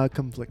like?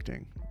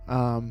 Conflicting.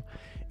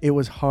 It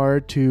was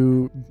hard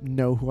to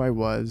know who I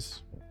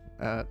was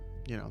at,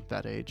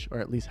 that age, or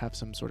at least have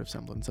some sort of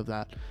semblance of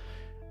that.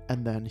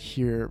 And then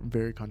hear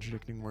very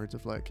contradicting words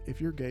of like,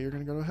 if you're gay, you're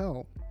going to go to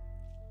hell.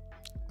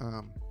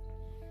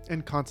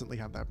 And constantly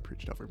have that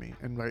preached over me.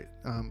 And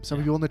some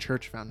people in the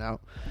church found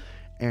out.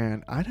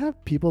 And I'd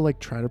have people like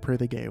try to pray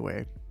the gay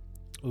away.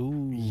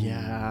 Ooh.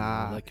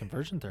 Yeah. Like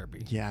conversion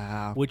therapy.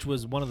 Yeah. Which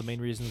was one of the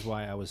main reasons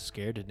why I was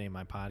scared to name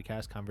my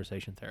podcast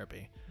Conversation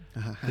Therapy.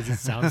 Because it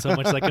sounds so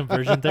much like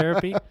conversion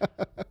therapy.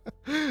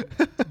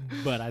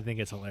 But I think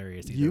it's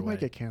hilarious either You way. might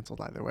get canceled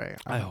either way.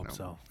 I hope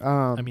so.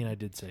 I mean, I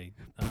did say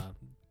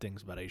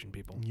things about Asian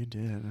people. You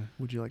did.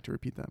 Would you like to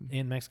repeat them?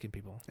 And Mexican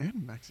people.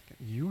 And Mexican.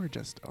 You are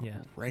just a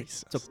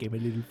racist. It's okay, my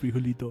little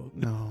frijolito.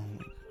 No.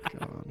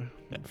 God.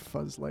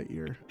 Fuzz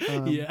Lightyear.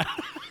 Yeah.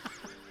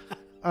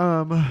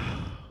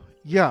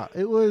 Yeah,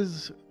 it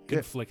was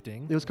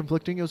conflicting. It was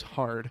conflicting. It was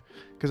hard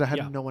because I had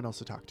Yeah. no one else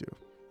to talk to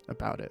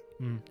about it.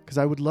 Mm. Because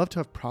I would love to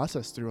have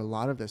processed through a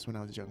lot of this when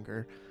I was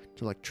younger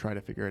to like try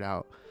to figure it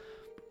out,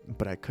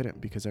 but I couldn't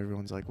because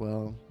everyone's like,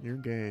 well, you're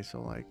gay,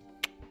 so like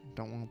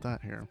don't want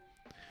that here.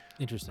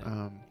 Interesting.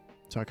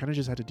 So I kind of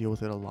just had to deal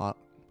with it a lot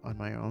on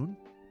my own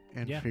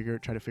and Yeah.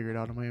 try to figure it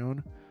out on my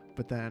own,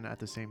 but then at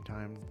the same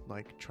time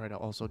like try to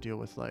also deal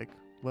with like,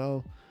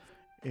 well,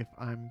 if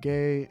I'm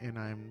gay and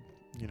I'm,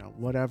 you know,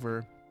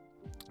 whatever,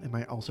 am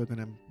I also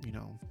gonna, you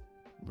know,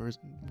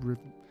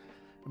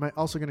 am I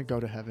also gonna go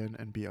to heaven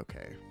and be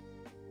okay?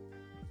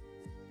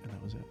 And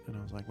that was it. And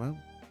I was like, well,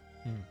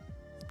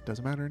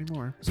 doesn't matter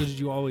anymore. So did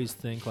you always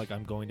think like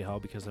I'm going to hell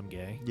because I'm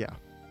gay? Yeah.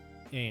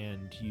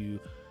 And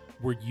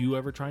were you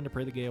ever trying to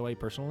pray the gay away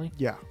personally?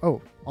 Yeah.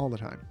 Oh, all the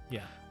time.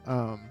 Yeah.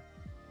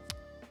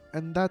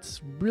 And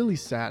that's really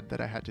sad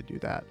that I had to do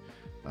that.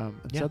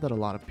 It's Yeah. sad that a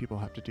lot of people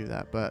have to do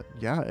that, but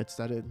yeah, it's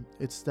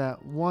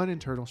that one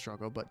internal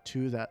struggle, but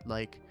two, that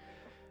like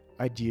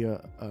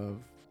idea of,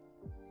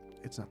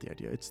 it's not the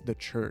idea, it's the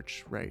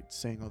church, right,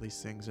 saying all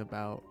these things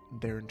about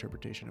their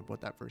interpretation of what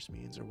that verse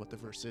means or what the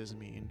verses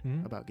mean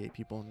about gay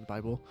people in the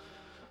Bible,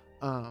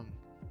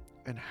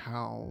 and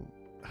how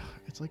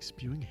it's like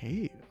spewing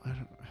hate. I don't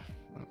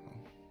know,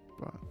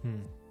 but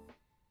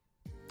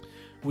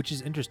Which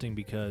is interesting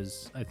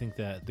because I think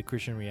that the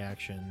Christian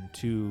reaction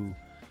to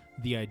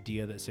the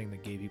idea that saying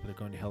that gay people are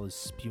going to hell is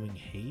spewing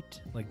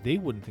hate, like they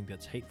wouldn't think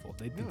that's hateful.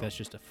 They think No. that's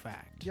just a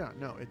fact. yeah,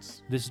 no,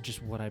 it's This is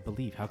just what I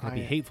believe. How can it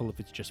be hateful if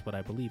it's just what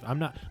I believe? I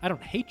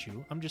don't hate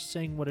you. I'm just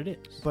saying what it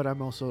is. but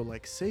I'm also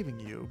like saving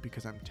you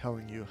because I'm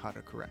telling you how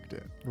to correct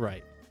it,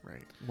 Right.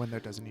 right, when there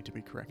doesn't need to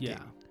be correcting.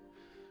 Yeah.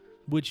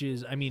 Which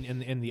is, I mean,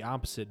 and the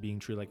opposite being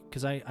true, like,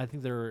 because I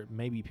think there are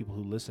maybe people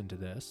who listen to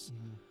this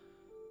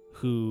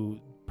who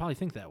probably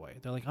think that way.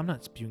 They're like, I'm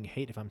not spewing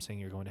hate if I'm saying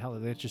you're going to hell.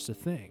 That's just a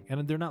thing.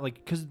 And they're not like,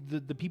 because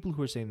the people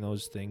who are saying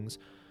those things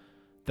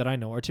that I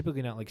know are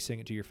typically not like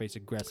saying it to your face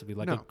aggressively,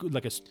 like No.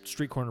 like a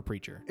street corner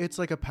preacher. It's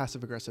like a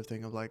passive aggressive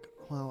thing of like,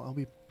 well,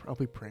 I'll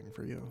be praying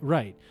for you.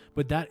 Right.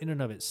 But that in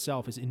and of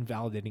itself is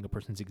invalidating a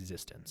person's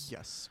existence.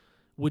 Yes.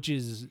 Which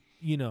is,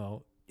 you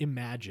know,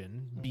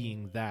 imagine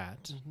being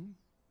that,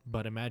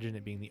 but imagine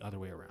it being the other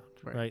way around,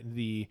 right?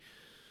 The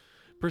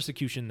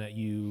persecution that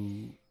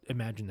you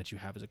imagine that you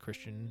have as a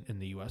Christian in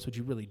the U.S., which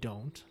you really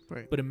don't.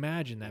 Right. But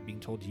imagine that being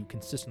told to you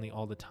consistently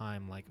all the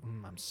time, like,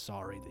 I'm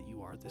sorry that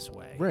you are this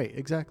way. Right.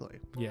 Exactly.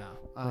 Yeah.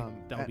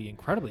 Like, that would be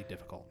incredibly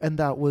difficult. And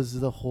that was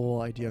the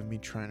whole idea of me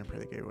trying to pray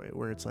the gay way,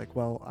 where it's like,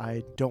 well,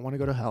 I don't want to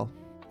go to hell,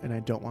 and I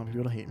don't want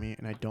people to hate me,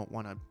 and I don't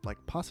want to like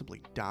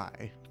possibly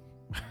die.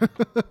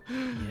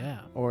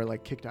 Yeah. Or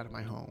like kicked out of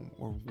my home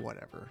or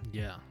whatever.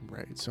 Yeah.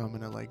 Right. So I'm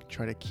going to like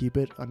try to keep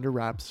it under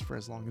wraps for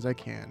as long as I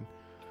can.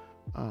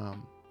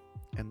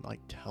 And like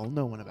tell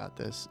no one about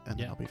this, and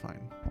then I'll be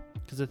fine.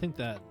 Because I think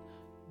that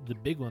the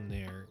big one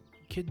there,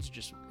 kids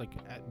just like,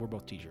 we're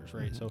both teachers,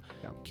 right? So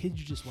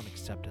kids just want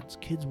acceptance.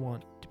 Kids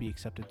want to be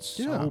accepted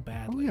so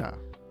badly. Oh, yeah.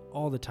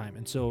 All the time.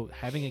 And so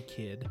having a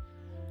kid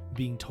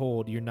being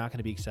told you're not going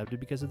to be accepted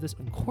because of this,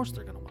 of course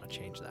they're going to want to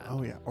change that.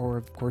 Oh yeah. Or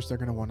of course they're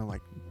going to want to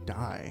like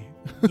die.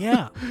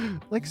 Yeah.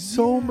 Like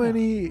so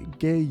many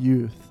gay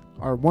youth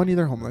are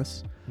either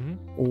homeless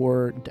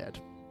or dead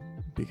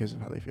because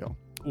of how they feel.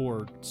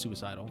 Or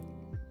suicidal.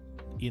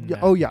 In Yeah.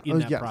 that, Oh yeah. in Oh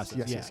that yes. process.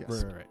 Yes.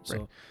 Yes. Right.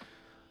 So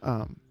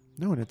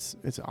No, and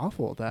it's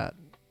awful that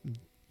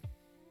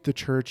the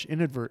church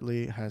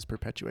inadvertently has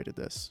perpetuated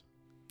this.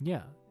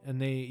 yeah.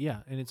 And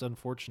and it's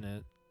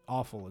unfortunate.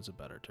 Awful is a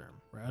better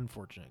term, right?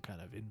 Unfortunate kind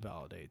of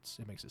invalidates.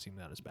 It makes it seem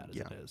not as bad as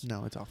it is.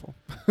 No, it's awful.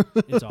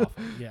 It's awful.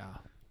 Yeah.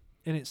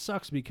 And it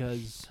sucks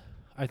because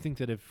I think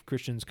that if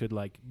Christians could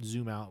like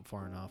zoom out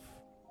far enough,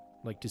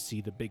 like to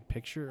see the big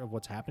picture of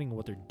what's happening and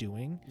what they're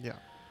doing. Yeah.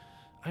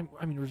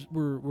 I mean,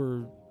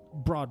 we're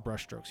broad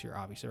brushstrokes here,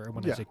 obviously. Right?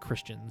 When I say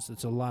Christians,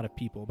 it's a lot of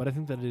people, but I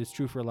think that it is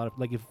true for a lot of,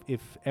 like,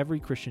 if every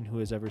Christian who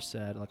has ever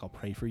said, like, I'll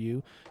pray for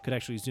you, could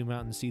actually zoom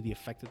out and see the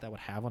effect that would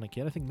have on a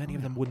kid, I think many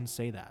of them wouldn't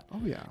say that.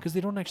 Oh yeah. Because they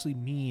don't actually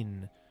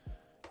mean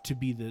to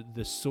be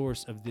the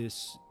source of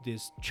this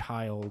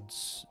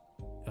child's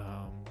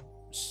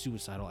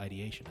suicidal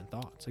ideation and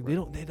thoughts.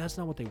 Like that's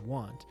not what they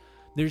want.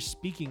 They're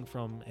speaking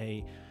from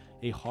a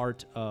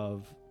heart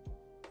of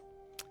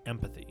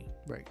empathy.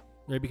 Right.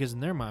 Right, because in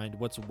their mind,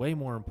 what's way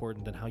more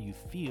important than how you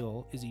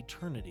feel is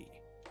eternity.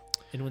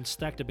 And when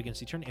stacked up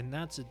against eternity, and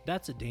that's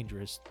a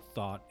dangerous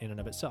thought in and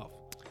of itself.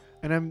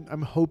 And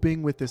I'm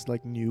hoping with this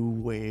like new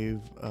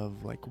wave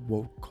of like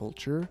woke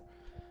culture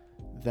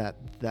that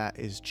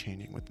is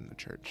changing within the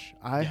church.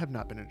 I have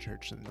not been in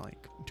church in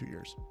like 2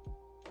 years.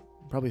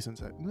 Probably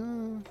since I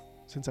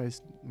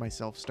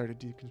myself started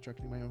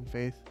deconstructing my own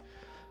faith.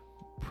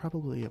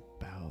 Probably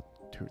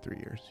about 2 or 3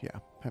 years. Yeah,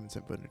 haven't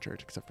set foot in a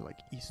church except for like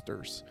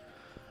Easters.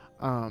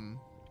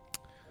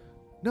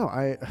 No,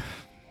 I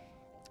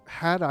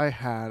had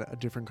a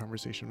different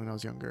conversation when I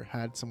was younger,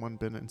 had someone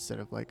been, instead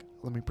of like,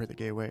 let me pray the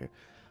gay way,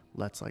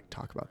 let's like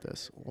talk about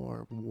this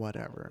or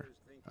whatever,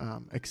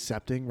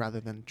 accepting rather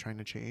than trying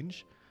to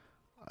change,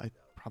 I'd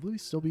probably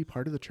still be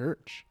part of the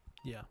church.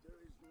 Yeah.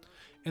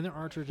 And there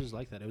are churches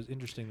like that. It was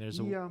interesting.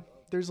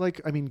 There's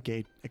like, I mean,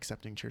 gay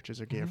accepting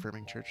churches or gay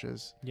affirming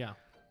churches. Yeah.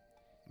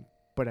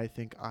 But I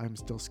think I'm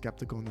still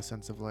skeptical in the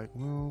sense of like,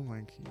 well,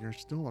 like you're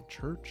still a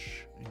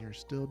church and you're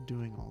still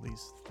doing all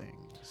these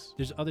things.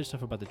 There's other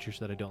stuff about the church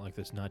that I don't like.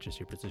 That's not just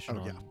your position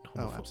on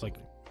like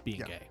being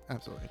gay.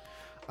 Absolutely.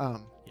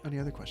 Any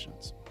other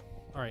questions?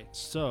 All right.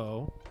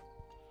 So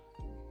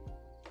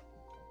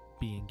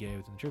being gay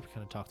within the church, we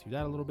kind of talked through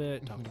that a little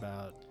bit. Talked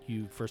about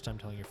you first time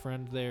telling your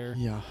friend there.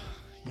 Yeah.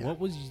 What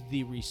was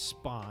the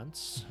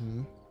response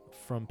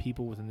from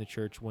people within the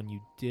church when you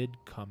did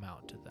come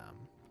out to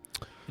them?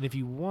 And if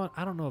you want,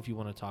 I don't know if you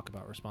want to talk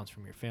about response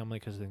from your family,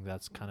 because I think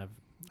that's kind of...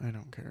 I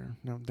don't care.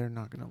 No, they're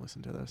not going to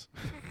listen to this.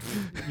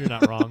 You're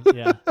not wrong.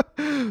 Yeah.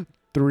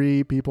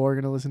 3 people are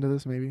going to listen to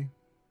this, maybe.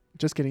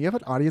 Just kidding. You have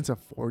an audience of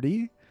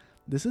 40?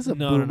 This is a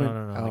No. Oh.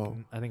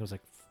 Like, I think it was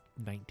like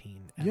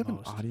 19 at You have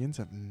most. an audience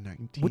of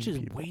 19 Which is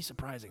people. way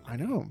surprising. I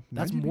know.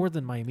 That's 90 more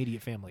than my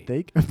immediate family.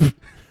 I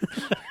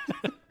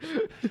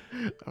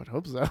would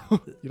hope so.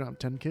 You don't have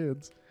 10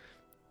 kids.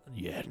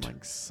 Yet.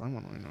 Like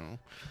someone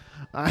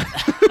I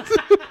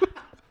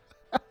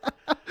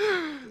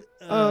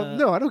know.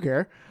 No, I don't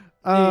care.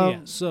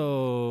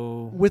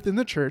 So within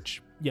the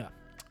church, yeah,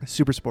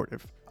 super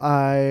sportive.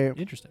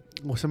 Interesting.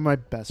 Well, some of my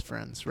best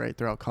friends, right,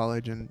 throughout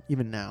college and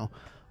even now,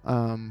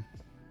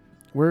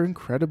 were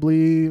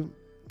incredibly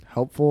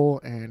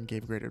helpful and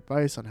gave great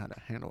advice on how to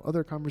handle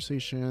other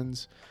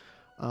conversations.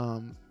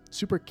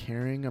 Super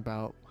caring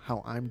about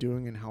how I'm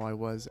doing and how I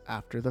was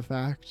after the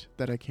fact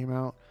that I came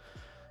out.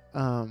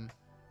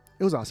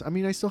 It was awesome. I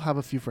mean, I still have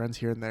a few friends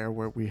here and there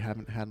where we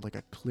haven't had like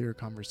a clear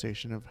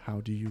conversation of how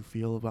do you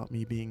feel about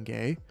me being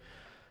gay,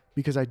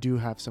 because I do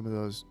have some of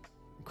those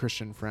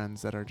Christian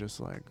friends that are just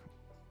like,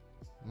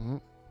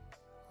 and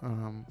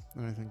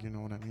I think you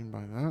know what I mean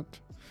by that.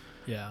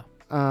 Yeah.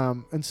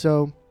 And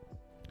so,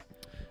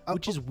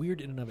 which is weird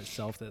in and of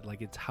itself, that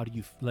like it's how do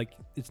you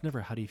it's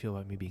never how do you feel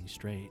about me being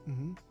straight.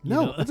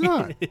 No, it's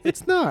not.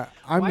 It's not.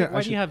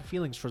 Why do you have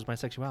feelings towards my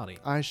sexuality?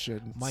 I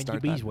should mind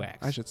start your beeswax.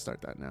 I should start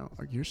that now.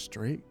 You're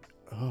straight?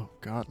 Oh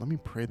God, let me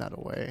pray that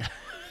away.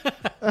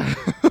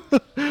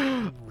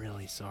 I'm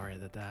really sorry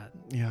that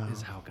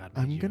is how God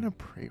made you. I'm gonna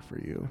pray for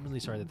you. I'm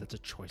really sorry that that's a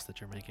choice that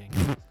you're making.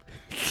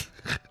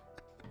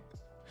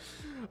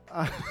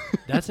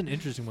 That's an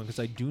interesting one, because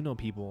I do know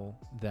people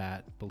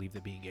that believe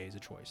that being gay is a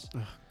choice.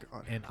 Oh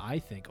God. And I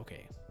think,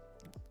 okay,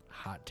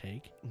 hot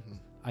take,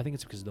 I think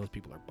it's because those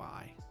people are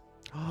bi.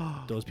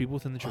 Those people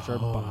within the church are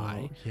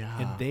bi,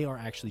 and they are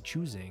actually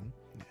choosing.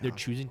 Yeah. They're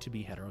choosing to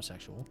be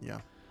heterosexual. Yeah.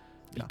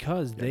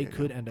 Because they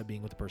could end up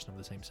being with a person of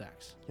the same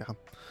sex. Yeah.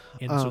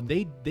 And so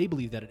they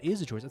believe that it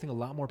is a choice. I think a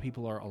lot more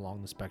people are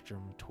along the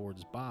spectrum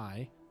towards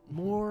bi,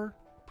 more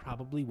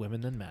probably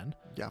women than men.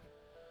 Yeah.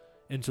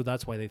 And so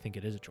that's why they think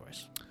it is a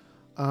choice.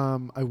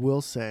 I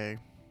will say,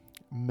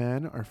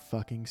 men are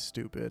fucking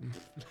stupid.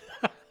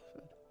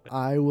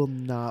 I would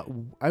not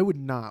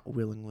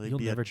willingly. You'll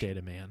never date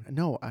a man.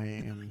 No, I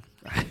am.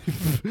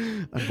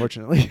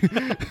 Unfortunately,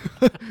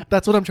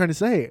 that's what I'm trying to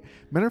say.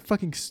 Men are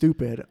fucking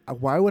stupid.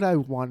 Why would I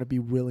want to be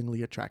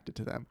willingly attracted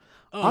to them?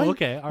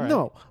 Okay, all right.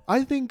 No,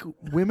 I think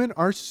women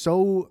are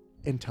so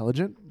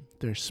intelligent.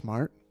 They're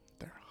smart.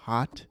 They're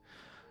hot.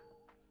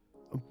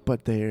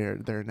 But their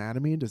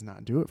anatomy does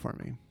not do it for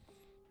me.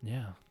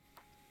 Yeah.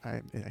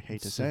 I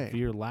hate to say.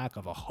 Severe lack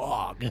of a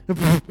hog.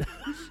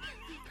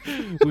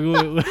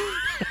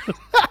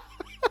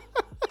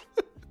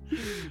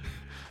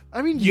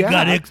 I mean, you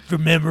got extra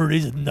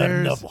memories and not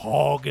enough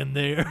hog in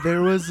there.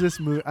 There was this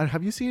movie.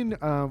 Have you seen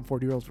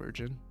 40-Year-Old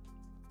Virgin?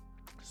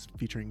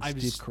 Featuring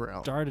Steve Carell.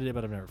 I've started it,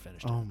 but I've never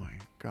finished it. Oh my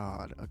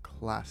God, a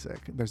classic.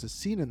 There's a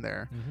scene in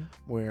there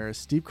where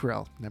Steve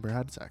Carell never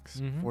had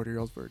sex.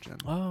 40-Year-Old Virgin.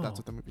 Oh, that's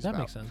what the movie's about. That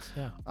makes sense.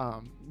 Yeah.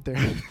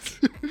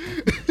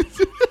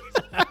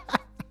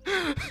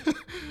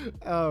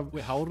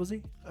 Wait, how old was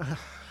he?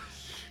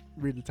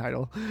 Read the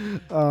title.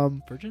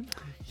 Virgin?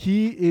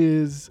 He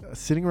is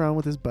sitting around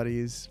with his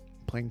buddies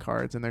playing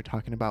cards, and they're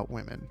talking about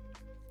women.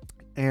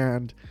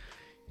 And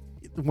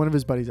one of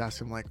his buddies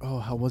asked him, like, oh,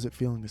 how was it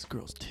feeling this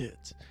girl's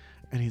tits?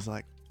 And he's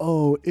like,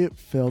 oh, it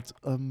felt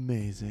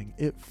amazing.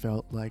 It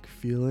felt like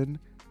feeling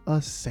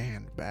a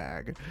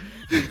sandbag.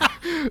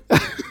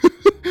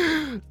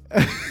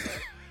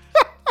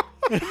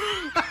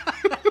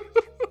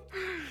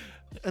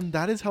 And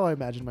that is how I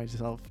imagine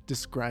myself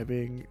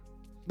describing,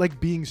 like,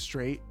 being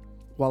straight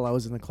while I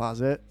was in the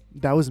closet.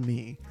 That was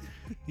me.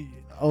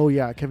 Oh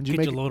yeah, Kevin, did you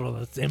get make a load of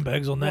the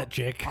sandbags on that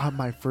chick?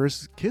 My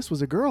first kiss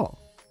was a girl.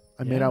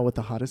 I made out with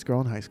the hottest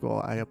girl in high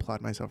school. I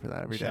applaud myself for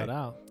that every day. Shout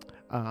out.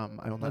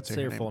 I will not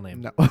say her name. full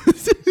name. No,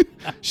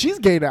 she's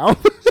gay now.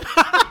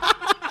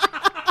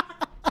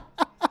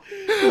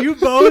 You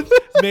both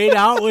made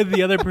out with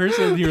the other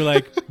person, and you were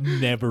like,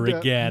 never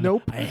again.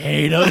 Nope. I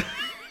hate him.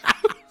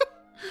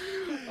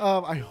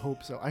 I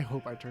hope so. I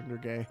hope I turned her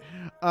gay.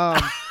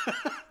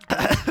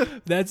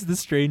 That's the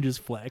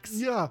strangest flex.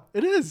 Yeah,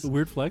 it is. A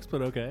weird flex,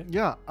 but okay.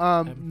 Yeah.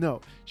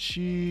 No,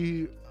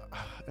 she,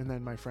 and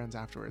then my friends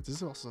afterwards. This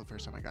is also the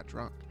first time I got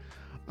drunk.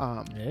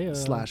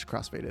 Slash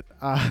crossfaded.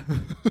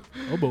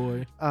 Oh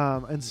boy.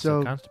 And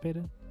so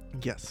constipated.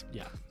 yes.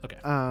 Yeah. Okay.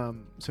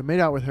 So made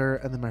out with her,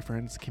 and then my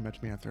friends came up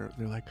to me after.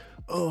 They're like,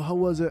 "Oh, how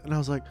was it?" And I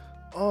was like,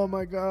 "Oh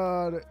my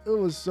god, it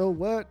was so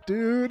wet,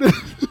 dude."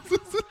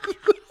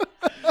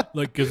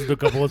 Like gives it a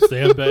couple of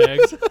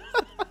sandbags.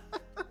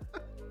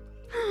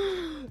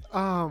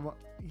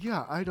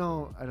 Yeah, I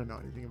don't know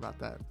anything about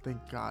that. Thank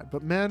God.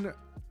 But men,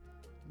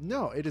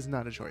 no, it is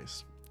not a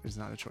choice. It is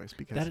not a choice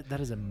because that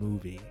is a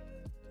movie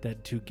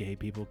that two gay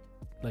people,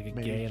 like a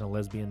Maybe. gay and a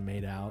lesbian,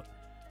 made out.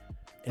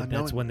 And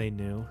Unknowingly. that's when they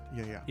knew.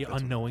 Yeah,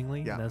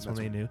 Unknowingly. yeah, That's when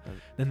they knew.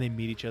 when- Then they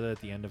meet each other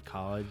at the end of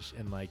college,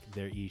 and like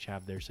they each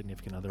have their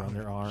significant other on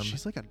their arm.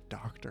 She's like a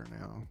doctor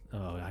now.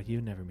 Oh, you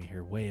never meet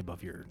her. Way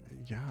above your.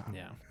 Yeah.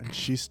 Yeah. And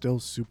she's still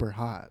super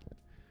hot.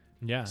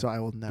 Yeah. So I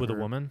will never. With a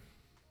woman.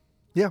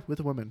 Yeah, with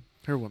a woman.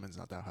 Her woman's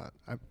not that hot.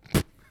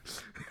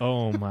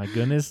 Oh my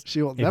goodness.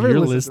 She will If never you're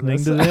listen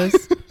listening to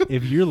this,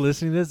 if you're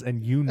listening to this,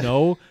 and you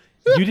know,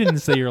 you didn't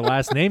say your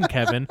last name,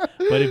 Kevin,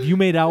 but if you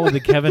made out with a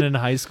Kevin in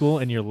high school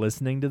and you're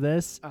listening to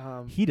this,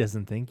 he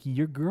doesn't think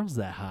your girl's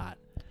that hot.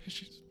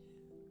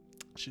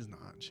 She's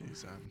not.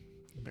 She's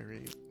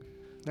very.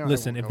 No, I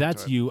Listen, won't if go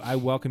that's into it. you, I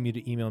welcome you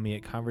to email me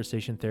at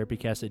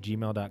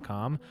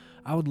conversationtherapycast@gmail.com.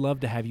 I would love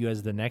to have you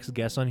as the next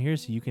guest on here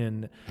so you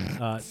can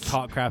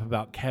talk crap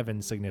about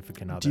Kevin's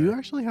significant other. Do you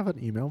actually have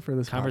an email for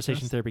this? podcast?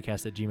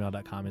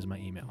 Conversationtherapycast@gmail.com is my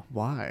email.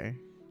 Why?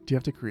 Do you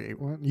have to create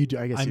one? You do.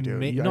 I guess you do.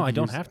 No, I've I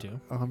don't used- have to.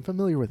 Oh, I'm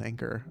familiar with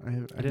Anchor.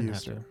 I've didn't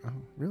used have it. Oh,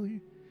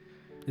 really?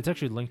 It's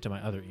actually linked to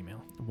my other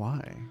email.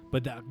 Why?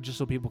 But that, just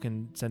so people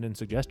can send in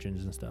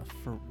suggestions and stuff.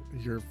 For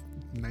your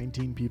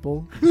 19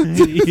 people?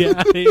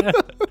 yeah.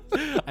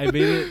 I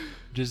made it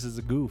just as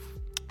a goof.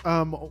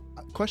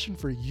 Question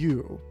for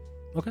you.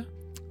 Okay.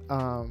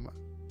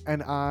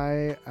 And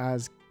I,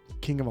 as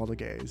king of all the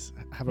gays,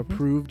 have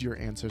approved your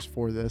answers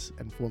for this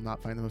and will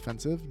not find them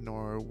offensive,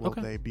 nor will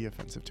they be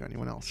offensive to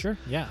anyone else. Sure.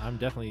 Yeah, I'm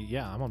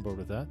on board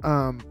with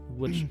that.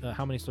 Which,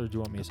 how many slurs do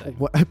you want me to say?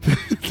 What?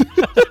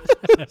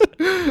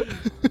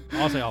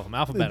 I'll say all of them.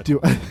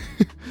 Alphabetical.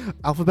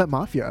 Alphabet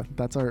Mafia.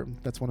 That's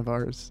one of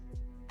ours.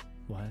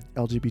 What?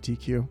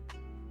 LGBTQ.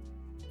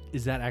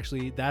 Is that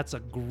actually? That's a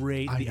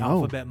great. I The know.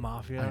 Alphabet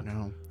Mafia. I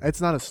know.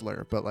 It's not a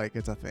slur, but like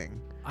it's a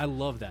thing. I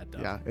love that though.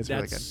 Yeah, it's that's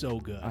really good. so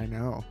good. I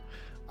know.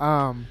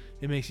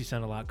 It makes you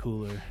sound a lot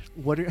cooler.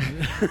 What are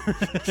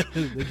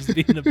They're just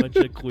being a bunch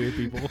of queer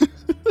people.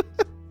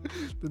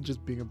 than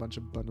just being a bunch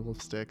of bundle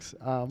of sticks.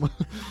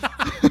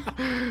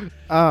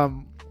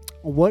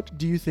 What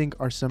do you think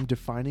are some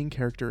defining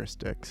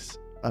characteristics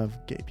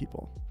of gay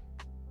people?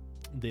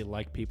 They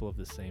like people of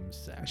the same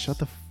sex. Shut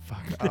the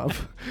fuck up.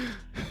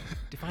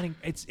 Defining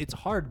it's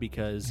hard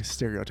because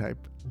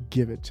Stereotype.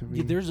 Give it to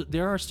me. yeah,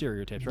 there are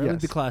stereotypes, right? Like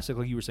Yes. the classic,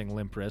 like you were saying,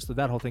 limp wrist,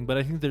 that whole thing. But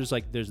I think there's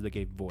the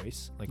gay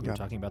voice, like we were Yep.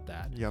 talking about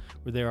that, Yep.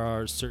 where there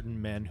are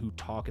certain men who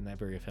talk in that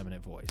very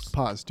effeminate voice.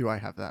 Pause. Do I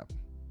have that?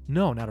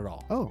 No, not at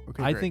all. Oh,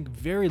 okay. I great. think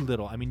very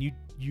little. I mean,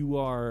 you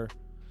are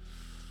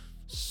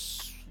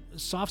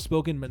soft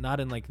spoken, but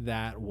not in like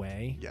that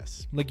way.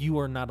 Yes. Like you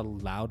are not a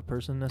loud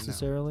person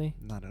necessarily.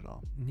 Not at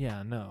all.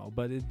 Yeah, no,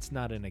 but it's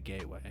not in a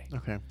gay way.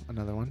 Okay.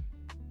 Another one.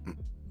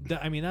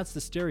 I mean, that's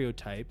the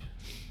stereotype.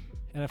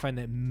 And I find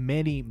that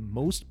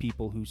most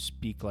people who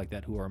speak like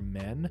that, who are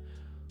men,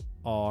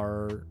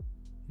 are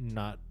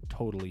not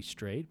totally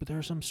straight. But there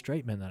are some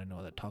straight men that I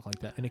know that talk like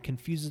that. And it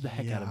confuses the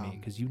heck out of me Yeah.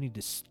 because you need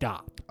to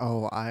stop.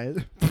 Oh,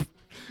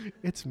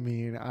 it's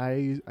mean.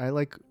 I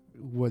like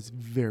was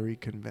very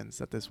convinced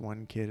that this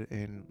one kid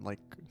in like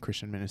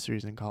Christian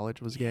ministries in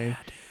college was gay. Yeah,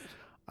 dude.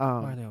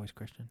 Why are they always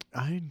Christian?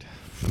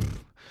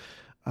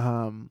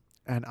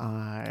 And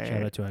I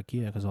Shout out to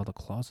IKEA because all the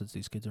closets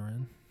these kids are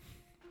in.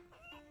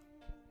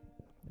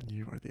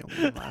 You are the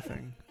only one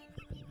laughing.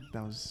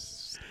 That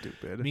was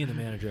stupid. Me and the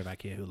manager of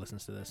IKEA who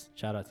listens to this.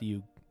 Shout out to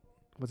you.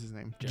 What's his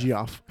name? Jeff.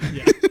 Geoff.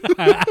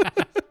 Yeah.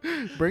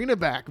 Bringing it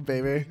back,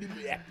 baby.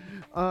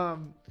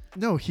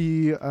 No,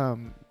 he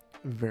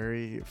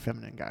very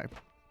feminine guy.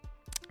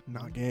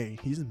 Not gay.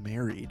 He's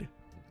married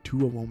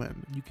to a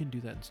woman. You can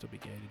do that and still be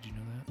gay. Did you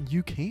know that?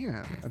 You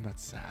can, and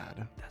that's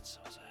sad. That's so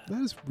sad.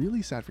 That is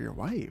really sad for your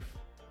wife.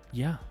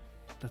 Yeah,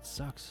 that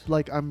sucks.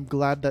 Like, I'm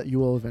glad that you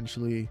will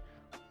eventually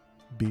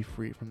be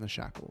free from the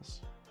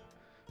shackles.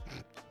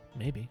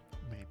 Maybe.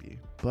 Maybe.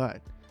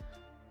 But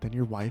then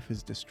your wife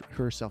is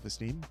her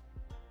self-esteem,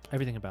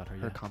 Everything about her,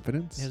 her yeah.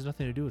 confidence. It has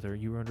nothing to do with her.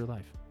 You ruined her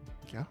life.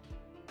 Yeah,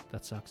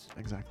 That sucks.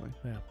 exactly.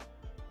 Yeah.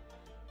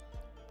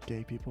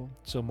 Gay people.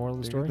 So moral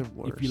of the They're story?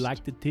 the If you worst.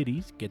 like the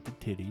titties, get the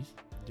titties.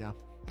 Yeah.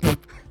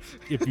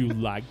 If you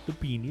like the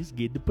penis,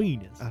 get the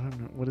penis. I don't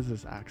know. What is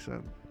this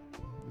accent?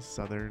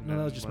 Southern. No,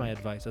 that was and just what? my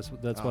advice.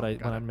 That's Oh, what I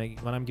got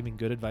when I'm giving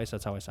good advice.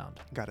 That's how I sound.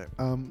 Got it.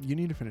 You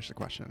need to finish the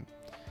question.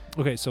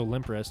 Okay, so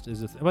limp wrist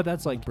is but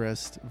that's like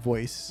Breast,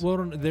 voice. well,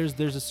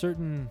 there's a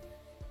certain.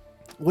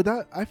 Would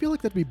that? I feel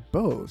like that'd be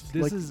both.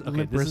 This like is okay.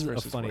 limp This wrist is a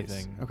versus funny voice.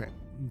 thing. Okay.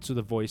 So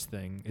the voice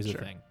thing is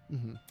Sure. a thing,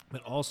 Mm-hmm.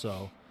 but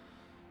also,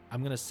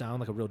 I'm gonna sound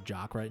like a real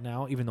jock right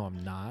now, even though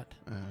I'm not.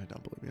 I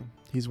don't believe you.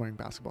 He's wearing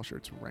basketball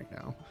shirts right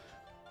now.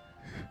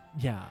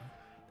 Yeah.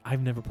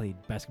 I've never played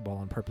basketball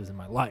on purpose in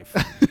my life.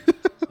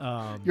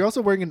 You're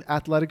also wearing an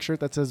athletic shirt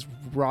that says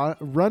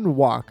Run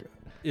Walk.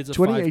 It's a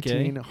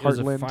 2018 5K. Heartland.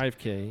 It was a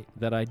 5K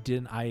that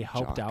I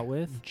helped out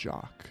with.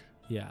 Jock.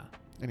 Yeah.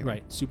 Anyway.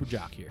 Right. Super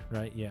jock here.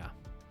 Right. Yeah.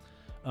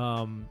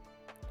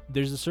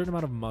 There's a certain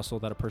amount of muscle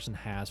that a person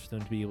has for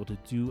them to be able to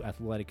do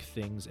athletic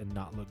things and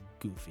not look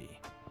goofy.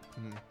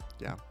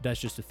 Yeah. That's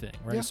just a thing,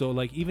 right? Yeah. So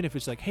like, even if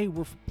it's like, hey,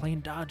 we're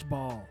playing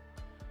dodgeball,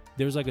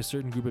 there's like a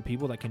certain group of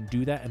people that can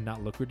do that and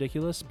not look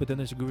ridiculous. But then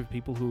there's a group of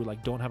people who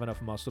like don't have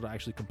enough muscle to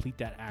actually complete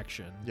that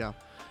action. Yeah.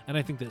 And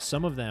I think that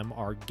some of them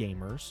are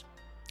gamers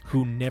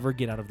who never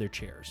get out of their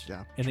chairs.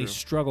 Yeah. And true. they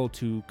struggle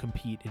to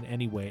compete in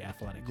any way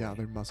athletically. Yeah,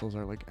 their muscles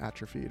are like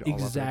atrophied. Exactly.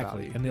 All up their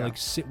body. And they like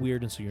sit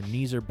weird, and so your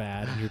knees are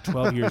bad, and you're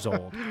 12 years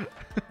old.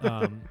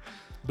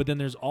 But then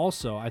there's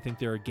also, I think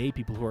there are gay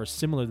people who are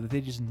similar, that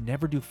they just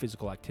never do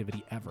physical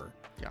activity ever.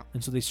 Yeah.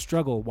 And so they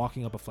struggle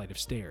walking up a flight of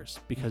stairs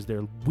because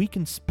their weak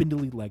and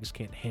spindly legs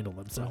can't handle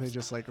Or themselves. they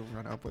just like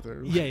run up with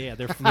her. Yeah.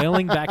 They're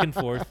flailing back and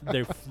forth.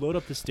 They float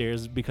up the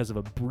stairs because of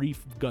a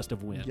brief gust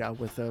of wind. Yeah,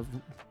 with a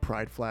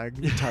pride flag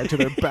tied to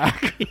their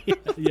back.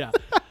 Yeah.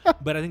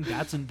 But I think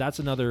that's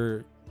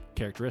another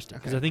characteristic,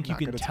 because Okay, I think you not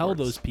can good at tell sports.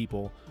 those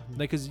people,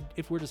 like, because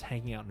if we're just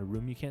hanging out in a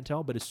room, you can't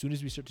tell. But as soon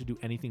as we start to do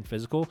anything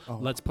physical,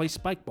 let's play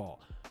spike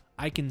ball,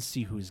 I can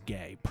see who's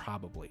gay,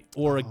 probably,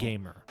 or a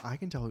gamer. I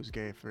can tell who's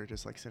gay if they're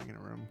just like sitting in a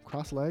room.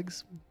 Cross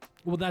legs.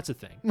 Well, that's a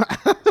thing.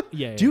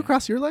 Yeah. Do you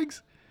cross your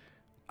legs?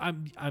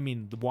 I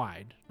mean,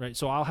 wide, right?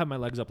 So I'll have my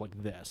legs up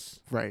like this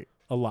Right.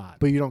 a lot.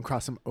 But you don't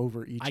cross them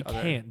over each I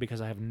other. can't,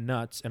 because I have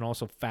nuts and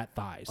also fat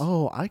thighs.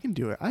 Oh, I can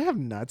do it. I have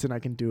nuts and I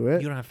can do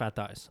it. You don't have fat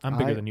thighs. I'm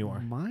bigger than you are.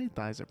 My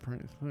thighs are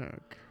pretty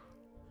thick.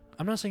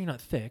 I'm not saying you're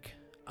not thick.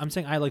 I'm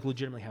saying I like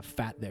legitimately have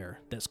fat there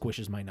that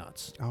squishes my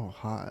nuts. Oh,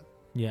 hot.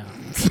 Yeah.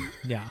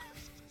 Yeah.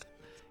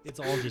 It's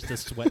all just a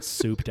sweat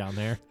soup down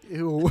there.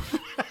 Ew.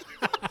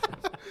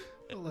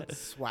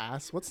 Let's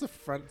swass. What's the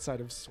front side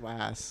of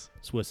swass?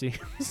 Swissy.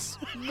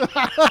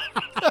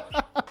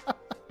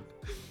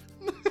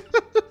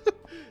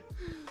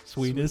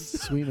 Sweetness.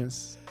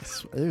 Sweetness.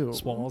 Ew.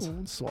 Swallows.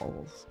 Ooh,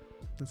 swallows.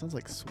 That sounds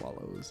like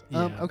swallows.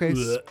 Yeah. Okay,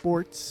 Blech.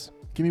 sports.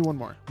 Give me one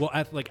more. Well,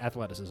 like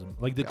athleticism.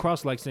 Like the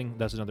cross legs thing,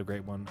 that's another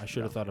great one. I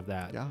should have thought of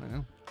that. Yeah, I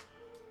know.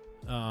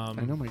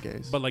 I know my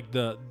gays. But like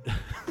the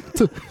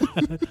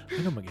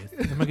I know my gays.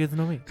 My gays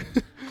know me.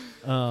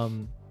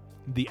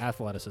 The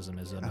athleticism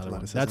is another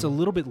one. That's a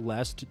little bit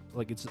less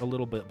like it's a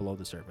little bit below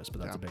the surface,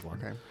 but that's a big one.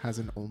 Okay. Has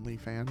an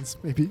OnlyFans,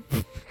 maybe?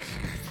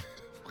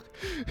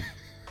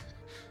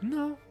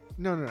 No.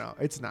 No.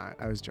 It's not.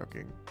 I was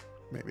joking.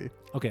 Maybe.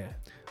 Okay.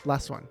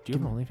 Last one. Do you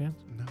have an OnlyFans?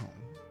 No.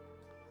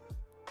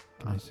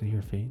 Can I see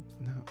your feet?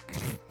 No.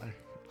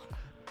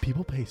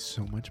 People pay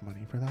so much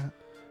money for that.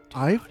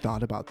 I've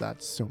thought about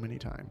that so many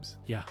times.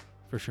 Yeah,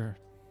 for sure.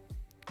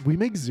 We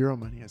make zero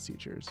money as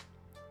teachers.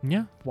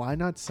 Yeah. Why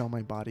not sell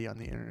my body on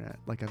the internet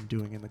like I'm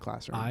doing in the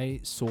classroom? I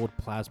sold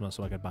plasma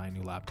so I could buy a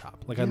new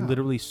laptop. Like I Yeah.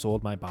 literally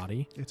sold my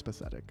body. It's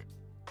pathetic.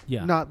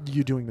 Yeah. Not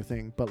you doing the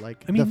thing, but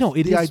like I mean, no,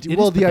 it the is- idea. it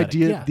Well, is the pathetic,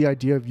 idea, yeah. the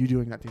idea of you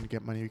doing that thing to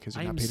get money because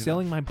you're I not am paid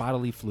selling enough. my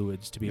bodily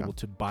fluids to be Yeah. able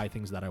to buy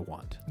things that I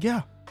want.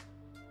 Yeah,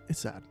 it's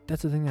sad.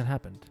 That's the thing that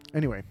happened.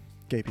 Anyway,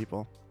 gay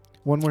people.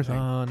 One more thing.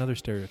 Another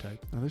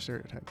stereotype. Another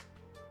stereotype.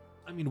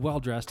 I mean, well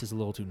dressed is a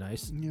little too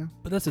nice. Yeah.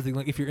 But that's the thing.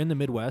 Like, if you're in the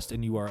Midwest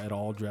and you are at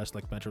all dressed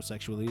like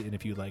metrosexually, and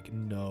if you like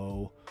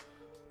know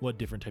what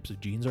different types of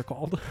jeans are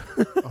called,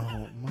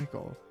 Oh,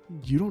 Michael,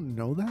 you don't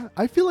know that?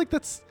 I feel like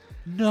that's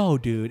no,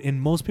 dude. And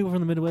most people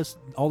from the Midwest,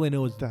 all they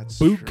know is That's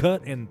boot true.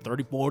 cut and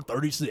 34,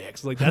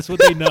 36. Like that's what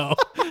they know.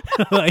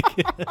 Like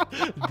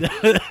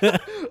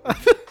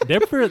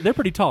they're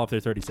pretty tall if they're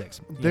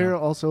 36. you they're know?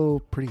 also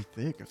pretty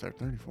thick if they're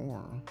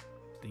 34.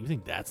 Do you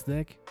think that's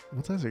thick?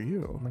 What size are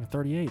you? I'm like a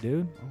 38,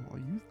 dude. Oh,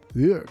 you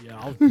thick. Yeah,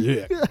 I'm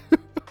thick.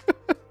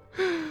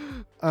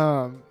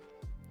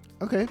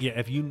 Okay. Yeah,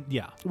 if you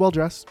Well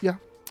dressed. Yeah.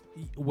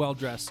 well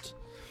dressed,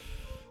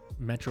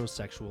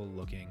 metrosexual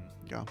looking,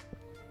 Yeah.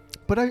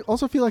 But I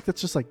also feel like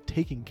that's just like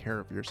taking care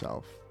of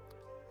yourself.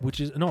 which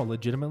is no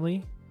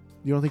legitimately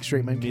You don't think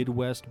straight men can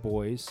Midwest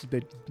boys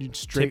they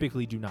straight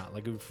typically do not.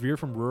 Like if you're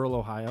from rural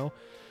Ohio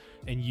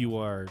and you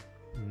are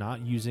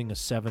not using a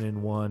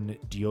 7-in-1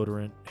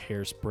 deodorant,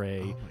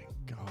 hairspray, Oh my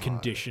god.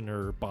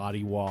 conditioner,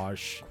 body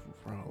wash,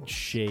 Gross.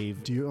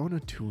 shave. Do you own a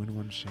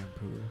 2-in-1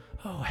 shampoo?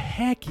 Oh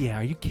heck yeah!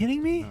 Are you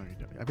kidding me? No, you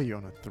don't. I bet you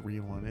own a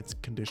 3-in-1. It's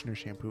conditioner,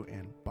 shampoo,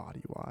 and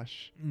body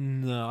wash.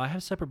 No, I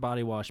have separate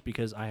body wash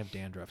because I have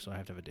dandruff, so I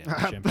have to have a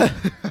dandruff shampoo.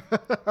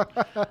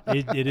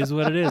 It is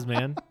what it is,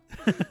 man.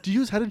 Do you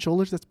use Head and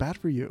Shoulders? That's bad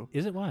for you.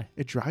 Is it? Why?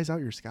 It dries out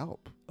your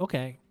scalp.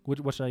 Okay.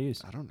 What should I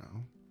use? I don't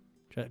know.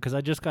 Because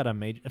I just got a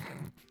major.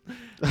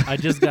 I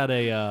just got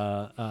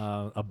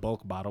a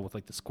bulk bottle with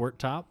like the squirt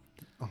top.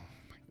 Oh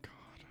my god.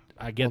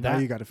 I get Well, that. now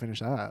you got to finish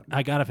that.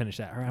 I gotta finish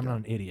that. Or I'm Yeah. not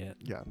an idiot.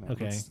 Yeah. No,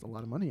 Okay. That's a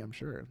lot of money, I'm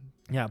sure.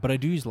 Yeah, but I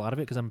do use a lot of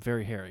it because I'm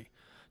very hairy.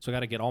 So I got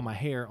to get all my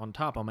hair on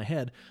top on my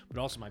head, but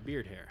also my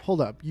beard hair.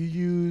 Hold up. You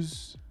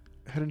use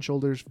Head and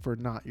Shoulders for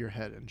not your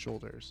head and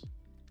shoulders.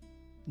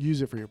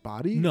 Use it for your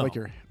body? No. Like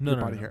your No,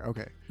 body no. hair.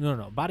 Okay.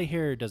 No. Body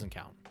hair doesn't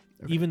count.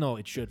 Okay. Even though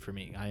it should for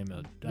me.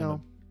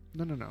 No.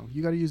 No.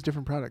 You got to use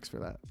different products for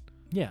that.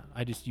 Yeah,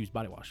 I just use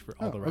body wash for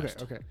all the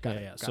rest. Okay. Got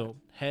it. Yeah. Got So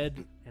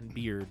head and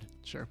beard,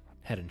 Sure.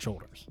 head and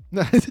shoulders.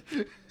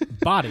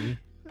 Body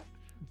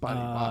Body,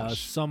 wash.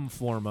 some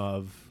form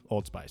of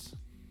Old Spice.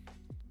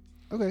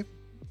 Okay.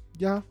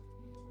 Yeah.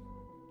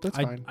 That's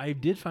fine. I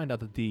did find out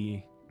that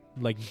the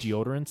like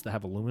deodorants that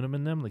have aluminum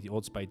in them, like the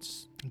Old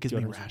Spice, It gives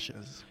me deodorants,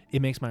 rashes.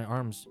 it makes my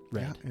arms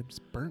red. Yeah, it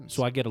burns.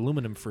 So I get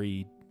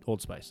aluminum-free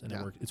Old Spice, and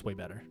Yeah. it's way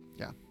better.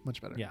 Yeah,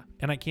 much better. Yeah,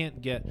 and I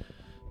can't get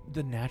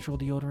the natural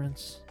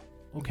deodorants.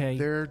 Okay,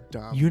 They're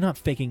dumb. you're not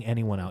faking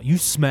anyone out. You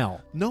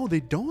smell. No, they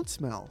don't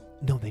smell.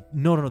 No,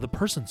 the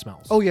person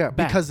smells. Oh yeah,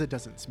 bad. because it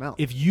doesn't smell.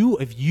 If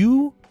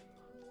you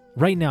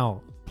right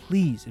now,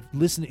 please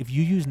if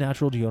you use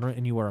natural deodorant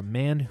and you are a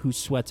man who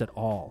sweats at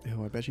all,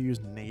 Ew, I bet you use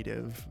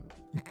native.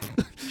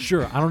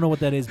 sure, I don't know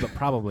what that is, but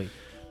probably.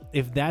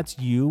 If that's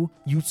you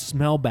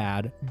smell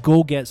bad,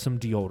 go get some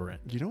deodorant.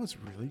 You know what's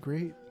really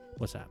great?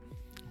 What's that?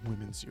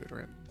 Women's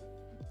deodorant.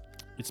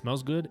 It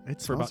smells good It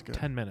for smells about good.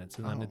 10 minutes,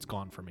 and then Oh. it's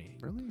gone for me.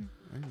 Really?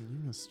 I mean,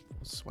 you must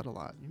sweat a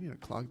lot. You need to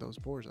clog those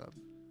pores up.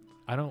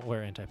 I don't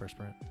wear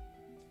antiperspirant.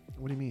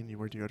 What do you mean you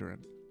wear deodorant?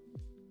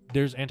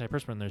 There's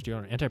antiperspirant, there's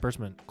deodorant.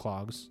 Antiperspirant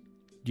clogs.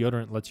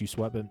 Deodorant lets you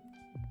sweat, but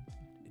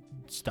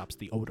it stops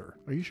the odor.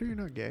 Are you sure you're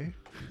not gay?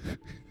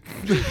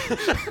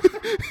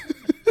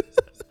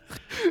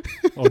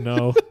 Oh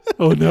no.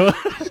 Oh no.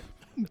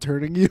 I'm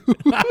turning you.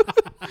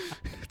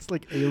 It's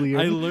like Alien.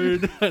 I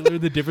learned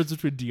the difference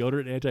between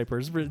deodorant and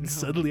antiperspirant, and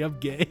suddenly I'm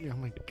gay. Oh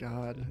my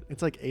god.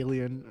 It's like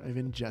Alien. I've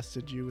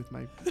ingested you with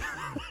my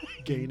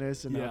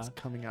gayness and now Yeah. it's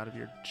coming out of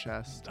your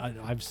chest.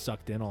 I've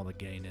sucked in all the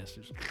gayness.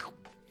 Just-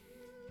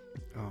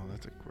 Oh,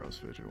 that's a gross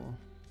visual.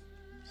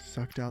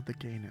 Sucked out the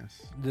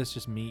gayness. That's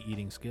just me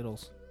eating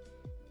Skittles.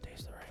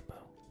 Taste the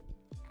rainbow.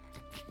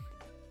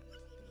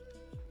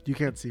 You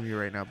can't see me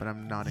right now, but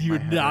I'm nodding You're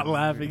my head. not and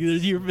laughing.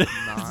 it's You're not-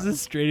 it's the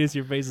straightest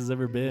your face has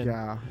ever been.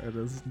 Yeah, it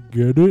is.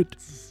 Get it?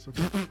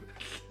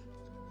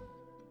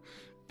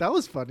 That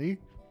was funny.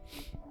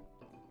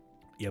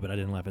 Yeah, but I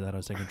didn't laugh at that. I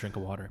was taking a drink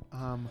of water.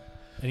 Um,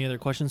 Any other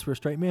questions for a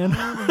straight man?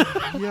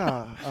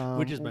 yeah.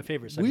 Which is my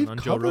favorite segment we've on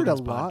Joe covered Rogan's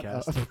a lot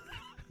podcast. of-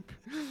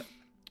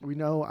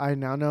 I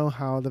now know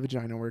how the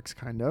vagina works,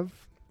 kind of,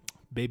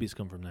 Babies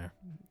come from there.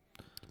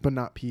 but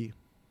not pee.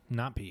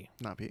 Not pee.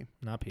 Not pee.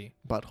 Not pee.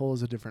 Butthole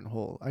is a different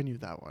hole. I knew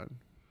that one.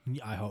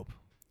 Yeah, I hope.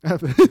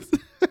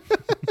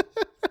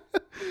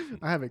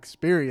 I have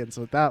experience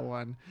with that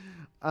one.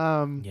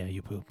 Yeah,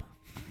 you poop.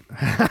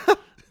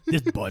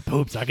 This boy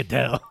poops, I can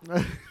tell.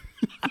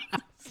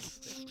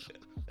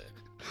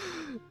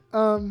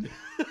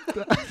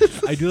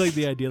 I do like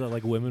the idea that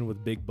like women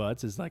with big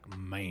butts is like,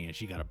 man,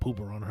 she got a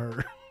pooper on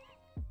her.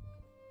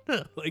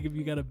 Like if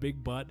you got a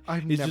big butt,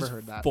 I've it's never just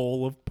heard that.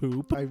 full of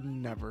poop. I've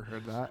never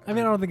heard that. I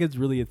mean, I don't think it's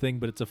really a thing,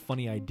 but it's a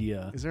funny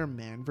idea. Is there a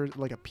man version,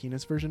 like a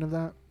penis version of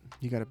that?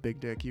 You got a big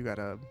dick. You got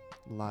a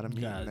lot of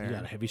meat in You there.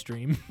 got a heavy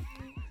stream.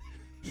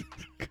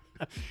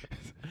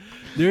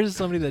 There's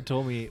somebody that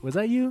told me, was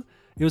that you?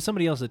 It was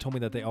somebody else that told me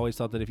that they always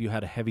thought that if you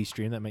had a heavy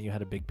stream, that meant you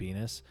had a big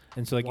penis.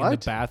 And so, like in the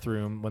What?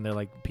 bathroom, when they're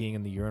like peeing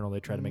in the urinal, they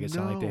try to make it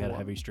sound like they had a No.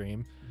 heavy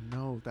stream.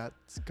 No,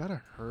 that's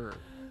gotta hurt.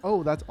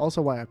 Oh, that's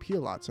also why I pee a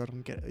lot, so I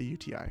don't get a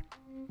UTI.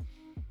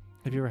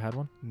 Have you ever had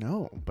one?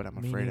 No, but I'm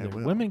Me afraid I neither.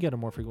 will. Women get them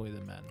more frequently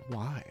than men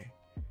Why?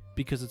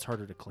 because it's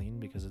harder to clean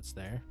because it's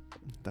there.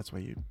 That's why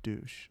you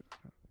douche.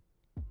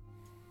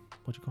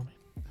 What'd you call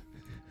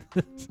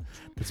me?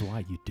 That's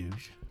why you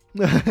douche.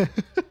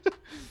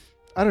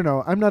 I don't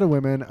know. I'm not a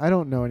woman. I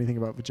don't know anything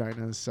about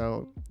vaginas,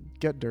 so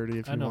get dirty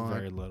if you I know want.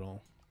 very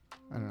little.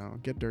 I don't know.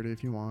 Get dirty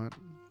if you want.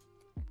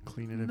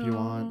 Clean it if you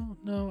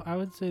want. No, I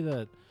would say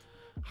that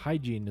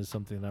hygiene is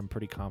something that I'm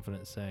pretty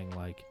confident saying.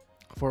 Like,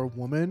 For a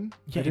woman,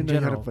 Yeah, I didn't in know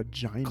you had a general,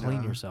 vagina.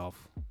 clean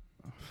yourself.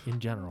 In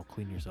general,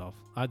 clean yourself.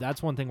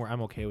 That's one thing where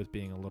I'm okay with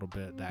being a little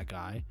bit that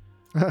guy.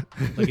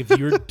 Like if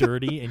you're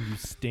dirty and you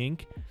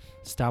stink,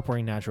 stop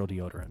wearing natural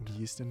deodorant.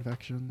 Yeast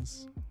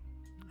infections.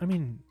 I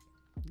mean,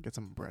 Get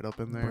some bread up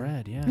in there.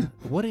 bread, yeah.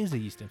 What is a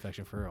yeast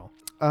infection for real?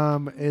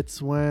 It's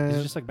Is when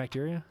it just like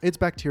bacteria? it's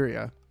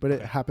bacteria, but it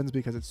Okay. happens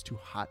because it's too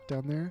hot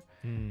down there,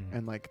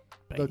 and like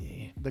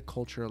Spicy. the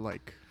culture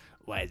like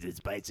Why is it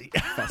spicy?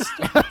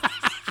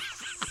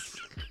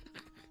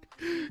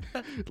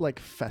 like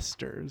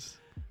festers,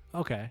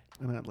 Okay,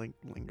 and then it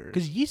lingers.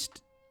 because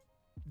yeast,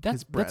 that's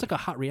It's bread. like a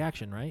hot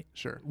reaction, right?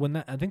 Sure, When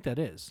that, I think that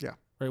is. Yeah.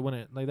 Right when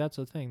it like that's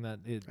a thing that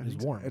it I is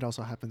think so. warm. It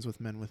also happens with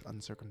men with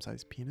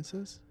uncircumcised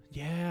penises.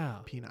 Yeah.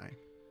 Peni.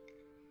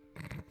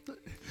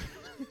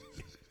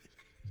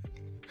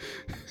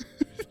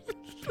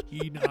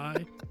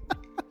 Peni.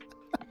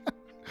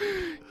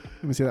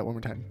 Let me say that one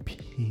more time.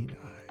 Peni.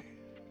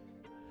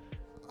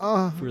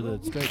 For the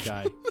straight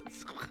guy.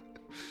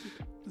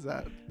 Is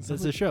that? It's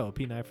a show.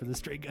 Peni for the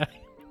straight guy.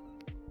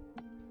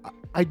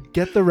 I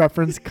get the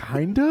reference,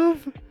 kind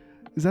of.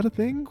 Is that a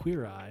thing?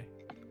 Queer eye.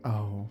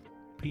 Oh,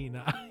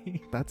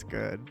 Peni. that's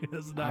good.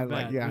 It's not I bad.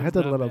 like. Yeah, I It's had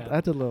to not bad.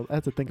 I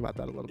had to think about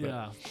that a little bit.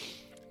 Yeah.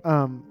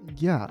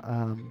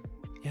 Yeah.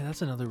 Yeah,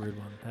 that's another weird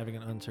one. Having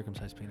an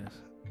uncircumcised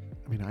penis.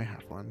 I mean, I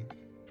have one.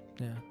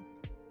 Yeah.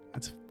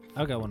 That's.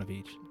 I've got one of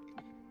each.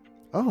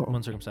 Oh.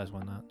 One circumcised,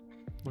 one not.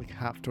 Like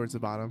half towards the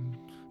bottom.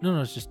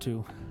 No, it's just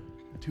two.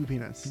 Two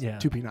penis. Yeah.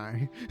 Two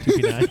peni. 2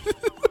 p9.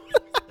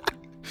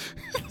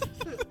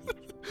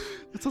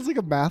 That sounds like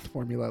a math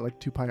formula, like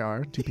 2 pi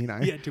r, 2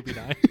 p9. Yeah, 2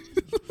 p9.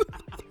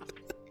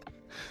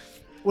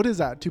 What is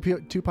that?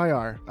 2 pi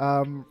r.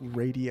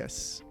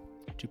 Radius.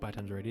 2 pi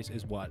times radius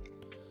is what?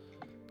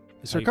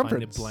 Is Circumference. How you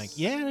find it blank.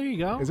 Yeah, there you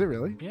go. Is it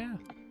really? Yeah.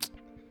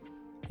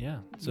 Yeah.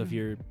 So if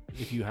you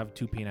have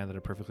 2 peni that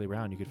are perfectly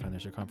round, you could find their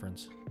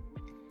circumference.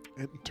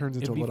 It turns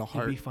into a little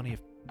heart. It'd be funny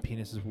if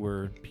peni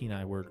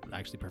were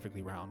actually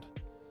perfectly round.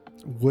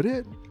 Would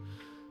it?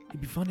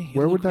 It'd be funny.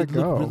 Where would that it'd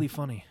look go? Really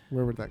funny.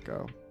 Where would that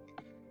go?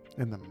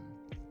 In the.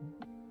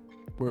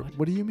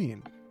 What do you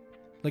mean?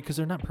 Like, because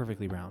they're not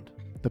perfectly round.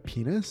 The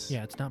penis?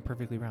 Yeah, it's not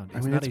perfectly round. I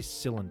It's mean, not a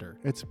cylinder.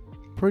 It's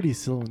pretty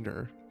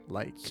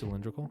cylinder-like.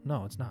 Cylindrical?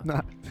 No, it's not.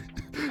 Not.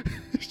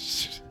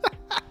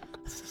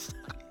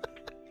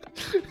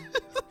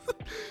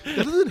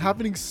 That isn't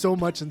happening so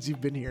much since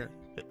you've been here.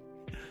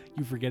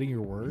 You forgetting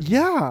your words?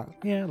 Yeah.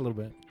 Yeah, a little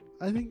bit.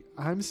 I think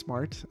I'm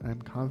smart,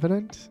 I'm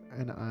confident,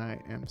 and I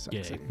am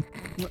sexy.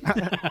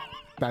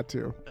 That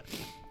too.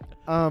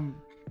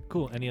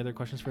 Cool. Any other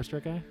questions for a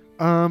straight guy?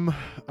 When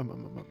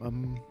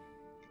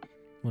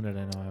did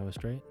I know I was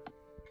straight?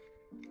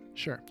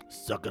 Sure.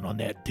 Sucking on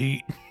that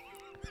teat.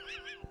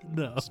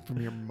 No.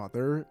 From your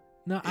mother.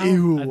 No,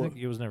 Ew. I think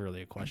it was never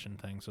really a question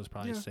thing, so it's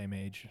probably the same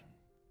age.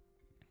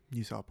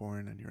 You saw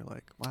porn and you're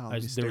like, wow,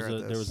 let me stare at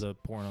this. There was a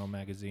porno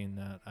magazine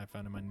that I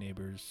found in my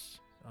neighbor's.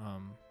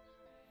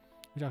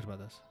 We talked about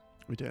this.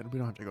 We did. We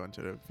don't have to go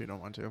into it if you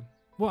don't want to.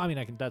 Well, I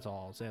mean, that's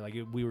all I'll say. Like,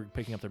 we were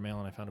picking up their mail,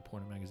 and I found a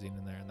porno magazine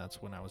in there, and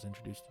that's when I was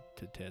introduced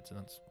to tits.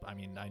 And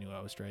I knew I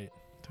was straight.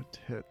 To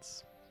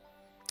tits.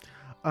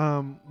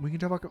 We can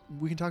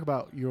talk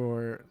about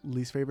your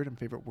least favorite and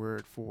favorite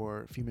word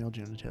for female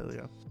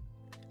genitalia.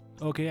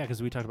 Okay, yeah,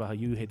 because we talked about how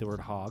you hate the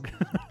word hog.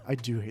 I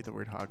do hate the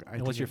word hog.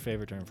 And what's your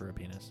favorite term for a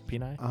penis?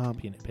 Peni?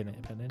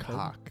 Peni?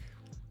 Cock.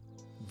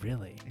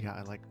 Really? Yeah,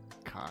 I like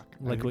cock.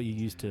 Like what you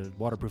use to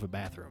waterproof a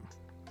bathroom.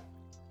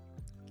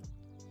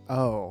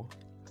 Oh,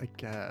 I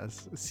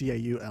guess.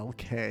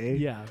 CAULK?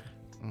 Yeah.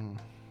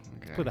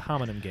 Okay. Play the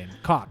homonym game.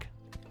 Cock.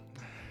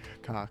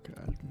 Cock.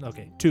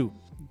 Okay, two.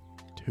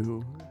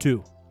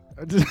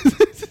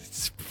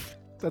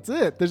 That's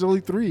it. There's only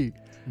 3.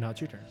 Now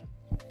it's your turn.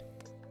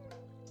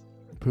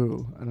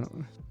 Poo. I don't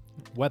know.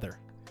 Weather.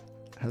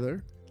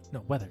 Heather?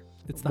 No, weather.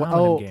 It's the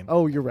homonym game.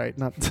 Oh, you're right.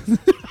 Not.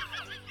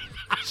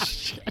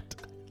 Shit.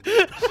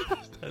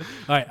 All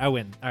right, I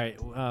win. All right.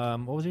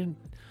 What was your?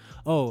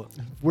 Oh,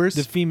 Where's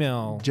the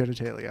female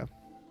genitalia?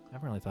 I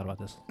haven't really thought about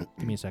this.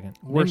 Give me a second.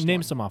 Worst Name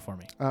one. some off for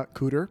me.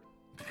 Cooter.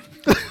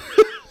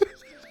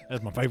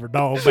 That's my favorite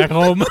dog back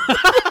home.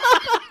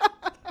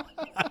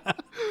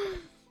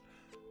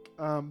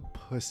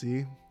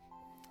 Pussy.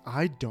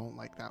 I don't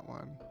like that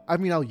one. I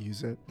mean, I'll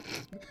use it.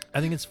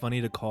 I think it's funny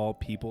to call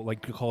people,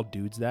 like to call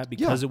dudes that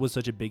because it was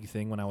such a big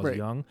thing when I was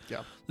young.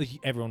 Yeah. Like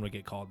everyone would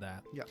get called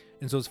that. Yeah.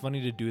 And so it's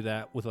funny to do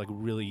that with like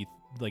really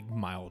like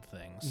mild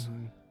things.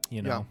 Mm-hmm.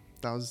 You know? Yeah.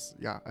 That was,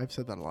 I've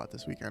said that a lot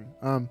this weekend.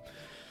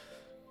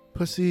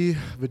 Pussy,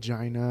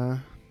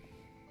 vagina.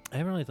 I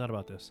haven't really thought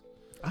about this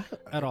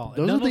at all.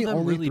 Those None are the of them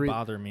only really 3.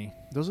 bother me.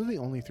 Those are the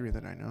only 3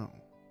 that I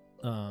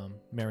know.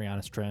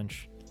 Marianas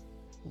Trench.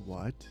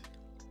 What?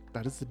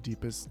 That is the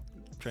deepest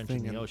Trench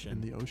thing in the ocean. In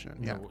the ocean,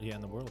 yeah.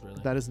 In the world,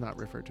 really. That is not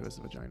referred to as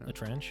a vagina. A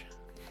trench?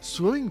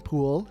 Swimming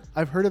pool.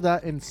 I've heard of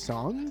that in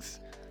songs.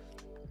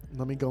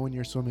 Let me go in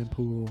your swimming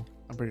pool.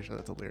 I'm pretty sure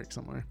that's a lyric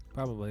somewhere.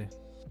 Probably.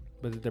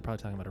 But they're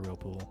probably talking about a real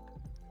pool.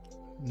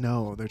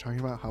 No, they're talking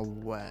about how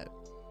wet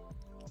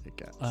it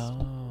gets.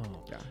 Oh.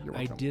 Yeah, you're I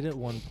welcome. did at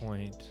one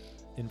point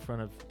in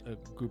front of a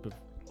group of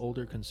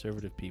older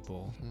conservative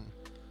people.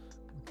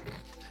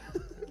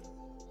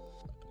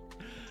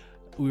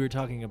 We were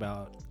talking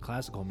about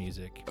classical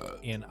music,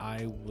 and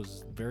I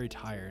was very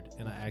tired,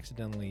 and I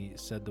accidentally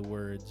said the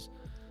words,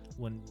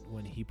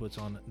 when he puts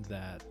on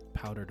that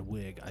powdered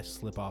wig, I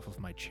slip off of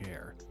my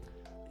chair,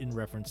 in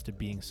reference to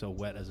being so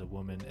wet as a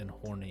woman and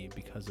horny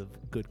because of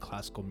good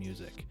classical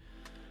music.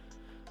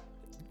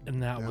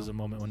 And that was a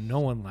moment when no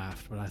one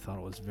laughed, but I thought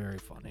it was very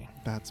funny.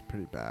 That's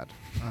pretty bad.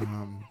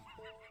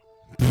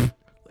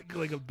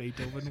 Like a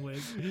Beethoven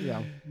wig.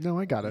 Yeah. No,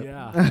 I got it.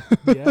 Yeah.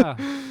 Yeah.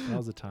 That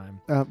was a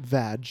time.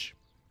 Vag.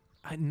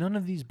 None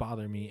of these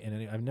bother me,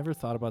 and I've never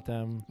thought about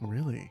them.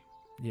 Really?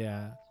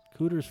 Yeah.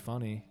 Cooter's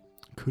funny.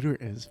 Cooter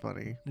is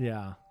funny.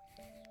 Yeah.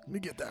 Let me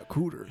get that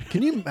cooter.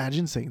 Can you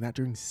imagine saying that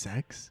during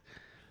sex?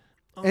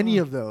 Any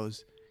of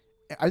those.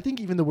 I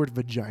think even the word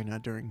vagina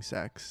during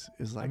sex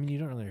is like... I mean, you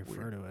don't really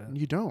refer to it.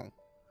 You don't.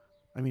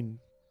 I mean,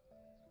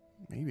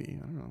 maybe.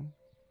 I don't know.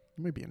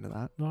 You might be into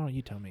that. No,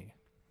 you tell me.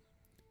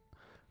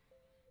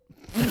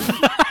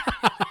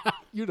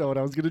 You know what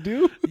I was going to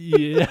do?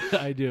 Yeah,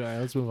 I do. All right,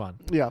 let's move on.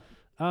 Yeah.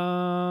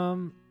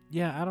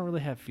 Yeah, I don't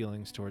really have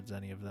feelings towards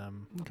any of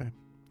them. Okay.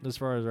 as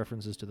far as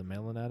references to the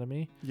male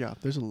anatomy, Yeah,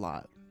 there's a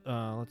lot.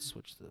 let's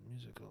switch the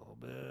music a little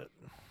bit.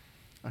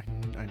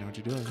 I know what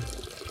you're doing.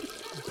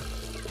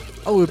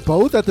 Oh,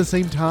 both at the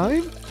same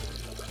time?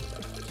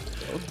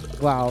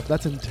 Wow,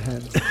 that's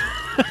intense.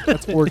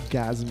 That's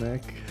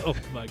orgasmic. Oh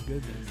my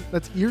goodness.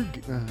 That's ear.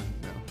 No.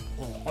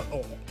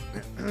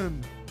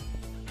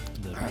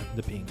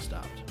 The peeing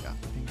stopped. Yeah,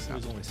 the thing It stopped.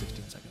 was only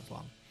 16 seconds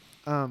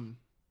long.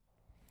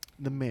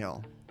 The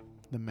male,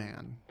 the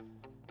man,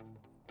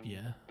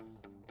 Yeah.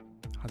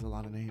 has a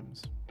lot of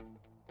names.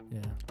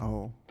 Yeah.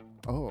 Oh,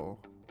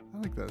 I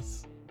like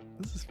this.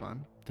 This is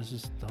fun. This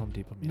is the Home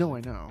Depot music. No,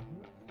 I know.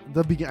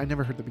 I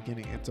never heard the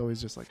beginning. It's always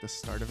just like the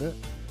start of it.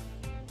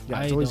 Yeah,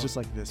 it's I always don't- just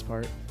like this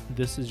part.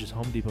 This is just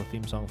Home Depot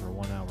theme song for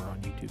 1 hour on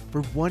YouTube.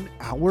 For 1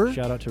 hour?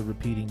 Shout out to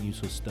Repeating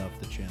Useless Stuff,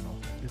 the channel.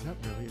 Is that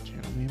really a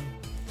channel name?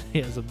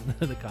 Yeah, so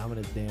the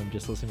comment is, damn,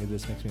 just listening to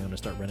this makes me want to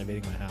start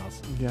renovating my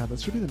house. Yeah, that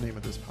should be the name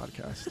of this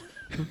podcast.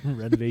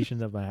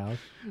 Renovation of my house.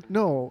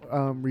 No,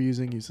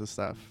 reusing useless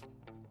stuff.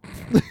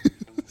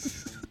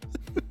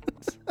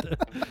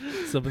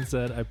 Someone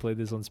said I played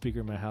this on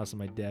speaker in my house and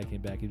my dad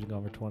came back. He's been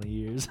gone for 20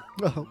 years.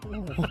 Oh,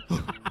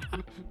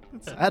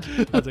 that's sad.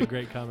 That's a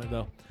great comment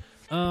though.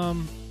 How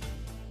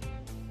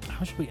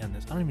should we end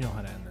this? I don't even know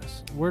how to end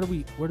this. Where do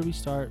we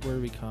start? Where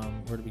do we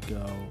come? Where do we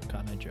go?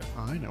 Cotton Eye Joe.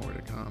 I know where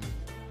to come.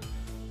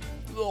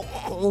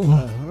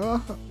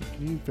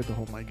 Can you fit the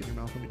whole mic in your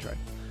mouth? Let me try.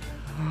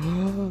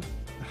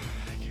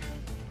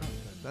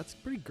 That's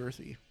pretty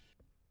girthy.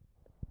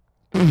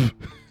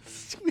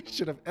 We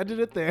should have ended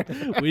it there.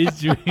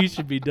 we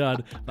should be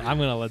done. But I'm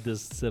gonna let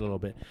this sit a little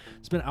bit.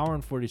 It's been an hour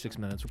and 46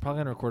 minutes. We're probably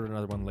gonna record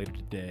another one later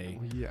today.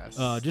 Yes.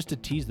 Just to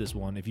tease this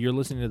one, if you're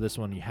listening to this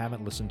one, you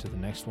haven't listened to the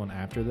next one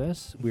after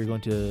this, we're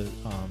going to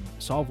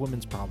solve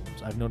women's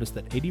problems. I've noticed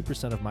that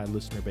 80% of my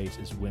listener base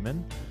is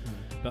women.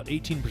 About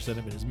 18%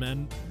 of it is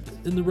men,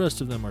 and the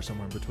rest of them are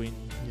somewhere in between.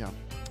 Yeah.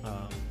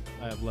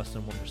 I have less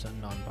than 1%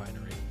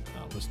 non-binary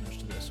listeners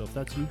to this. So if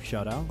that's you,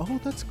 shout out. Oh,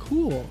 that's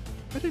cool.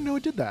 I didn't know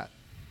it did that.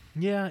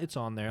 Yeah, it's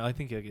on there. I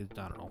think I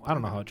don't know. I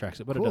don't know how it tracks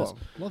it, but Cool. it does.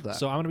 Love that.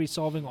 So I'm going to be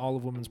solving all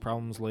of women's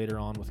problems later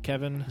on with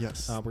Kevin.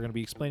 Yes. We're going to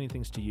be explaining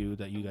things to you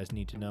that you guys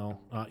need to know.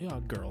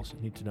 Girls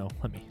need to know.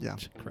 Let me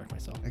correct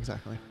myself.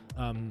 Exactly.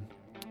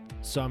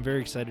 So I'm very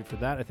excited for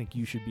that. I think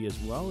you should be as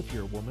well if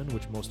you're a woman,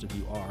 which most of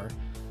you are.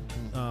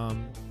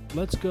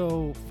 Let's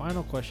go.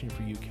 Final question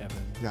for you,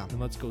 Kevin. Yeah. And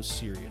let's go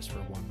serious for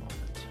 1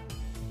 moment.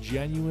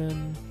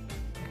 Genuine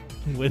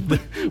with the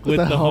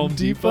Home Home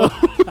Depot.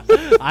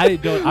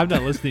 I'm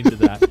not listening to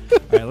that.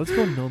 All right, let's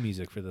go no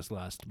music for this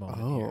last moment.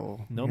 Oh,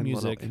 here. No getting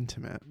music. A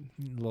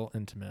little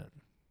intimate.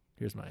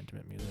 Here's my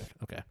intimate music.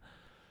 Okay.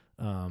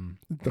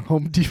 The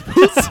Home Depot.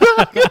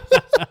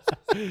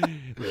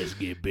 Let's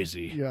get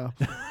busy. Yeah.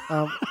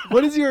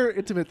 What is your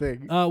intimate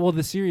thing? Well,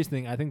 the serious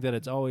thing, I think that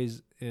it's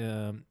always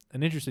an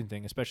interesting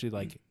thing, especially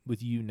like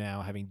with you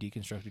now having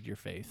deconstructed your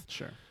faith.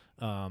 Sure.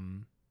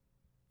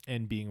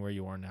 And being where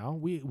you are now,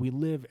 we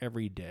live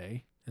every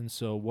day. And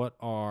so what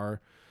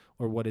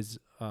is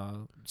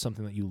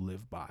something that you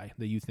live by,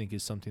 that you think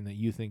is something that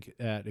you think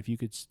that if you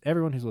could,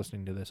 everyone who's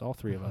listening to this, all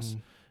three of us,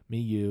 me,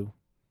 you,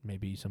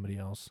 maybe somebody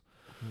else,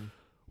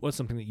 what's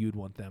something that you'd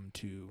want them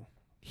to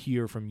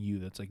hear from you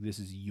that's like, this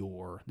is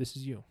you?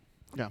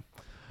 Yeah.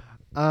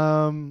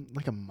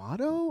 Like a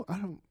motto?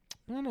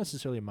 Not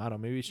necessarily a motto.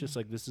 Maybe it's just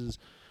like, this is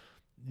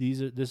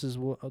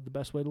the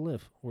best way to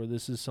live, or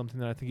this is something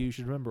that I think you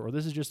should remember, or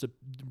this is just a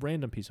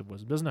random piece of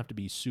wisdom. It doesn't have to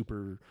be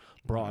super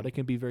broad. It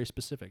can be very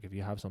specific if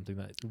you have something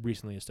that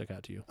recently has stuck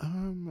out to you.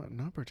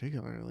 Not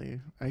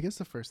particularly. I guess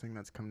the first thing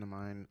that's come to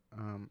mind,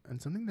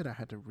 and something that I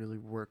had to really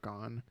work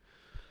on,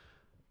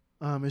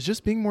 is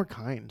just being more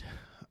kind.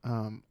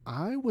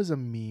 I was I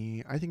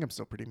think I'm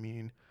still pretty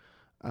mean.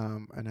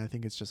 And I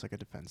think it's just like a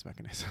defense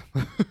mechanism.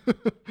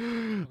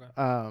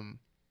 Okay.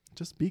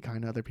 Just be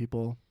kind to other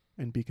people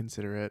and be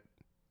considerate,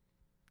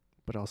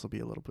 but also be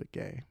a little bit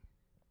gay.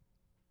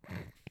 I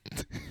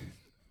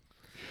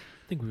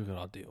think we could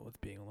all deal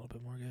with being a little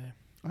bit more gay.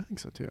 I think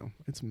so too.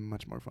 It's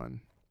much more fun.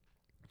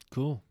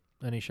 Cool.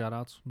 Any shout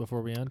outs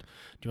before we end? Do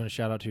you want to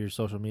shout out to your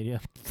social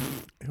media?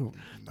 Ew,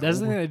 That's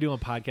the no. thing I do on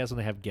podcasts when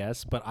they have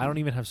guests, but I don't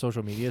even have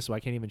social media, so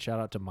I can't even shout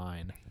out to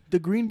mine. The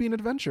Green Bean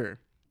Adventure.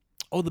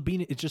 Oh,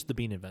 it's just the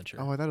Bean Adventure.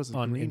 Oh, I thought it was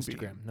on Green Instagram.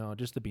 Bean. No,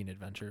 just the Bean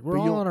Adventure. We're But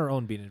all you'll- on our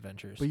own Bean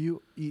Adventures. But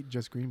you eat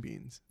just green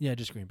beans. Yeah,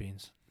 just green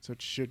beans. So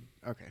it should.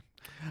 Okay.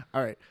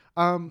 All right.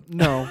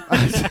 No.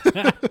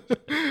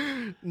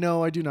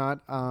 No, I do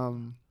not.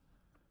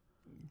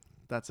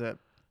 That's it.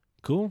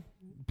 Cool.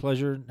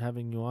 Pleasure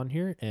having you on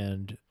here.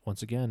 And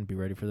once again, be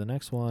ready for the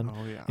next one.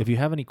 Oh, yeah. If you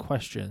have any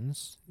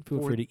questions,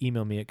 feel free to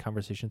email me at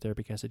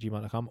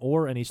conversationtherapycast@gmail.com,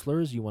 or any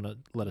slurs you want to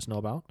let us know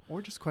about.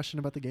 Or just question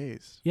about the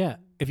gays. Yeah.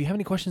 If you have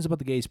any questions about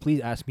the gays,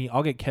 please ask me.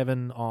 I'll get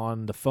Kevin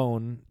on the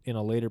phone in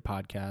a later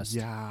podcast.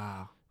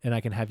 Yeah. And I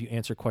can have you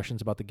answer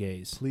questions about the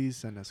gays. Please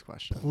send us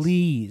questions.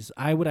 Please.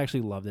 I would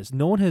actually love this.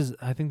 No one has,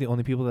 I think the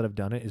only people that have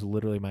done it is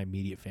literally my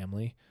immediate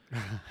family.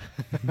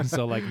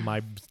 So like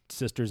my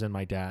sisters and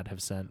my dad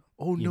have sent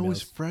Oh, no.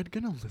 Is emails. Fred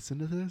going to listen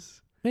to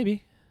this?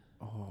 Maybe.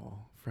 Oh,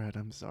 Fred,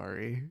 I'm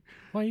sorry.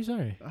 Why are you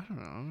sorry? I don't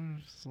know.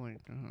 It's just like,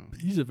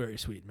 He's a very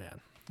sweet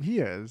man. he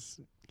is.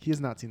 He has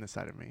not seen this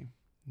side of me.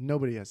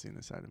 Nobody has seen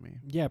this side of me.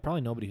 Yeah,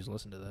 probably nobody who's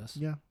listened to this.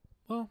 Yeah.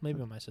 Well,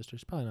 maybe my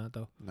sisters. Probably not,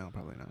 though. No,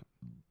 probably not.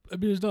 I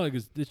mean, it's not like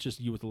it's just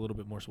you with a little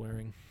bit more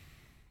swearing.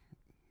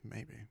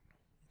 Maybe.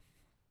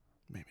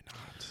 Maybe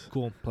not.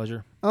 Cool.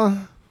 Pleasure.